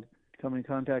 and I'll come in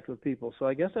contact with people. So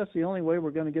I guess that's the only way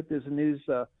we're going to get this news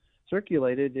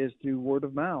circulated is through word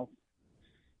of mouth.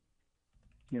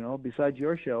 Besides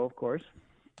your show, of course.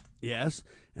 Yes,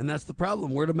 and that's the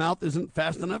problem. Word of mouth isn't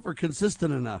fast enough or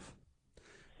consistent enough.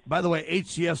 By the way,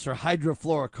 HCFs are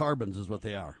hydrofluorocarbons is what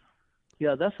they are.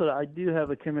 Yeah, that's what I do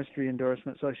have a chemistry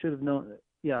endorsement, so I should have known.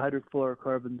 Yeah,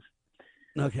 hydrofluorocarbons.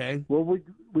 Okay. Well,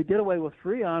 we did away with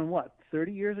Freon,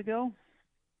 30 years ago?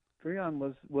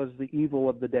 Freon was the evil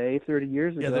of the day 30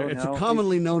 years ago. Yeah, it's a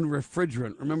commonly known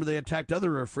refrigerant. Remember, they attacked other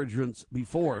refrigerants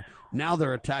before. Now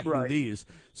they're attacking these.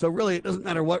 So really, it doesn't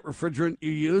matter what refrigerant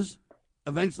you use.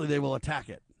 Eventually, they will attack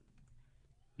it.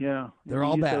 Yeah. They're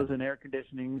all bad. Those in air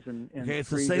conditionings and okay,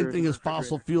 it's the same thing as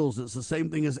fossil fuels. It's the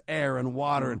same thing as air and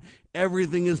water, and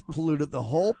everything is polluted. The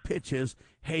whole pitch is,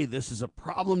 hey, this is a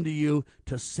problem to you.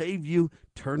 To save you,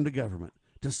 turn to government.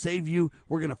 To save you,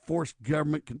 we're going to force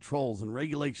government controls and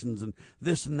regulations and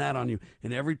this and that on you.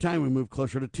 And every time we move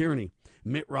closer to tyranny.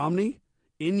 Mitt Romney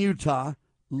in Utah,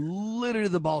 literally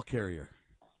the ball carrier.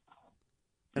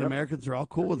 And Americans are all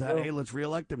cool with that. Hey, let's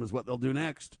reelect him is what they'll do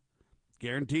next.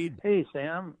 Guaranteed. Hey,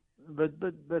 Sam, but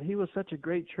he was such a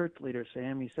great church leader,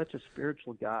 Sam. He's such a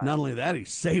spiritual guy. Not only that, he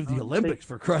saved the Olympics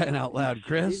for crying out loud,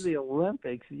 Chris. Saved the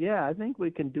Olympics. Yeah, I think we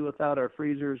can do without our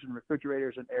freezers and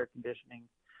refrigerators and air conditioning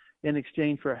in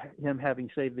exchange for him having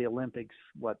saved the Olympics,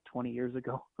 20 years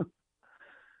ago?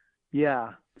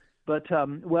 Yeah. But,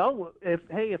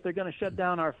 if they're going to shut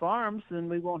down our farms, then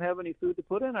we won't have any food to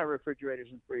put in our refrigerators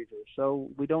and freezers. So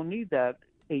we don't need that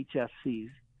HFCs.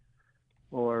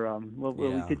 Or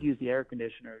we could use the air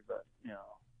conditioner, but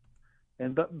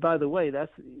And by the way,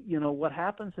 that's what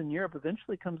happens in Europe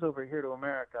eventually comes over here to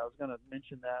America. I was going to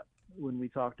mention that when we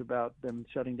talked about them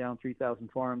shutting down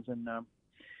 3,000 farms in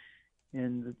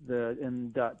the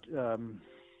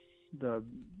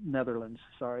Netherlands.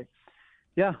 Sorry,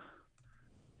 yeah.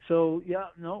 So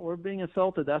we're being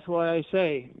assaulted. That's why I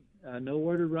say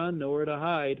nowhere to run, nowhere to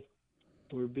hide.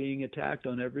 We're being attacked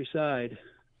on every side.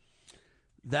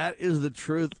 That is the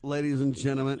truth, ladies and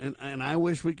gentlemen, and I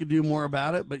wish we could do more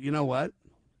about it, but you know what?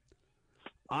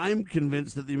 I'm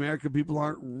convinced that the American people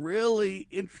aren't really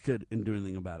interested in doing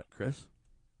anything about it, Chris.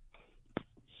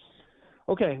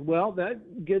 Okay, well,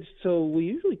 so we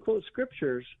usually quote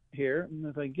scriptures here, and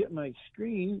if I get my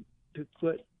screen to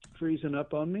quit freezing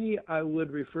up on me, I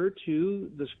would refer to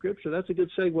the scripture. That's a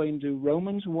good segue into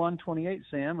Romans 1:28,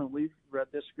 Sam, and we've read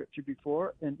this scripture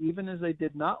before. And even as they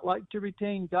did not like to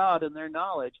retain God in their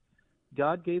knowledge,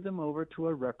 God gave them over to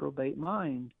a reprobate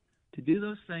mind to do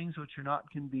those things which are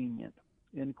not convenient,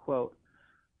 end quote.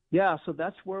 Yeah, so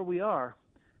that's where we are.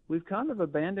 We've kind of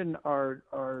abandoned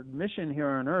our mission here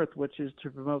on earth, which is to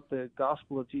promote the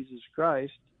gospel of Jesus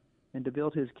Christ and to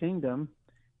build his kingdom.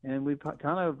 And we've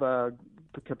kind of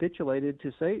capitulated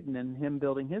to Satan and him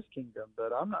building his kingdom.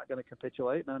 But I'm not going to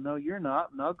capitulate, and I know you're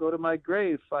not, and I'll go to my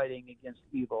grave fighting against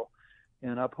evil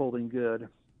and upholding good.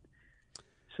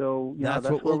 So, that's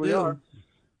what where we are.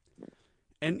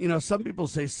 And, some people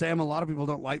say, Sam, a lot of people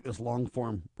don't like this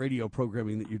long-form radio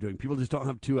programming that you're doing. People just don't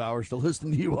have 2 hours to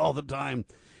listen to you all the time.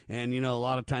 And, a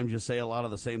lot of times you say a lot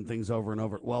of the same things over and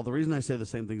over. Well, the reason I say the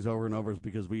same things over and over is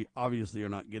because we obviously are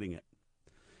not getting it.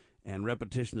 And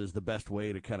repetition is the best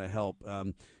way to kind of help.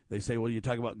 They say, well, you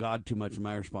talk about God too much, and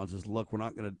my response is, look, we're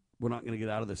not going to get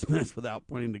out of this mess without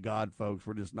pointing to God, folks.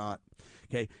 We're just not.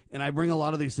 Okay? And I bring a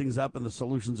lot of these things up, and the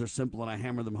solutions are simple, and I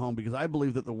hammer them home because I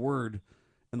believe that the Word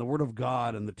and the Word of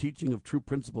God and the teaching of true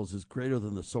principles is greater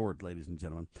than the sword, ladies and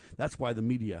gentlemen. That's why the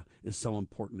media is so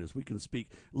important, is we can speak.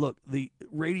 Look, the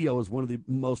radio is one of the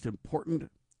most important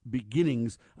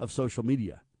beginnings of social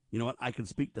media. You know what? I can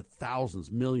speak to thousands,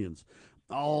 millions,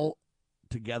 all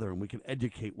together, and we can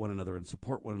educate one another and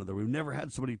support one another. We've never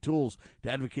had so many tools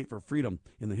to advocate for freedom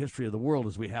in the history of the world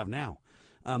as we have now.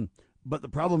 But the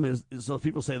problem is so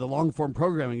people say the long-form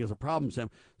programming is a problem, Sam.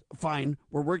 Fine,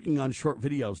 we're working on short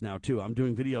videos now, too. I'm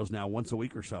doing videos now once a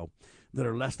week or so that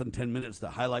are less than 10 minutes that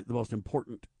highlight the most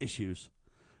important issues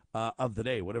of the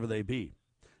day, whatever they be.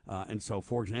 And so,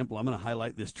 for example, I'm going to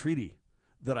highlight this treaty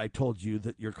that I told you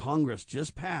that your Congress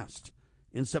just passed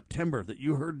in September that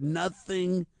you heard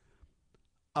nothing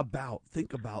about.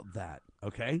 Think about that,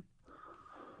 okay?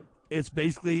 It's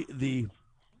basically the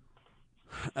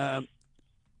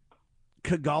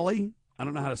Kigali, I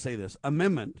don't know how to say this,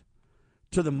 amendment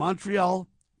to the Montreal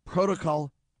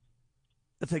Protocol.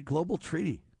 It's a global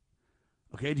treaty.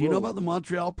 Okay, do you know about the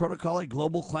Montreal Protocol, a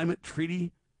global climate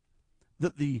treaty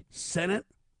that the Senate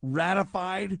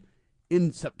ratified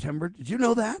in September? Did you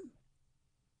know that?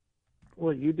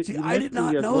 Well, you did. See, you I did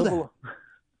not know that.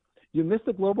 You missed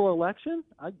the global election?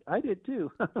 I did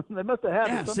too. They must have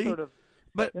had some sort of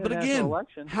But again,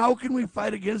 election. How can we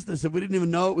fight against this if we didn't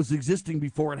even know it was existing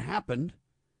before it happened?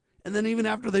 And then even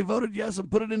after they voted yes and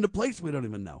put it into place, we don't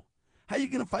even know. How are you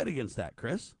going to fight against that,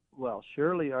 Chris? Well,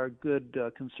 surely our good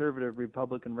conservative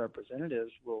Republican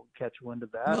representatives will catch wind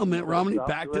of that. No, Mitt Romney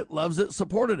backed it, loves it,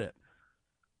 supported it.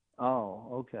 Oh,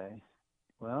 okay.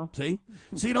 Well, see,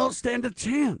 so you don't stand a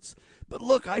chance. But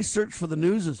look, I search for the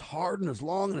news as hard and as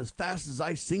long and as fast as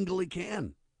I singly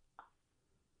can.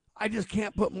 I just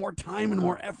can't put more time and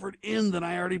more effort in than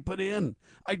I already put in.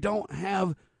 I don't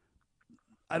have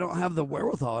the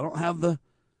wherewithal. I don't have the,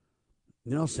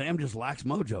 Sam just lacks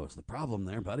mojo. It's the problem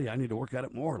there, buddy. I need to work at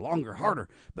it more, longer, harder.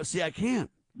 But see, I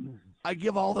can't. I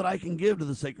give all that I can give to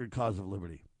the sacred cause of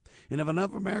liberty. And if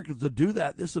enough Americans would do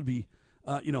that, this would be,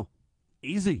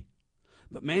 easy.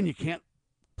 But man, you can't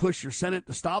push your Senate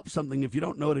to stop something if you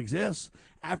don't know it exists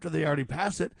after they already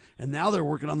pass it. And now they're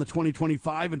working on the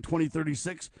 2025 and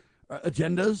 2036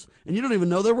 agendas, and you don't even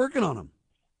know they're working on them.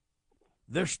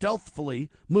 They're stealthily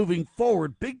moving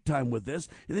forward big time with this,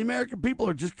 and the American people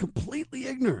are just completely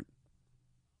ignorant.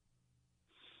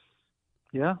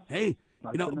 Yeah. Hey,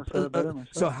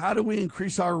 so how do we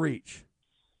increase our reach?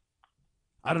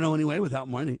 I don't know any way without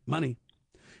money.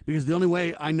 Because the only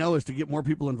way I know is to get more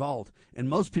people involved. And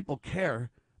most people care,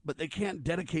 but they can't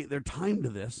dedicate their time to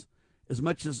this as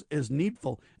much as is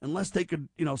needful unless they could,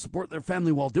 support their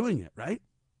family while doing it, right?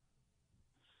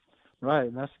 Right,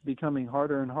 and that's becoming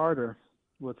harder and harder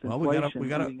with inflation. We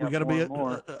got to be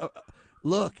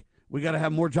look, we got to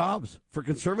have more jobs for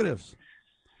conservatives.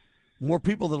 More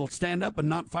people that'll stand up and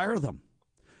not fire them.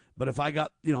 But if I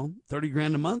got,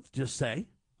 $30,000 a month, just say,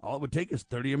 all it would take is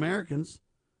 30 Americans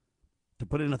to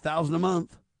put in $1,000 a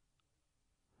month,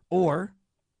 or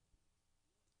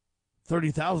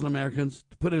 30,000 Americans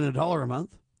to put in $1 a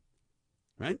month,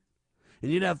 right?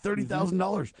 And you'd have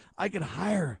 $30,000. I could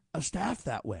hire a staff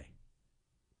that way.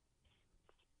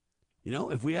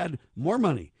 If we had more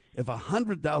money, if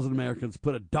 100,000 Americans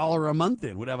put $1 a month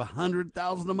in, we'd have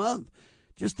 100,000 a month.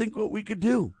 Just think what we could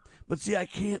do. But see, I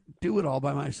can't do it all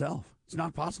by myself. It's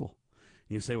not possible.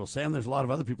 You say, well, Sam, there's a lot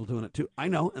of other people doing it too. I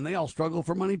know, and they all struggle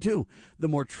for money too. The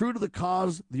more true to the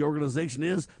cause the organization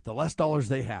is, the less dollars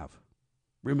they have.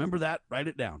 Remember that. Write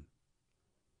it down.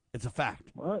 It's a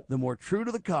fact. What? The more true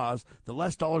to the cause, the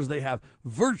less dollars they have,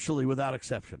 virtually without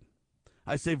exception.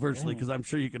 I say virtually because I'm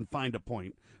sure you can find a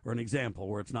point or an example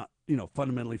where it's not,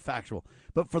 fundamentally factual.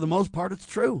 But for the most part, it's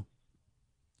true.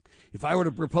 If I were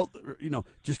to,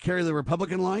 just carry the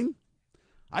Republican line,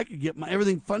 I could get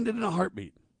everything funded in a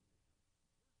heartbeat.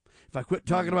 If I quit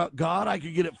talking about God, I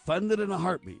could get it funded in a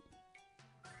heartbeat.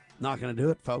 Not going to do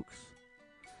it, folks.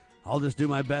 I'll just do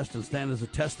my best and stand as a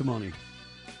testimony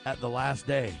at the last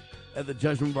day, at the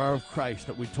judgment bar of Christ,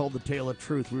 that we told the tale of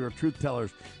truth. We were truth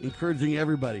tellers, encouraging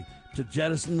everybody to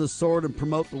jettison the sword and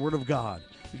promote the word of God,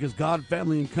 because God,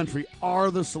 family, and country are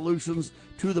the solutions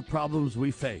to the problems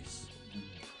we face.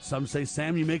 Some say,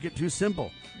 Sam, you make it too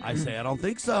simple. I say, I don't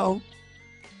think so.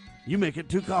 You make it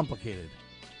too complicated.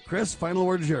 Chris, final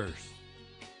word is yours.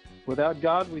 Without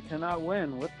God, we cannot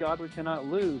win. With God, we cannot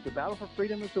lose. The battle for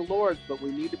freedom is the Lord's, but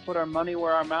we need to put our money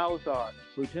where our mouths are.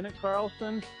 Lieutenant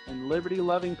Carlson and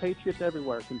liberty-loving patriots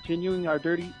everywhere, continuing our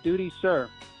duty, sir.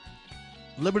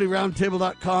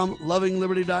 LibertyRoundtable.com,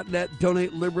 LovingLiberty.net.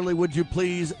 Donate liberally, would you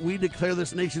please? We declare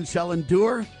this nation shall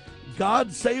endure.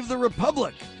 God save the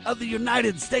Republic of the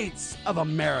United States of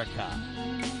America.